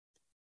back.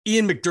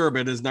 Ian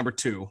McDermott is number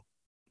 2.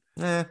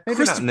 Maybe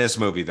not in this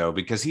movie, though,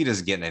 because he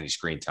doesn't get any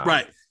screen time.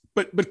 Right.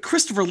 But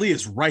Christopher Lee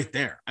is right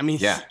there. I mean,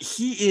 yeah.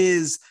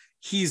 He's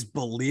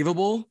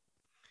believable.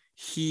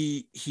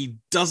 He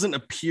doesn't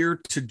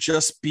appear to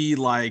just be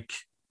like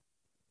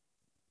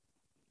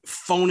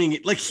phoning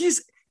it. Like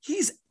he's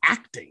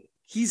acting.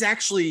 He's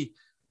actually,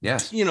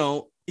 yes,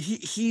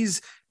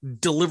 he's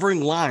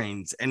delivering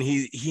lines, and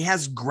he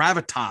has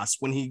gravitas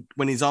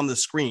when he's on the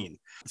screen.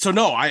 So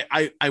no,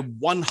 I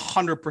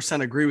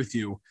 100% agree with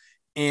you.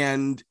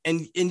 And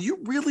you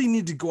really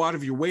need to go out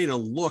of your way to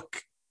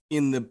look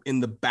in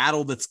the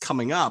battle that's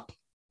coming up.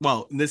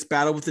 Well, in this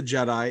battle with the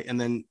Jedi, and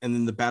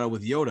then the battle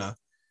with Yoda,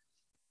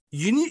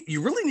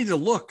 you really need to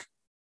look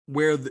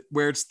where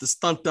it's the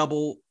stunt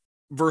double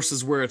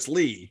versus where it's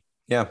Lee.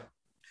 Yeah.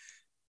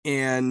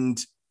 And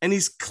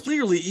he's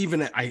clearly,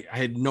 even I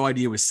had no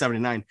idea it was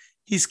 79.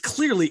 He's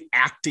clearly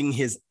acting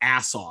his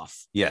ass off.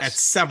 Yes. At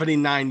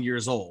 79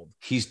 years old.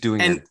 He's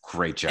doing a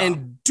great job.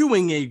 And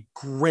doing a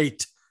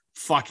great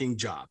fucking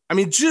job. I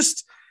mean,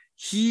 just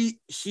he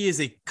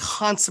is a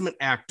consummate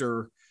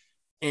actor,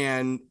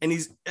 and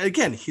he's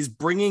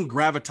bringing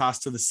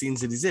gravitas to the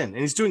scenes that he's in, and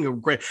he's doing a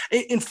great.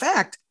 In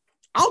fact,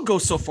 I'll go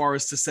so far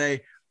as to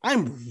say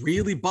I'm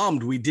really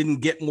bummed we didn't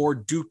get more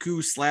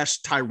Dooku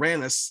 /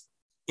 Tyrannus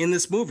in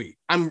this movie.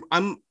 I'm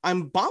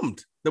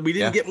bummed that we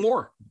didn't get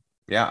more.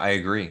 Yeah, I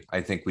agree.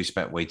 I think we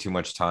spent way too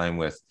much time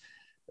with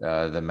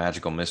the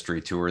magical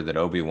mystery tour that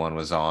Obi-Wan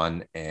was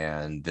on,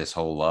 and this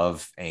whole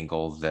love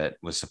angle that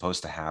was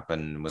supposed to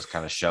happen was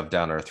kind of shoved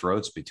down our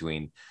throats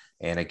between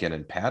Anakin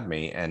and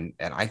Padme. And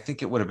I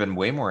think it would have been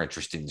way more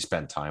interesting to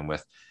spend time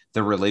with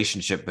the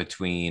relationship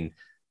between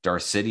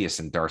Darth Sidious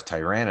and Darth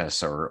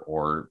Tyrannus,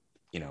 or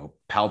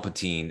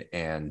Palpatine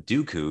and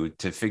Dooku,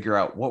 to figure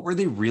out what were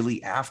they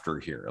really after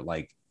here.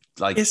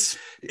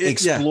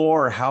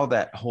 Explore how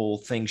that whole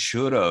thing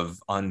should have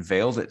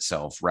unveiled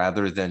itself,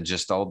 rather than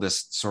just all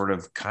this sort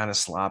of kind of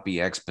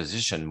sloppy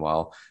exposition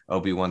while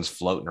Obi-Wan's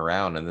floating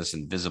around in this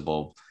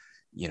invisible,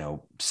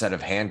 set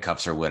of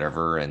handcuffs or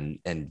whatever. And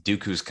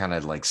Dooku's kind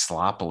of like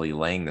sloppily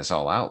laying this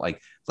all out.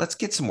 Like, let's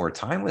get some more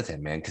time with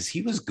him, man, because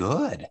he was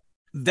good.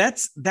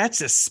 That's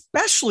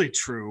especially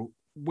true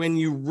when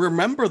you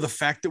remember the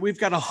fact that we've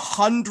got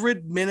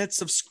 100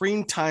 minutes of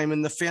screen time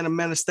in the Phantom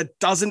Menace that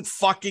doesn't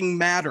fucking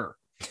matter.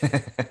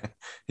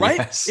 Right?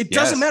 Yes, it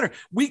doesn't matter.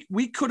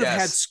 We could have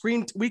had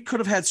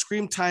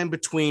screen time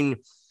between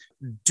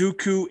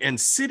Dooku and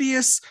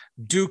Sidious,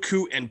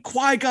 Dooku and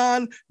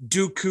Qui-Gon,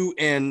 Dooku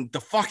and the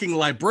fucking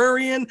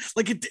librarian.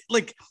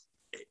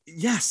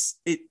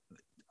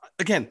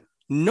 Again,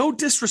 no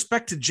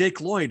disrespect to Jake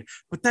Lloyd,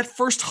 but that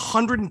first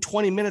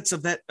 120 minutes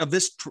of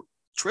this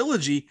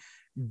trilogy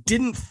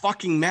didn't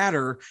fucking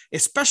matter,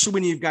 especially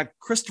when you've got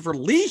Christopher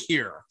Lee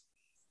here.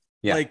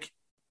 Yeah. When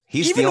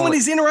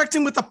he's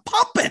interacting with a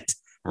puppet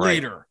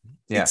later,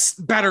 yeah, it's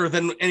better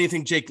than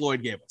anything Jake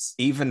Lloyd gave us.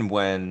 Even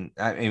when,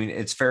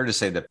 it's fair to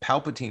say that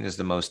Palpatine is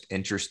the most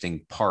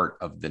interesting part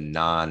of the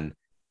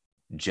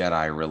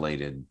non-Jedi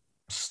related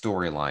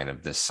storyline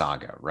of this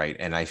saga, right?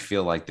 And I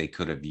feel like they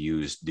could have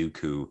used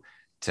Dooku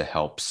to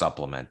help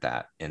supplement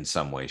that in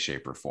some way,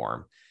 shape, or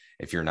form.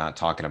 If you're not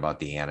talking about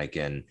the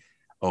Anakin,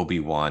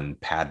 Obi-Wan,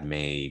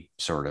 Padme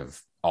sort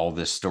of all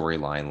this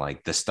storyline,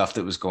 like the stuff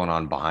that was going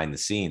on behind the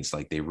scenes,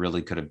 like they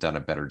really could have done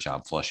a better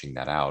job fleshing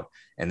that out.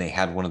 And they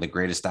had one of the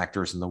greatest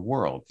actors in the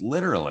world,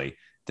 literally,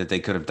 that they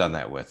could have done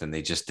that with. And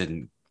they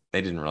didn't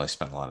really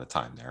spend a lot of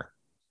time there.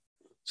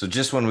 So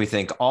just when we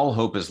think all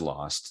hope is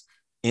lost,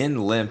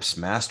 in limps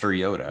Master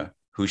Yoda,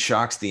 who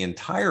shocks the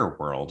entire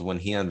world when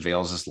he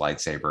unveils his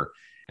lightsaber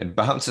and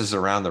bounces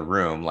around the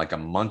room like a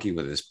monkey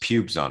with his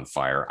pubes on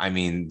fire. I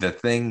mean,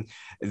 the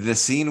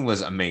scene was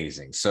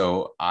amazing.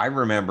 So I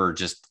remember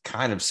just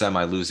kind of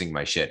semi losing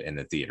my shit in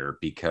the theater,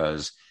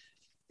 because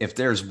if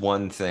there's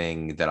one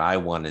thing that I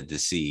wanted to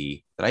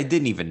see that I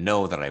didn't even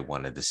know that I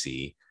wanted to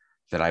see,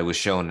 that I was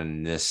shown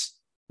in this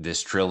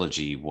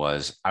trilogy,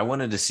 was I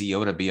wanted to see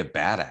Yoda be a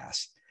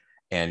badass.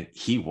 And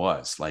he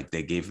was. Like,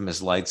 they gave him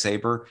his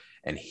lightsaber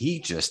and he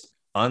just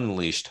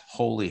unleashed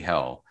holy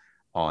hell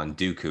on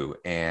Dooku,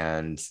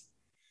 and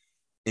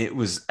it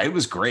was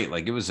great.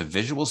 Like, it was a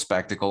visual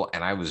spectacle,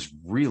 and I was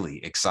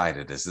really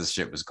excited as this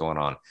shit was going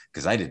on,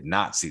 because I did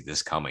not see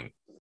this coming.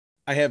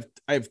 I have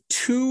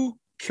two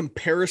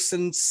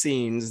comparison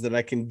scenes that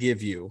I can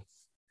give you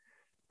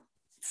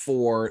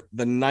for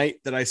the night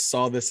that I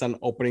saw this on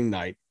opening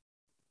night.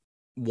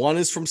 One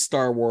is from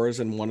Star Wars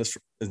and one is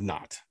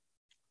not.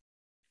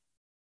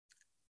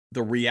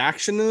 The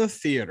reaction in the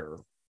theater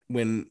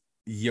when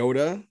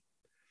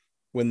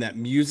that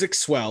music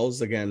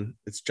swells, again,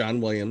 it's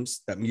John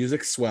Williams, that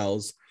music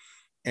swells,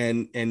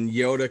 and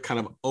Yoda kind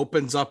of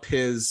opens up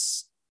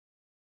his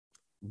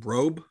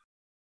robe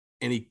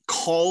and he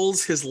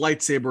calls his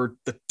lightsaber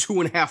the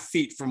 2.5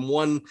 feet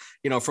from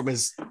from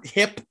his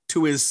hip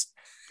to his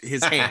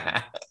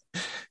hand.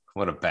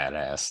 What a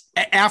badass.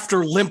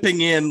 After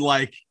limping in,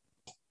 like,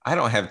 I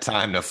don't have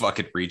time to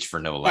fucking reach for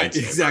no lightsaber. Right,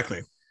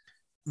 exactly.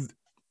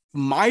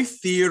 My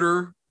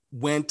theater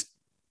went,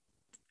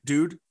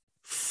 dude,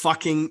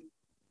 fucking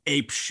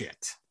ape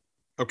shit.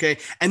 Okay.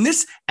 And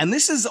this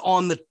is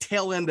on the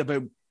tail end of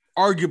a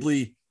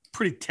arguably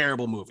pretty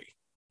terrible movie.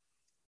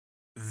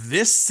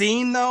 This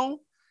scene, though,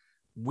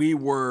 we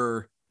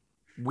were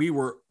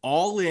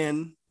all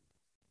in.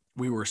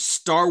 We were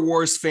Star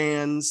Wars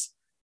fans.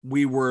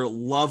 We were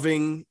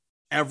loving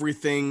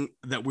everything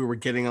that we were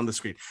getting on the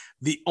screen.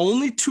 The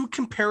only two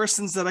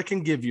comparisons that I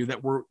can give you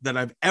that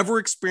I've ever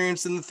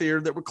experienced in the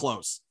theater that were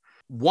close.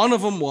 One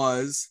of them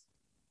was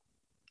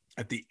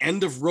at the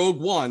end of Rogue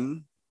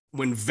One,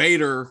 when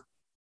Vader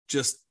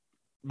just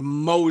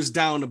mows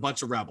down a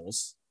bunch of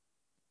rebels.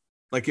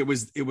 Like, it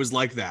was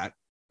like that.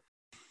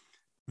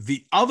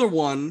 The other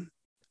one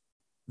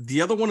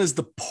is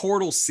the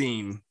portal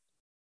scene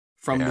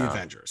from the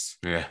Avengers.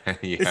 Yeah.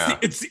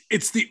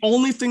 It's the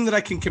only thing that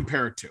I can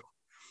compare it to.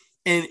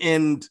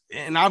 And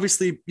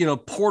obviously,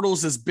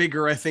 portals is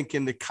bigger, I think,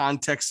 in the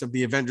context of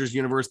the Avengers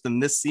universe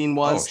than this scene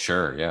was. Oh,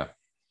 sure. Yeah.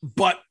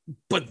 But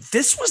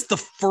this was the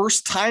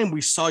first time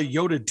we saw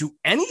Yoda do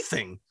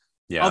anything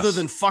other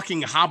than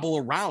fucking hobble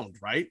around,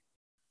 right?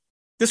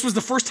 This was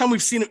the first time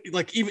we've seen it,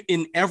 like, even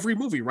in every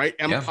movie, right?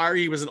 Empire,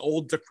 he was an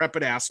old,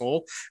 decrepit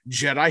asshole.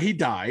 Jedi, he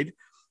died.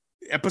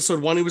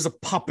 Episode 1, he was a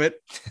puppet.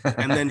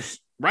 And then,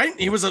 right?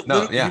 He was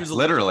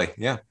literally,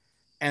 yeah.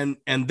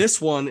 And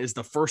this one is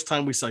the first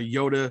time we saw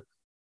Yoda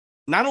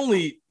not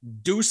only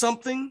do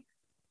something,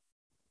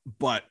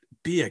 but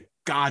be a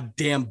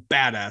goddamn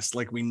badass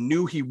like we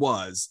knew he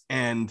was.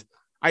 And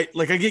I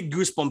get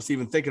goosebumps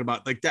even thinking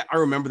about like that. I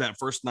remember that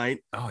first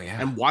night. Oh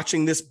yeah. And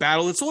watching this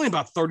battle. It's only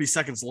about 30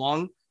 seconds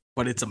long,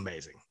 but it's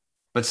amazing.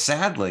 But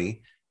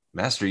sadly,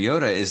 Master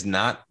Yoda is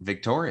not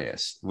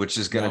victorious, which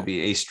is going to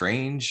be a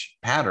strange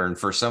pattern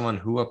for someone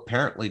who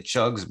apparently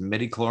chugs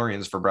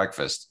midi-chlorians for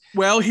breakfast.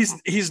 Well,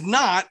 he's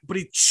not, but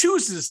he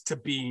chooses to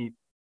be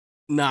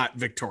not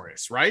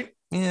victorious, right?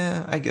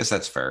 Yeah, I guess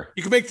that's fair.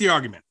 You can make the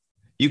argument.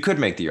 You could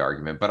make the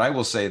argument, but I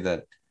will say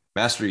that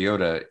Master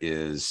Yoda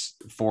is,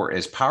 for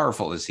as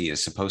powerful as he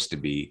is supposed to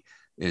be,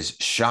 is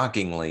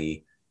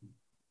shockingly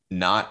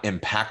not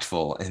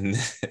impactful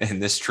in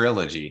this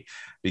trilogy,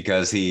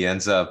 because he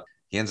ends up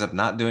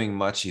not doing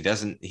much. He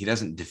doesn't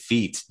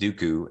defeat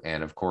Dooku,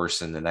 and of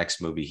course in the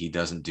next movie he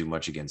doesn't do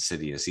much against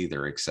Sidious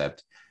either,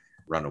 except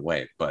run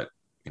away. But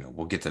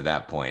we'll get to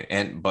that point.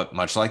 But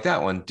much like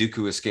that one,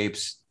 Dooku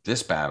escapes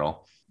this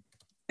battle.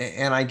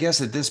 And I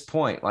guess at this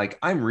point, like,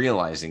 I'm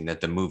realizing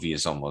that the movie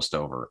is almost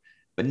over,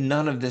 but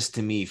none of this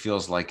to me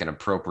feels like an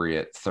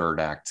appropriate third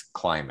act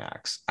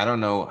climax. I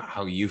don't know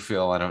how you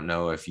feel. I don't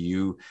know if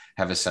you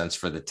have a sense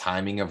for the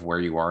timing of where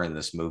you are in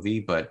this movie,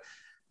 but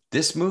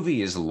this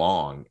movie is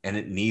long and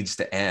it needs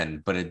to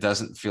end, but it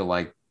doesn't feel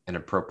like an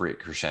appropriate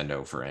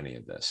crescendo for any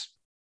of this.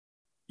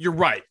 You're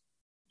right.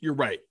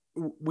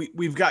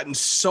 We've gotten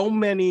so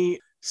many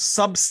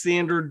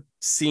substandard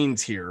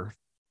scenes here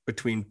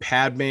between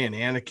Padme and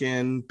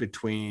Anakin,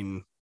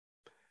 between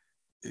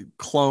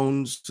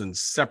clones and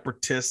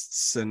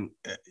separatists, and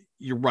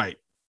you're right.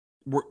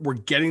 We're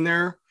getting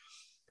there.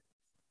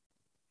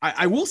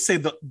 I will say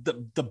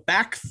the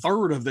back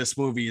third of this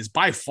movie is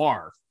by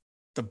far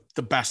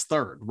the best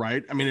third,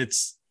 right? I mean,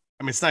 it's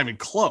not even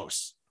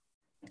close.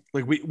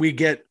 Like we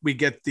get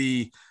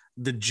the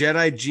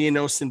Jedi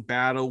Geonosian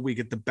battle. We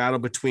get the battle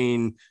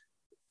between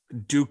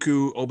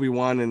Dooku,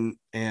 Obi-Wan,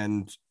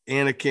 and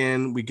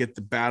Anakin. We get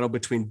the battle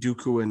between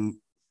Dooku and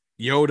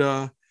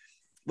Yoda.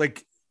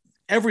 Like,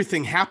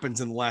 everything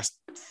happens in the last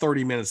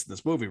 30 minutes of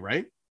this movie,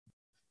 right?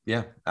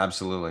 Yeah,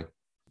 absolutely.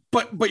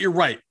 But you're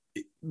right.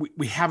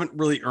 We haven't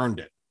really earned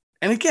it.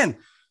 And again,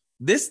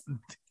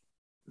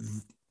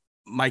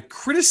 my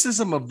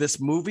criticism of this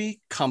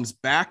movie comes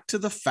back to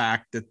the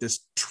fact that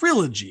this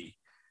trilogy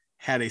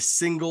had a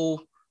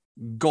single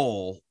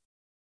goal,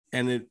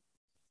 and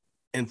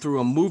through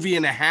a movie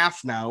and a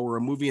half now, or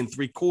a movie and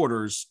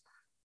 3/4,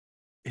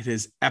 it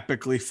has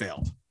epically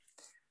failed.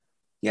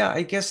 Yeah,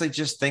 I guess I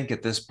just think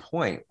at this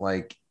point,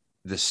 like,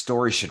 the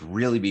story should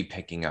really be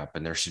picking up,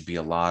 and there should be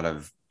a lot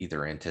of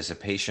either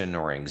anticipation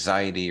or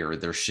anxiety, or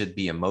there should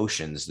be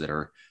emotions that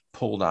are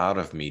pulled out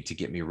of me to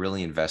get me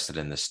really invested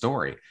in the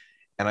story.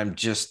 And I'm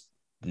just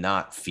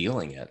not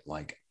feeling it.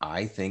 Like,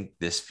 I think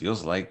this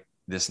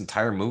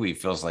entire movie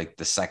feels like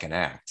the second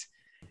act,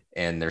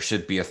 and there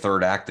should be a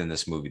third act in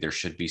this movie. There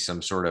should be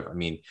some sort of,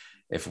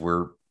 if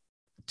we're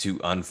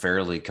to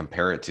unfairly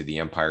compare it to The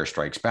Empire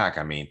Strikes Back,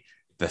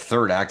 the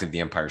third act of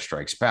The Empire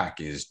Strikes Back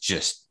is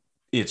just,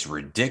 it's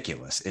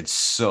ridiculous. It's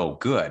so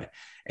good.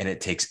 And it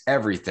takes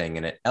everything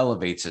and it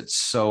elevates it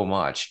so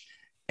much.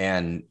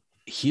 And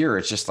here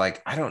it's just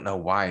like, I don't know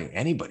why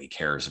anybody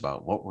cares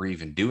about what we're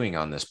even doing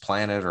on this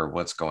planet or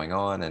what's going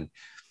on. And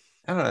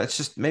I don't know, it's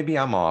just, maybe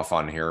I'm off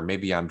on here.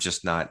 Maybe I'm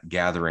just not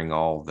gathering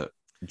all that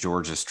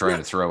George is trying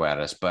to throw at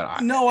us, but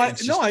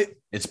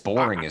it's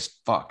boring as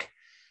fuck.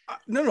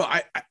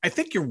 I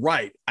think you're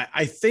right.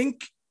 I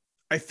think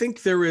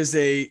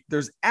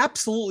there's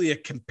absolutely a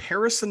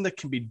comparison that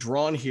can be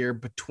drawn here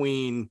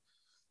between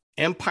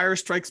Empire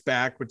Strikes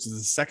Back, which is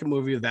the second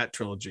movie of that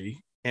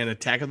trilogy, and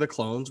Attack of the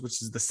Clones,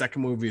 which is the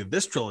second movie of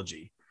this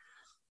trilogy.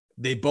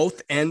 They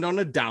both end on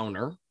a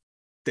downer.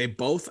 They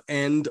both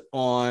end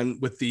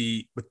with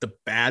the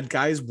bad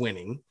guys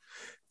winning.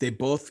 They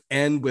both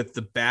end with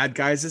the bad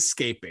guys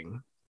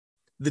escaping.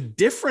 The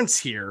difference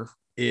here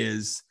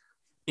is,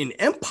 in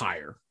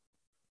Empire,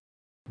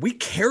 we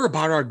care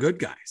about our good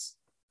guys.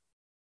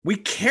 We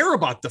care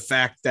about the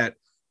fact that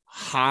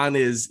Han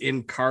is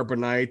in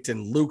carbonite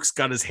and Luke's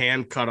got his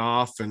hand cut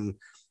off, and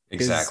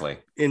exactly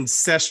his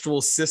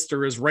ancestral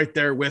sister is right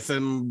there with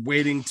him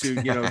waiting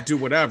to, do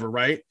whatever.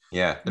 Right.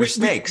 Yeah. There's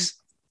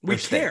stakes. We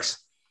care.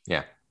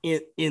 Yeah.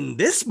 In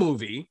this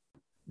movie,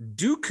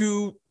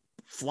 Dooku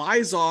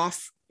flies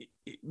off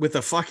with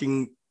a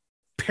fucking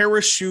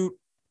parachute,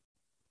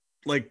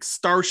 like,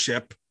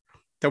 starship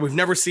that we've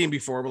never seen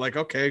before. We're like,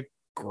 okay,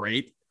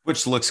 great.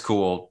 Which looks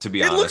cool, to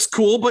be honest. It looks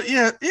cool, but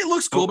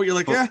you're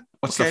like, yeah.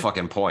 What's okay. the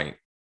fucking point?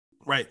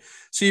 Right.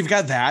 So you've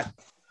got that.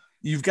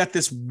 You've got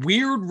this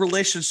weird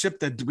relationship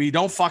that we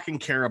don't fucking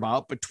care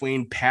about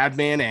between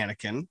Padme and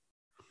Anakin.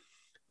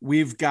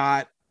 We've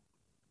got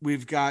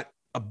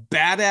a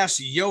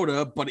badass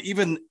Yoda, but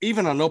even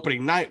on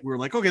opening night, we were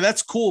like, okay,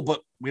 that's cool,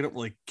 but we don't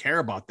really care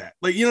about that.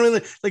 Like,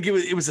 like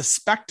it was a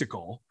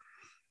spectacle.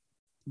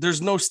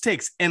 There's no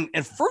stakes. And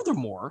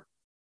furthermore,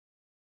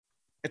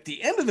 at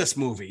the end of this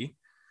movie,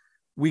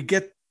 we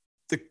get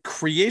the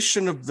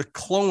creation of the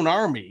clone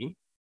army,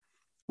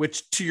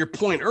 which to your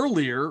point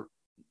earlier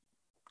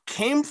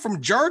came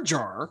from Jar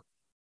Jar,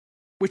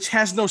 which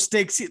has no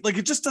stakes. Like,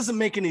 it just doesn't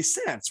make any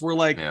sense. We're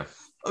like,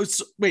 oh,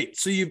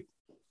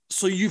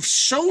 so you've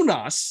shown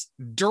us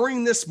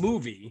during this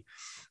movie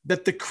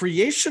that the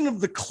creation of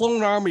the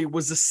clone army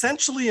was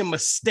essentially a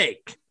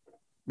mistake,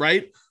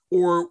 right?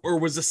 Or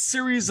was a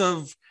series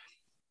of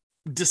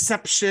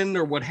deception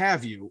or what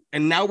have you.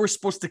 And now we're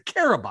supposed to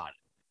care about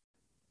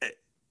it.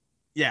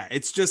 Yeah,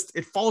 it's just,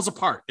 it falls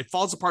apart. It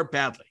falls apart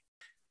badly.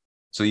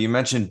 So you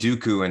mentioned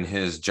Dooku and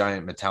his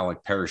giant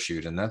metallic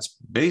parachute, and that's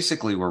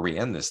basically where we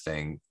end this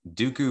thing.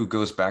 Dooku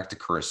goes back to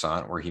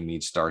Coruscant, where he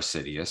meets Darth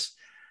Sidious.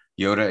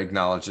 Yoda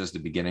acknowledges the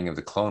beginning of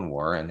the Clone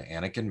War, and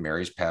Anakin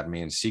marries Padme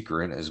in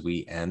secret as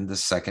we end the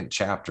second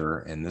chapter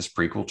in this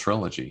prequel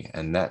trilogy.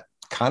 And that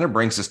kind of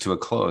brings us to a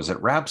close.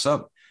 It wraps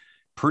up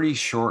pretty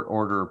short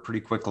order, pretty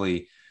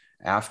quickly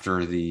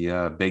after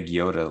the big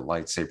Yoda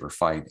lightsaber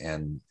fight.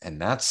 And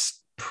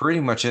that's pretty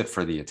much it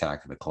for the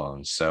Attack of the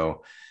Clones.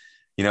 So,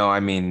 you know, I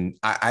mean,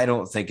 I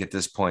don't think at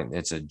this point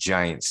it's a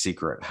giant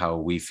secret how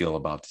we feel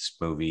about this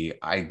movie.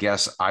 I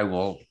guess I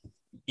will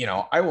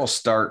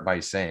start by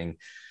saying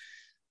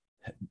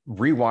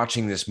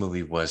rewatching this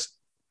movie was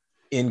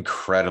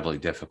incredibly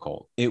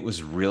difficult. It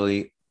was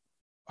really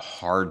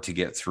hard to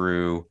get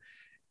through,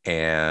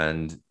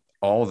 and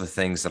all the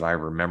things that I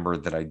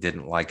remembered that I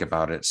didn't like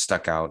about it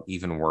stuck out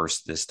even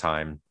worse this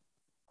time.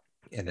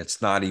 And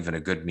it's not even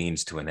a good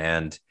means to an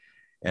end.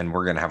 And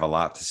we're going to have a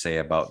lot to say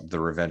about the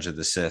Revenge of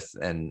the Sith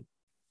and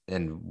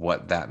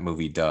what that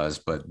movie does.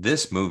 But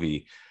this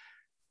movie,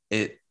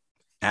 it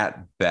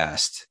at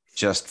best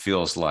just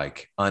feels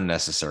like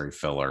unnecessary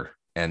filler.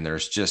 And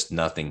there's just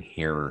nothing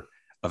here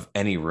of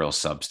any real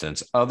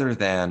substance, other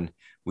than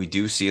we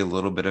do see a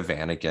little bit of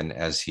Anakin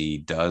as he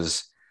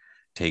does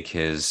take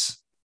his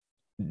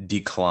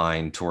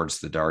decline towards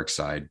the dark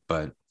side.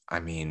 But I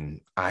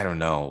mean, I don't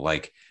know,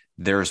 like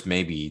there's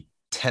maybe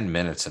 10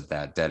 minutes of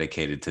that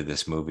dedicated to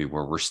this movie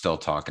where we're still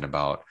talking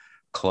about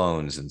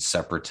clones and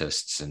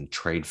separatists and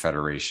trade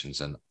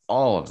federations and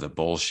all of the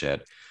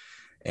bullshit.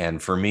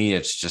 And for me,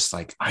 it's just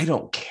like, I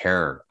don't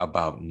care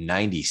about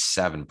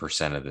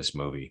 97% of this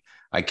movie.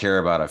 I care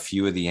about a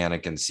few of the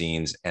Anakin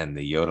scenes and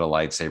the Yoda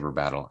lightsaber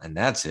battle, and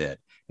that's it.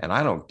 And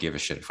I don't give a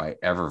shit if I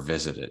ever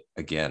visit it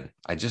again.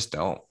 I just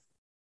don't.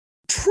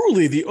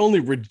 Truly, the only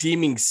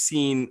redeeming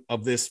scene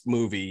of this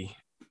movie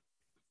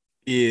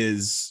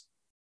is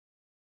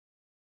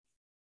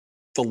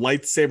the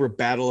lightsaber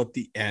battle at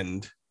the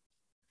end,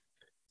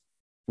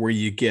 where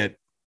you get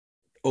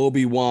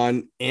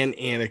Obi-Wan and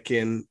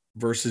Anakin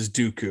versus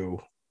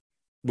Dooku,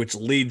 which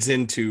leads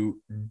into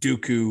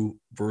Dooku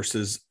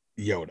versus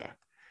Yoda.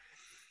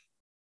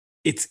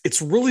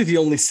 It's really the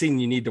only scene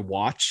you need to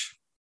watch.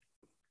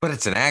 But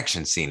it's an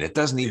action scene. It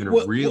doesn't even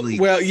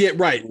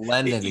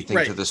lend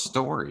anything to the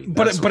story.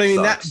 But I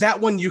mean, that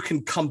one you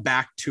can come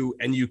back to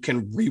and you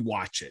can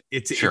rewatch it.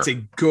 It's a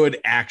good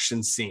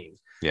action scene.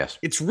 Yes.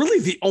 It's really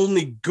the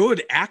only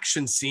good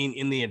action scene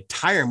in the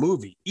entire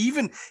movie.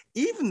 Even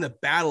the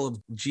Battle of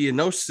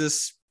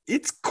Geonosis,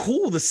 it's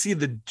cool to see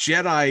the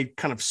Jedi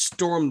kind of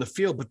storm the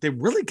field, but they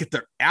really get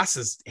their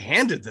asses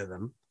handed to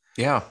them.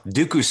 Yeah.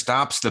 Dooku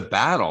stops the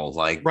battle.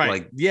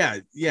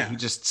 He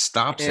just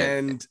stops it.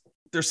 And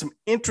there's some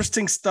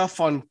interesting stuff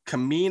on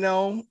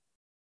Camino,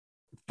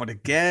 but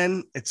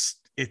again, it's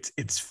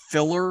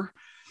filler.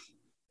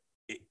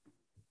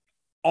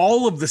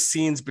 All of the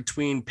scenes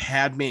between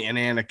Padme and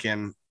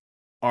Anakin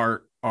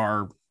are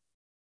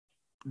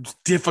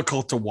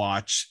difficult to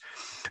watch.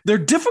 They're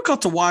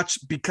difficult to watch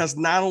because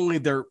not only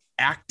they're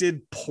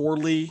acted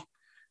poorly,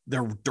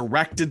 they're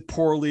directed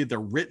poorly, they're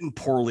written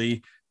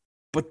poorly,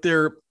 but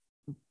they're,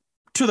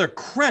 to their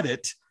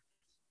credit,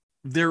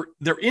 they're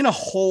in a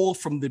hole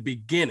from the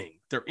beginning.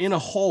 They're in a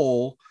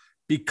hole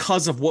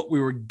because of what we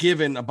were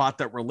given about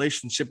that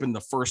relationship in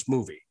the first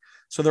movie.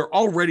 So they're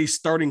already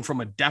starting from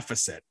a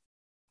deficit.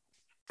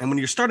 And when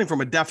you're starting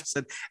from a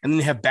deficit and then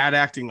you have bad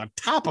acting on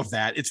top of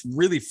that, it's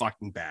really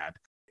fucking bad.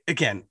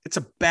 Again, it's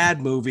a bad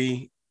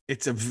movie.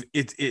 It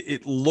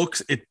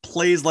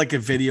plays like a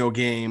video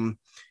game.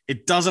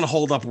 It doesn't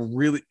hold up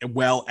really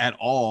well at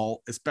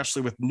all,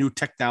 especially with new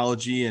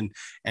technology and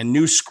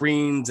new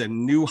screens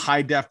and new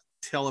high def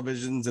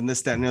televisions and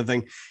this, that, and the other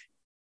thing.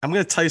 I'm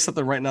going to tell you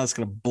something right now that's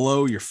going to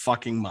blow your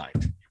fucking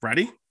mind.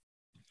 Ready?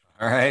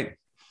 All right.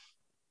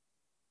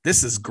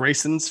 This is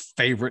Grayson's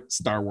favorite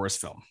Star Wars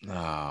film.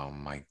 Oh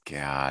my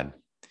God.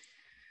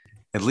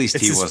 At least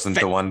he wasn't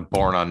the one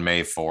born on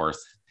May 4th.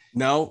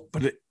 No,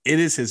 but it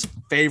is his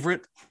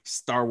favorite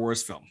Star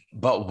Wars film.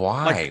 But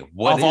why? Like,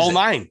 what of all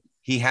nine?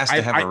 He has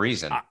to have a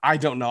reason. I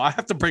don't know. I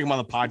have to bring him on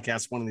the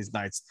podcast one of these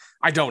nights.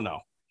 I don't know.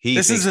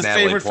 This is his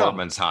favorite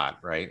Portman's film. Hot,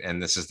 right? And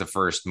this is the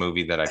first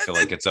movie that I feel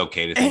like it's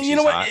okay to think and you she's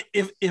know what?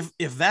 Hot.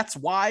 If that's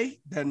why,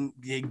 then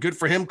good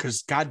for him,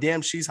 because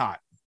goddamn, she's hot.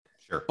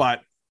 Sure.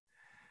 But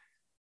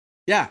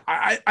yeah,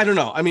 I don't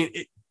know. I mean,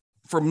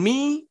 for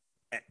me,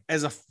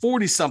 as a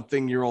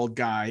 40-something-year-old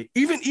guy,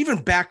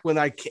 even back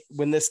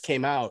when this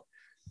came out,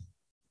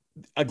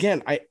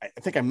 again, I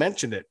think I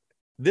mentioned it.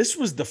 This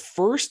was the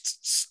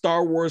first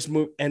Star Wars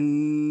movie.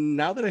 And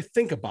now that I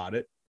think about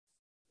it,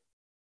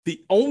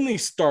 the only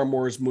Star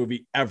Wars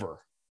movie ever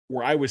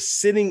where I was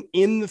sitting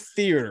in the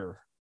theater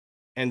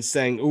and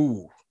saying,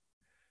 ooh,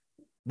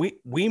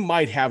 we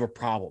might have a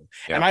problem.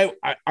 Yeah. And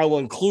I will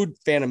include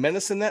Phantom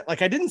Menace in that.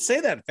 Like, I didn't say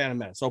that at Phantom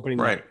Menace opening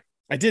night.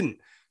 I didn't.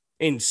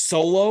 In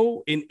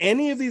Solo, in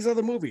any of these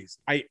other movies,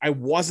 I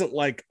wasn't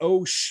like,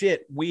 oh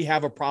shit, we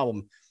have a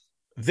problem.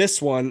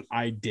 This one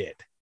I did.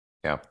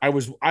 Yeah. I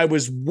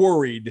was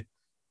worried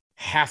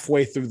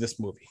halfway through this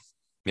movie.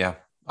 Yeah,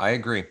 I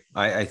agree.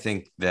 I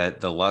think that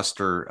the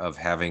luster of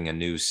having a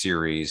new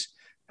series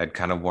had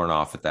kind of worn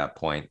off at that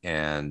point.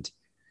 And,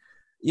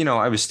 you know,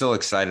 I was still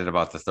excited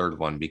about the third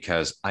one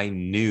because I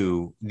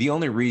knew the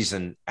only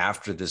reason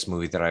after this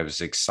movie that I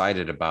was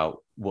excited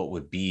about what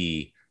would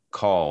be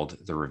called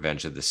The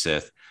Revenge of the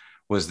Sith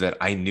was that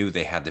I knew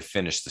they had to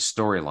finish the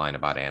storyline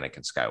about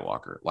Anakin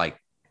Skywalker. Like,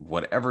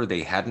 whatever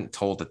they hadn't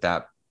told at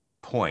that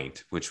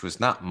point, which was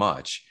not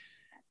much,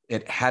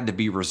 it had to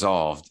be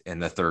resolved in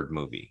the third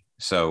movie.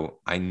 So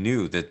I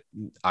knew that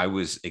I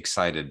was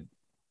excited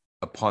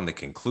upon the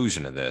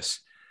conclusion of this.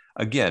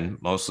 Again,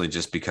 mostly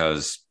just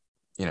because,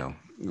 you know,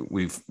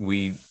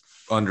 we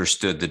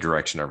understood the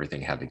direction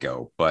everything had to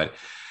go, but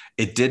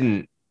it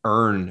didn't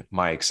earn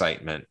my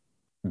excitement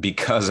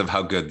because of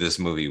how good this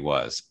movie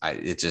was.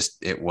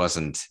 It was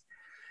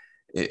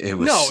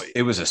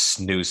a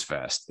snooze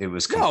fest. It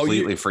was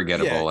completely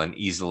forgettable and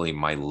easily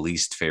my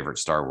least favorite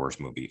Star Wars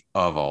movie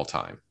of all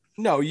time.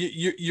 No,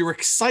 your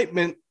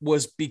excitement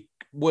was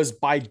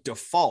by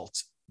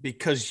default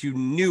because you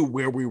knew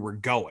where we were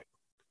going.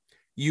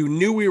 You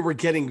knew we were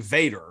getting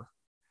Vader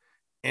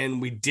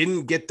and we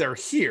didn't get there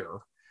here.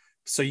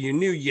 So you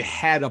knew you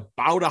had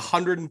about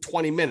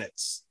 120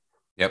 minutes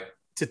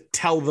to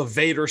tell the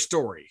Vader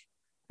story.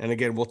 And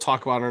again, we'll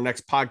talk about in our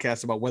next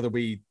podcast about whether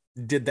we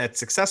did that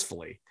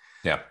successfully.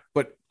 Yeah.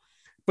 But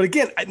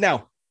again,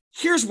 now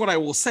here's what I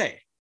will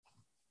say.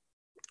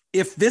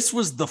 If this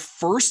was the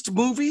first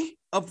movie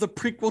of the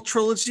prequel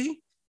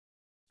trilogy,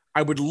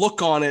 I would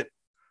look on it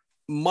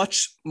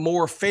much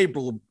more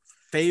favorable.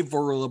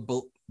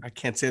 I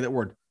can't say that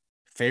word.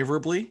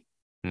 Favorably.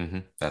 Mm-hmm.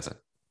 That's it.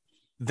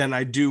 Than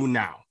I do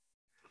now.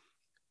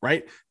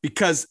 Right?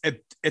 Because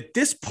at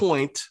this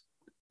point,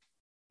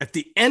 at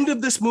the end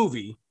of this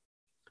movie,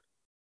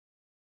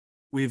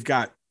 we've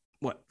got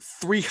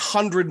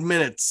 300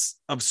 minutes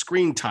of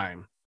screen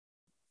time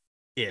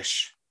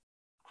ish.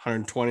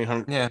 120,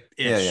 100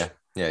 ish.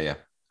 Yeah.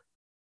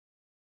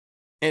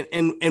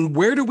 And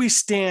where do we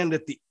stand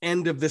at the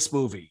end of this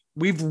movie?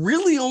 We've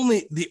really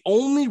the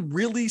only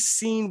really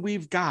scene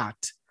we've got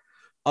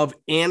of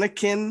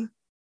Anakin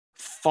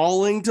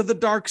falling to the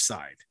dark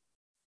side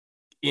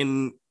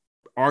in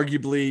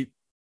arguably,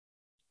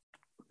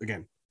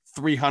 again,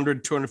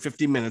 300,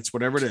 250 minutes,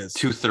 whatever it is.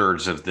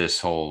 2/3 of this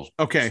whole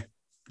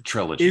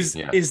trilogy is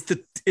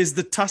the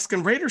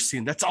Tusken Raider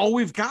scene. That's all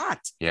we've got.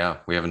 Yeah,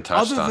 we haven't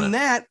touched on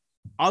it.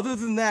 Other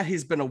than that,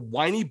 he's been a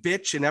whiny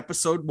bitch in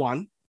episode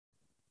 1.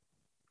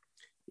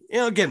 You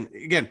know, again,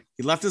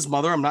 he left his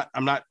mother.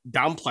 I'm not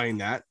downplaying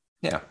that.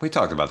 Yeah, we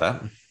talked about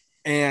that.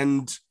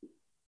 And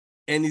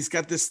he's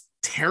got this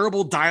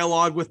terrible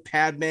dialogue with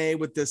Padme,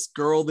 with this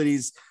girl that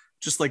he's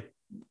just like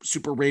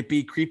super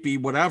rapey, creepy,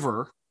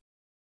 whatever.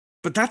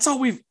 But that's all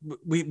we've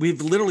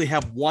literally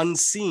have one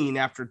scene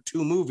after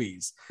 2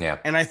 movies. Yeah.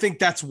 And I think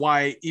that's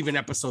why even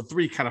episode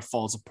 3 kind of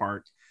falls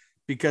apart,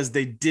 because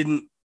they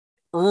didn't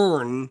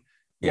earn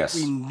what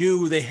we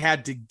knew they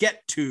had to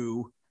get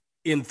to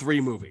in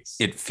 3 movies.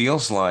 It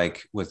feels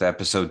like with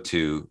episode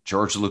 2,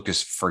 George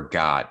Lucas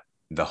forgot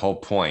the whole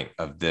point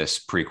of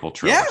this prequel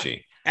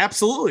trilogy. Yeah,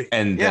 absolutely.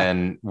 And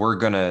then we're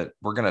gonna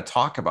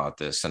talk about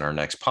this in our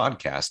next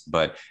podcast,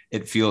 but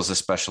it feels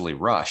especially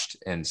rushed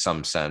in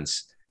some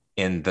sense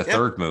in the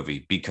third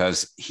movie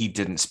because he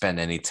didn't spend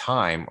any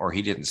time, or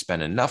he didn't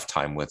spend enough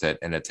time with it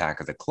in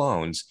Attack of the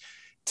Clones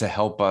to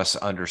help us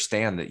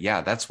understand that,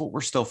 that's what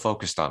we're still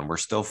focused on. We're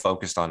still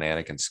focused on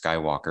Anakin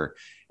Skywalker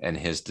and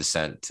his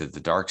descent to the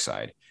dark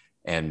side.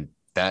 And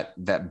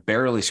that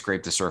barely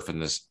scraped the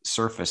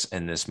surface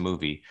in this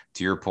movie.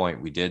 To your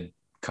point, we did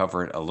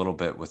cover it a little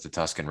bit with the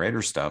Tusken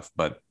Raider stuff,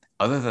 but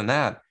other than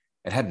that,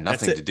 it had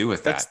nothing to do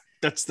with that.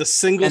 That's the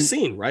single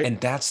scene, right?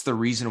 And that's the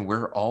reason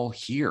we're all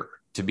here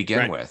to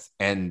begin with.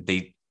 And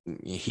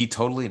he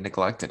totally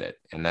neglected it.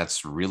 And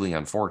that's really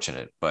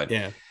unfortunate, but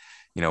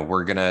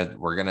we're going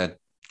to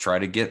try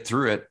to get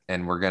through it,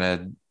 and we're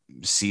going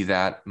to see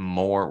that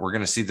more. We're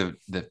going to see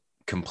the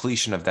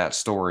completion of that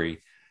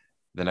story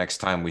the next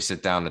time we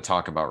sit down to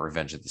talk about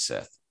Revenge of the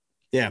Sith.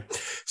 Yeah.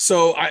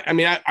 So,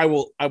 I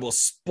will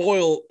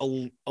spoil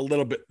a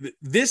little bit.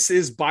 This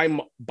is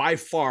by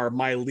far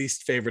my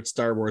least favorite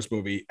Star Wars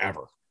movie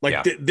ever.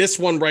 Like this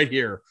one right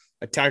here,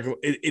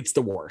 it's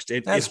the worst.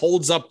 It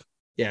holds up.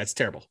 Yeah, it's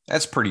terrible.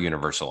 That's pretty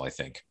universal, I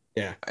think.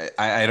 Yeah.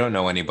 I don't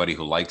know anybody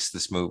who likes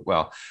this movie.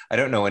 Well, I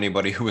don't know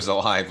anybody who was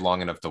alive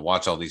long enough to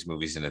watch all these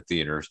movies in the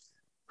theaters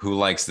who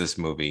likes this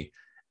movie.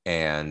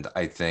 And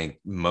I think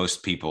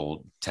most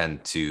people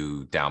tend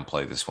to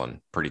downplay this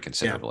one pretty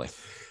considerably.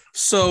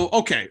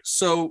 Yeah.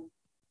 So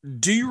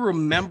do you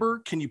remember,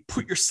 can you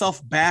put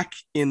yourself back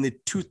in the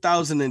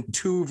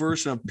 2002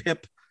 version of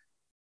Pip?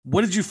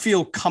 What did you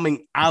feel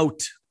coming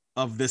out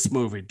of this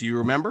movie? Do you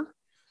remember?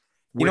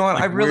 You know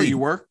what? Where you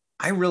were?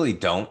 I really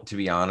don't, to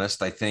be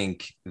honest. I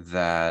think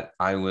that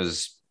I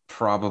was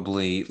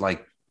probably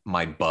like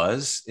my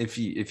buzz, if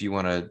you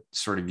want to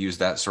sort of use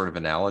that sort of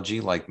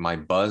analogy, like my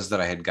buzz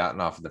that I had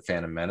gotten off of the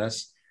Phantom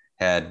Menace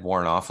had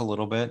worn off a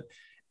little bit.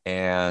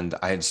 And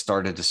I had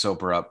started to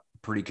sober up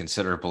pretty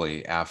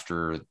considerably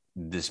after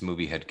this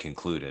movie had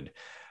concluded.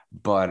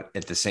 But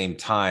at the same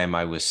time,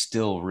 I was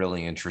still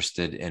really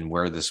interested in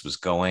where this was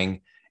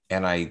going.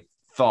 And I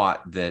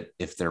thought that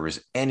if there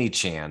was any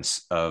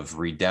chance of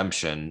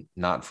redemption,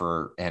 not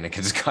for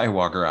Anakin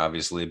Skywalker,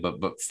 obviously,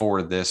 but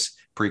for this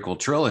prequel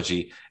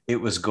trilogy, it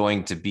was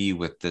going to be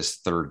with this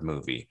third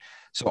movie.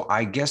 So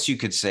I guess you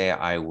could say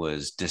I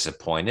was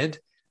disappointed,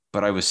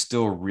 but I was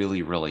still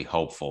really, really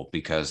hopeful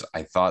because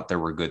I thought there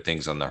were good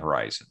things on the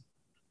horizon.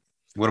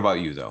 What about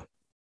you, though?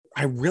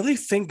 I really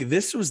think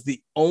this was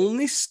the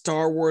only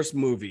Star Wars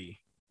movie.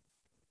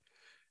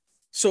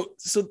 So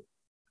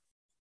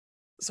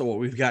what,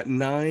 we've got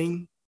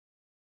 9,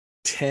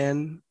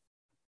 10.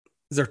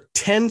 Is there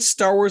 10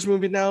 Star Wars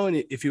movies now? And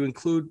if you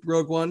include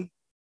Rogue One,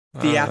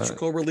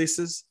 theatrical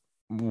releases?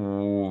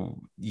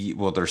 Well,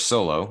 there's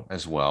Solo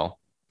as well.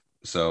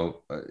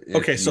 So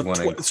okay, so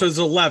there's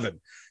 11.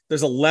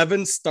 There's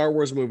 11 Star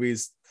Wars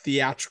movies,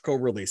 theatrical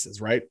releases,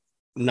 right?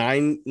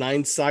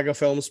 Nine saga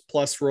films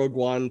plus Rogue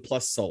One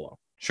plus Solo.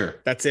 Sure.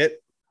 That's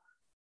it?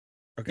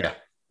 Okay. Yeah.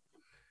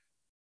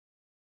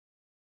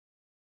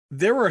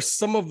 There are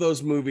some of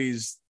those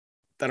movies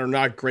that are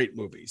not great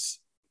movies.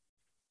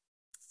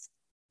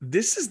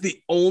 This is the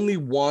only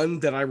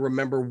one that I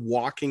remember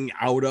walking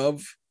out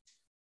of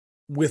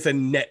with a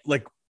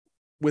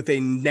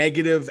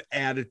negative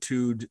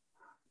attitude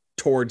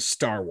towards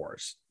Star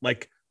Wars,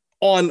 like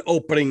on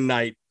opening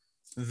night,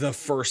 the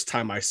first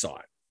time I saw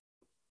it.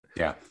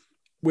 Yeah.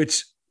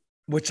 Which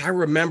I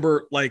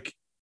remember, like,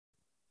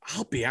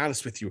 I'll be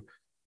honest with you,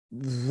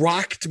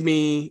 rocked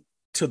me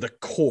to the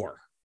core.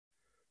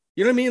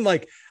 You know what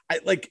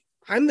I mean?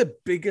 I'm the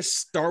biggest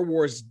Star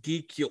Wars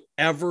geek you'll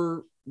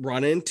ever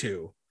run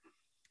into.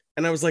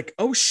 And I was like,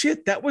 oh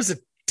shit, that was a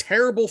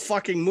terrible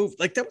fucking movie.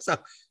 Like that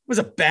was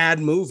a bad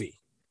movie.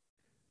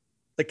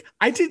 Like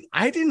I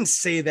didn't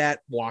say that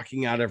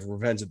walking out of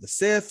Revenge of the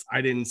Sith.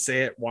 I didn't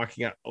say it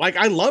walking out. Like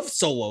I loved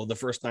Solo the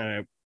first night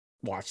I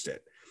watched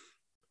it.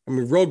 I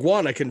mean, Rogue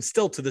One, I can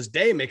still to this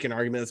day make an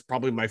argument it's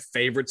probably my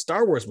favorite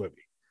Star Wars movie.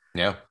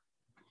 Yeah.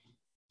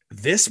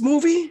 This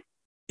movie,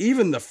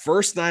 even the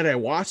first night I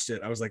watched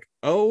it, I was like,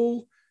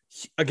 oh,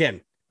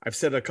 again, I've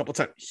said it a couple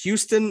times,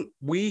 Houston,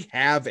 we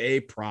have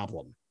a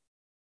problem.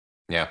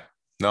 Yeah.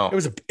 No.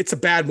 It's a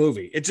bad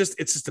movie. It's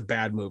just a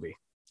bad movie.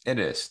 It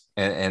is.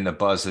 And the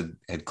buzz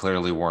had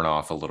clearly worn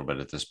off a little bit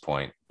at this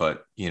point,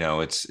 but you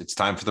know, it's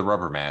time for the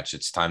rubber match.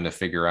 It's time to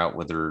figure out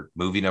whether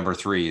movie number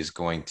 3 is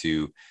going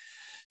to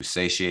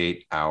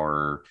satiate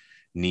our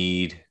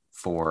need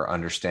for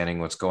understanding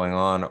what's going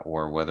on,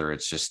 or whether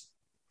it's just,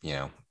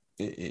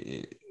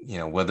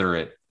 whether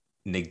it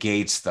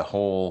negates the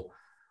whole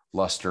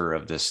luster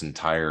of this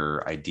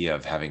entire idea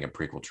of having a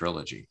prequel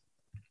trilogy.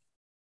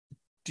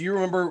 Do you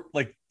remember,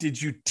 like,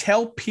 did you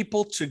tell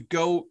people to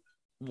go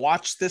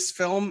watch this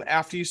film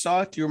after you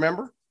saw it? Do you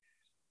remember?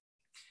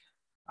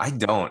 I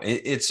don't.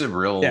 It's a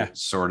real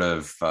sort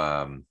of,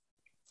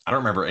 I don't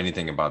remember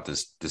anything about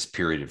this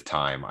period of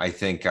time. I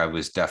think I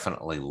was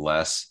definitely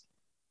less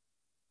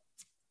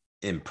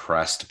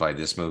impressed by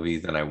this movie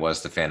than I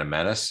was the Phantom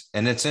Menace.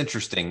 And it's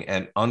interesting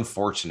and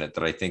unfortunate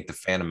that I think the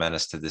Phantom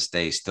Menace to this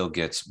day still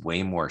gets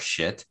way more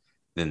shit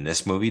than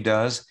this movie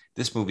does.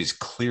 This movie's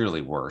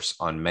clearly worse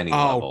on many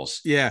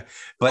levels. Yeah.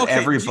 But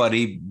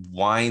everybody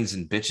whines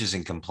and bitches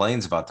and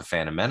complains about the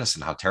Phantom Menace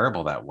and how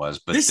terrible that was.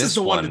 But this is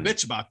the one to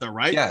bitch about, though,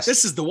 right? Yes.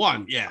 This is the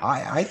one. Yeah.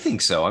 I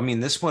think so. I mean,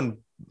 this one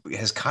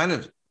has kind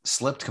of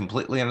slipped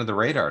completely under the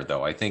radar,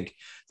 though. I think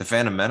the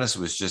Phantom Menace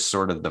was just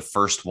sort of the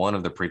first one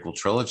of the prequel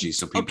trilogy,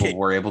 so people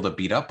were able to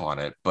beat up on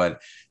it.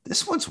 But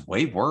this one's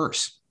way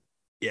worse.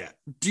 Yeah.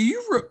 Do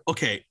you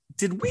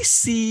did we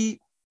see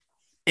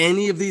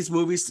any of these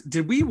movies?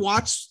 Did we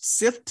watch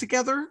Sith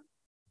together?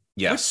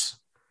 Yes.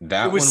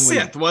 It was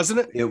Sith, wasn't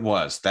it? It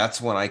was. That's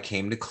when I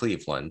came to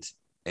Cleveland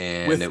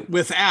and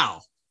with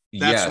Al.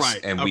 That's yes, right.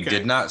 And we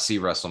did not see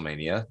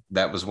WrestleMania.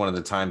 That was one of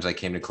the times I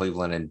came to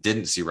Cleveland and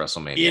didn't see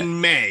WrestleMania.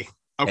 In May.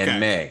 Okay. In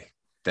May.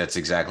 That's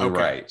exactly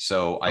right.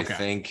 So I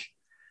think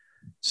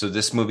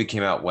this movie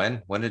came out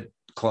when? When did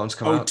Clones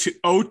come out?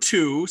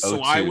 02.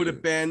 So I would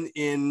have been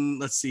in,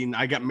 let's see,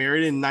 I got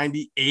married in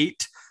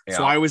 98. Yeah.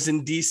 So I was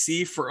in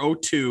DC for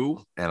 02.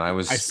 And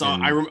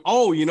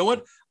you know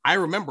what? I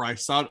remember I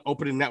saw it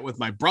opening that with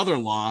my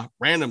brother-in-law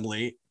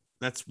randomly.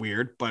 That's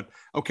weird, but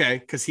okay,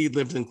 because he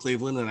lived in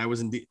Cleveland and I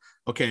was in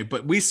okay,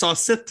 but we saw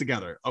Sith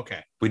together.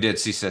 Okay. We did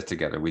see Sith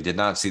together. We did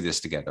not see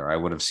this together. I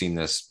would have seen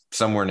this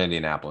somewhere in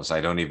Indianapolis.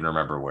 I don't even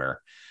remember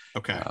where.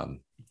 Okay.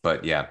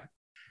 But yeah.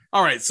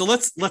 All right. So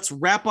let's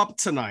wrap up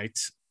tonight.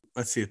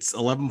 Let's see. It's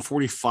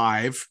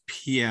 11:45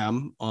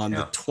 p.m. on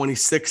the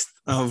 26th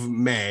of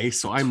May.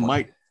 So I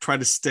might try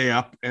to stay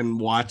up and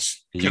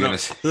watch.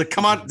 Does it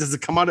come out? Does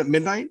it come out at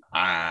midnight?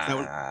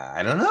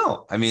 I don't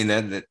know. I mean,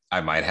 that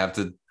I might have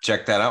to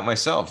check that out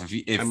myself.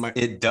 If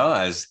it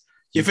does.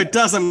 If it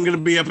does, I'm going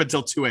to be up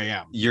until 2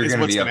 a.m. You're going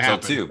to be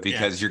up till 2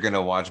 because you're going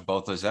to watch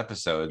both those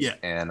episodes. Yeah.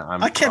 And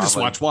I can't just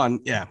watch one.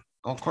 Yeah.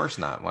 Of course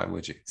not. Why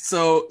would you?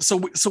 So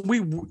we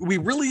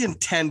really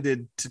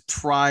intended to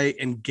try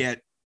and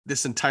get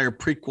this entire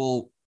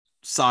prequel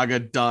saga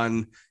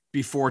done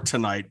before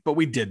tonight, but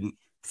we didn't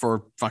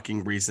for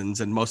fucking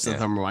reasons, and most of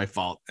them are my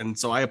fault, and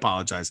so I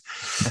apologize.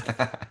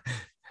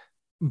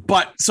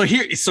 But so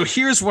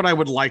here's what I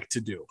would like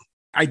to do.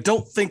 I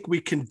don't think we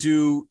can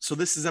do. So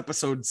this is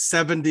episode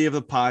 70 of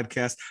the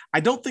podcast. I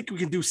don't think we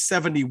can do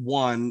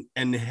 71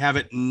 and have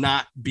it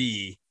not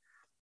be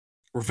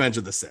Revenge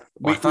of the Sith.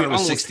 Well, I thought it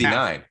was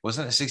 69.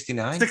 Wasn't it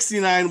 69?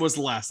 69 was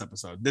the last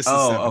episode. This is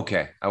 70.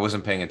 Okay. I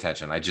wasn't paying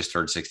attention. I just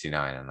heard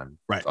 69 and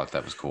I thought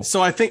that was cool.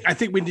 So I think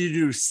we need to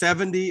do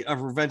 70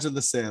 of Revenge of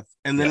the Sith,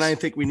 and then I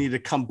think we need to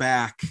come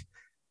back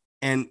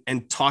and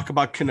talk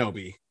about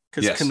Kenobi,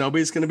 because Kenobi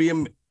is going to be.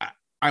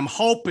 I'm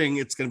hoping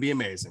it's going to be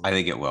amazing. I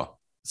think it will.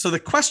 So the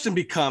question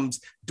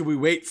becomes: do we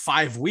wait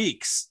 5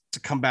 weeks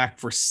to come back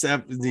for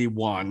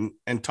 71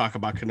 and talk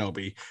about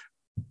Kenobi?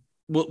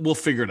 We'll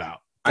figure it out.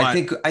 But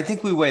I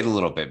think we wait a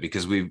little bit,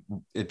 because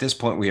at this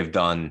point we have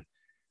done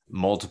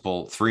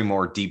 3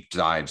 more deep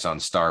dives on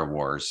Star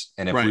Wars,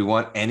 and if we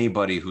want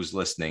anybody who's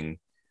listening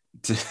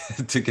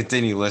to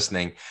continue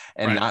listening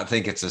and not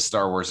think it's a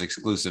Star Wars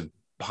exclusive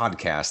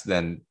podcast,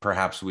 then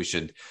perhaps we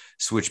should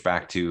switch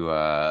back to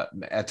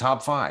a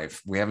top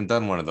 5. We haven't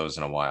done one of those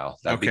in a while.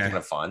 That'd be kind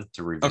of fun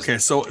to revisit. Okay,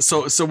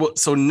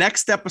 so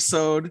next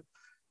episode.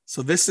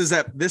 So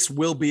this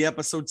will be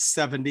episode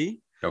 70.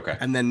 Okay.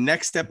 And then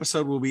next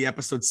episode will be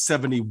episode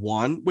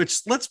 71,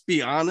 which, let's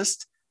be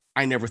honest,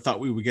 I never thought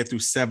we would get through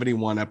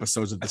 71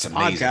 episodes of this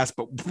podcast,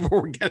 but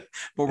we're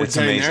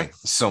getting there.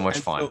 So much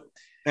fun.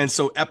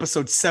 So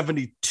episode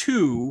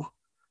 72,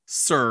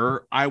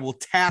 sir, I will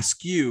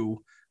task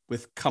you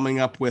with coming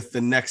up with the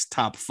next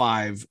top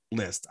 5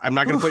 list. I'm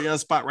not going to put you on the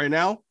spot right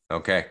now.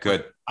 Okay,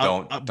 good.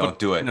 Don't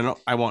do it. No,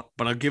 I won't,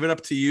 but I'll give it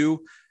up to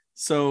you.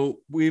 So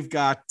we've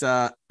got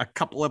a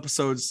couple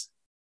episodes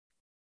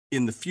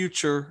in the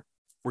future.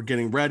 We're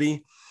getting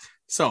ready.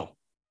 So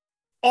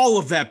all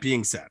of that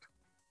being said,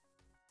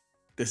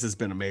 this has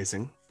been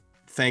amazing.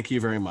 Thank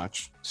you very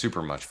much.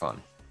 Super much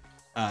fun.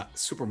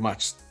 Super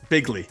much.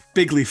 Bigly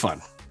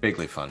fun.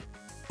 Bigly fun.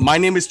 My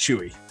name is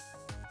Chewie.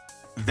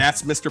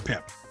 That's Mr.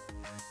 Pip.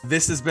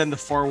 This has been the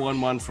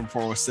 411 from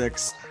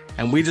 406.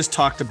 And we just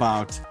talked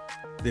about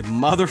the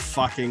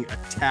motherfucking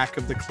Attack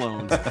of the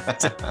Clones.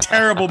 It's a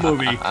terrible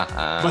movie,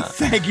 but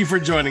thank you for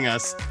joining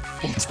us.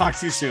 We'll talk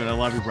to you soon. I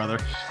love you, brother.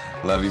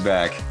 Love you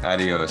back.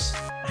 Adios.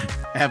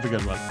 Have a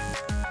good one.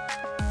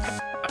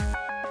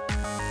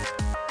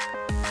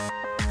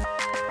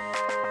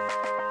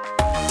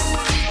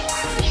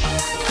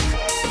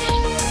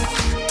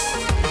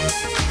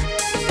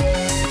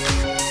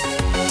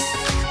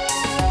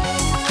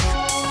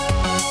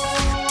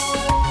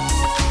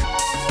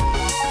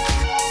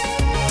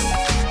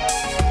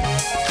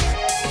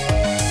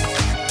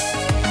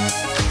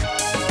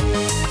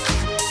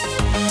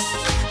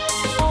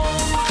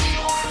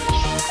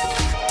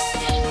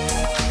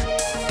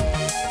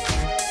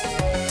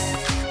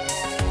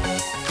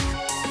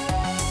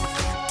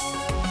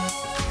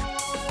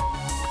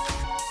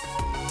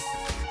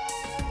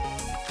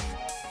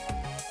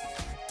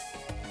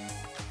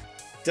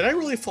 Did I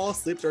really fall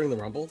asleep during the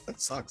Rumble? That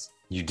sucks.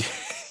 You did.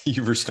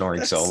 You were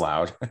snoring so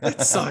loud.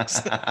 That sucks.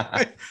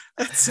 That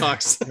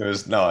sucks.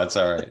 No, it's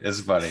all right.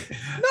 It's funny.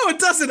 No, it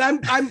doesn't.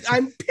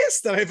 I'm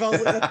pissed that I fell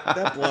asleep.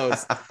 That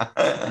blows.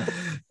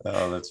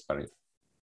 Oh, that's funny.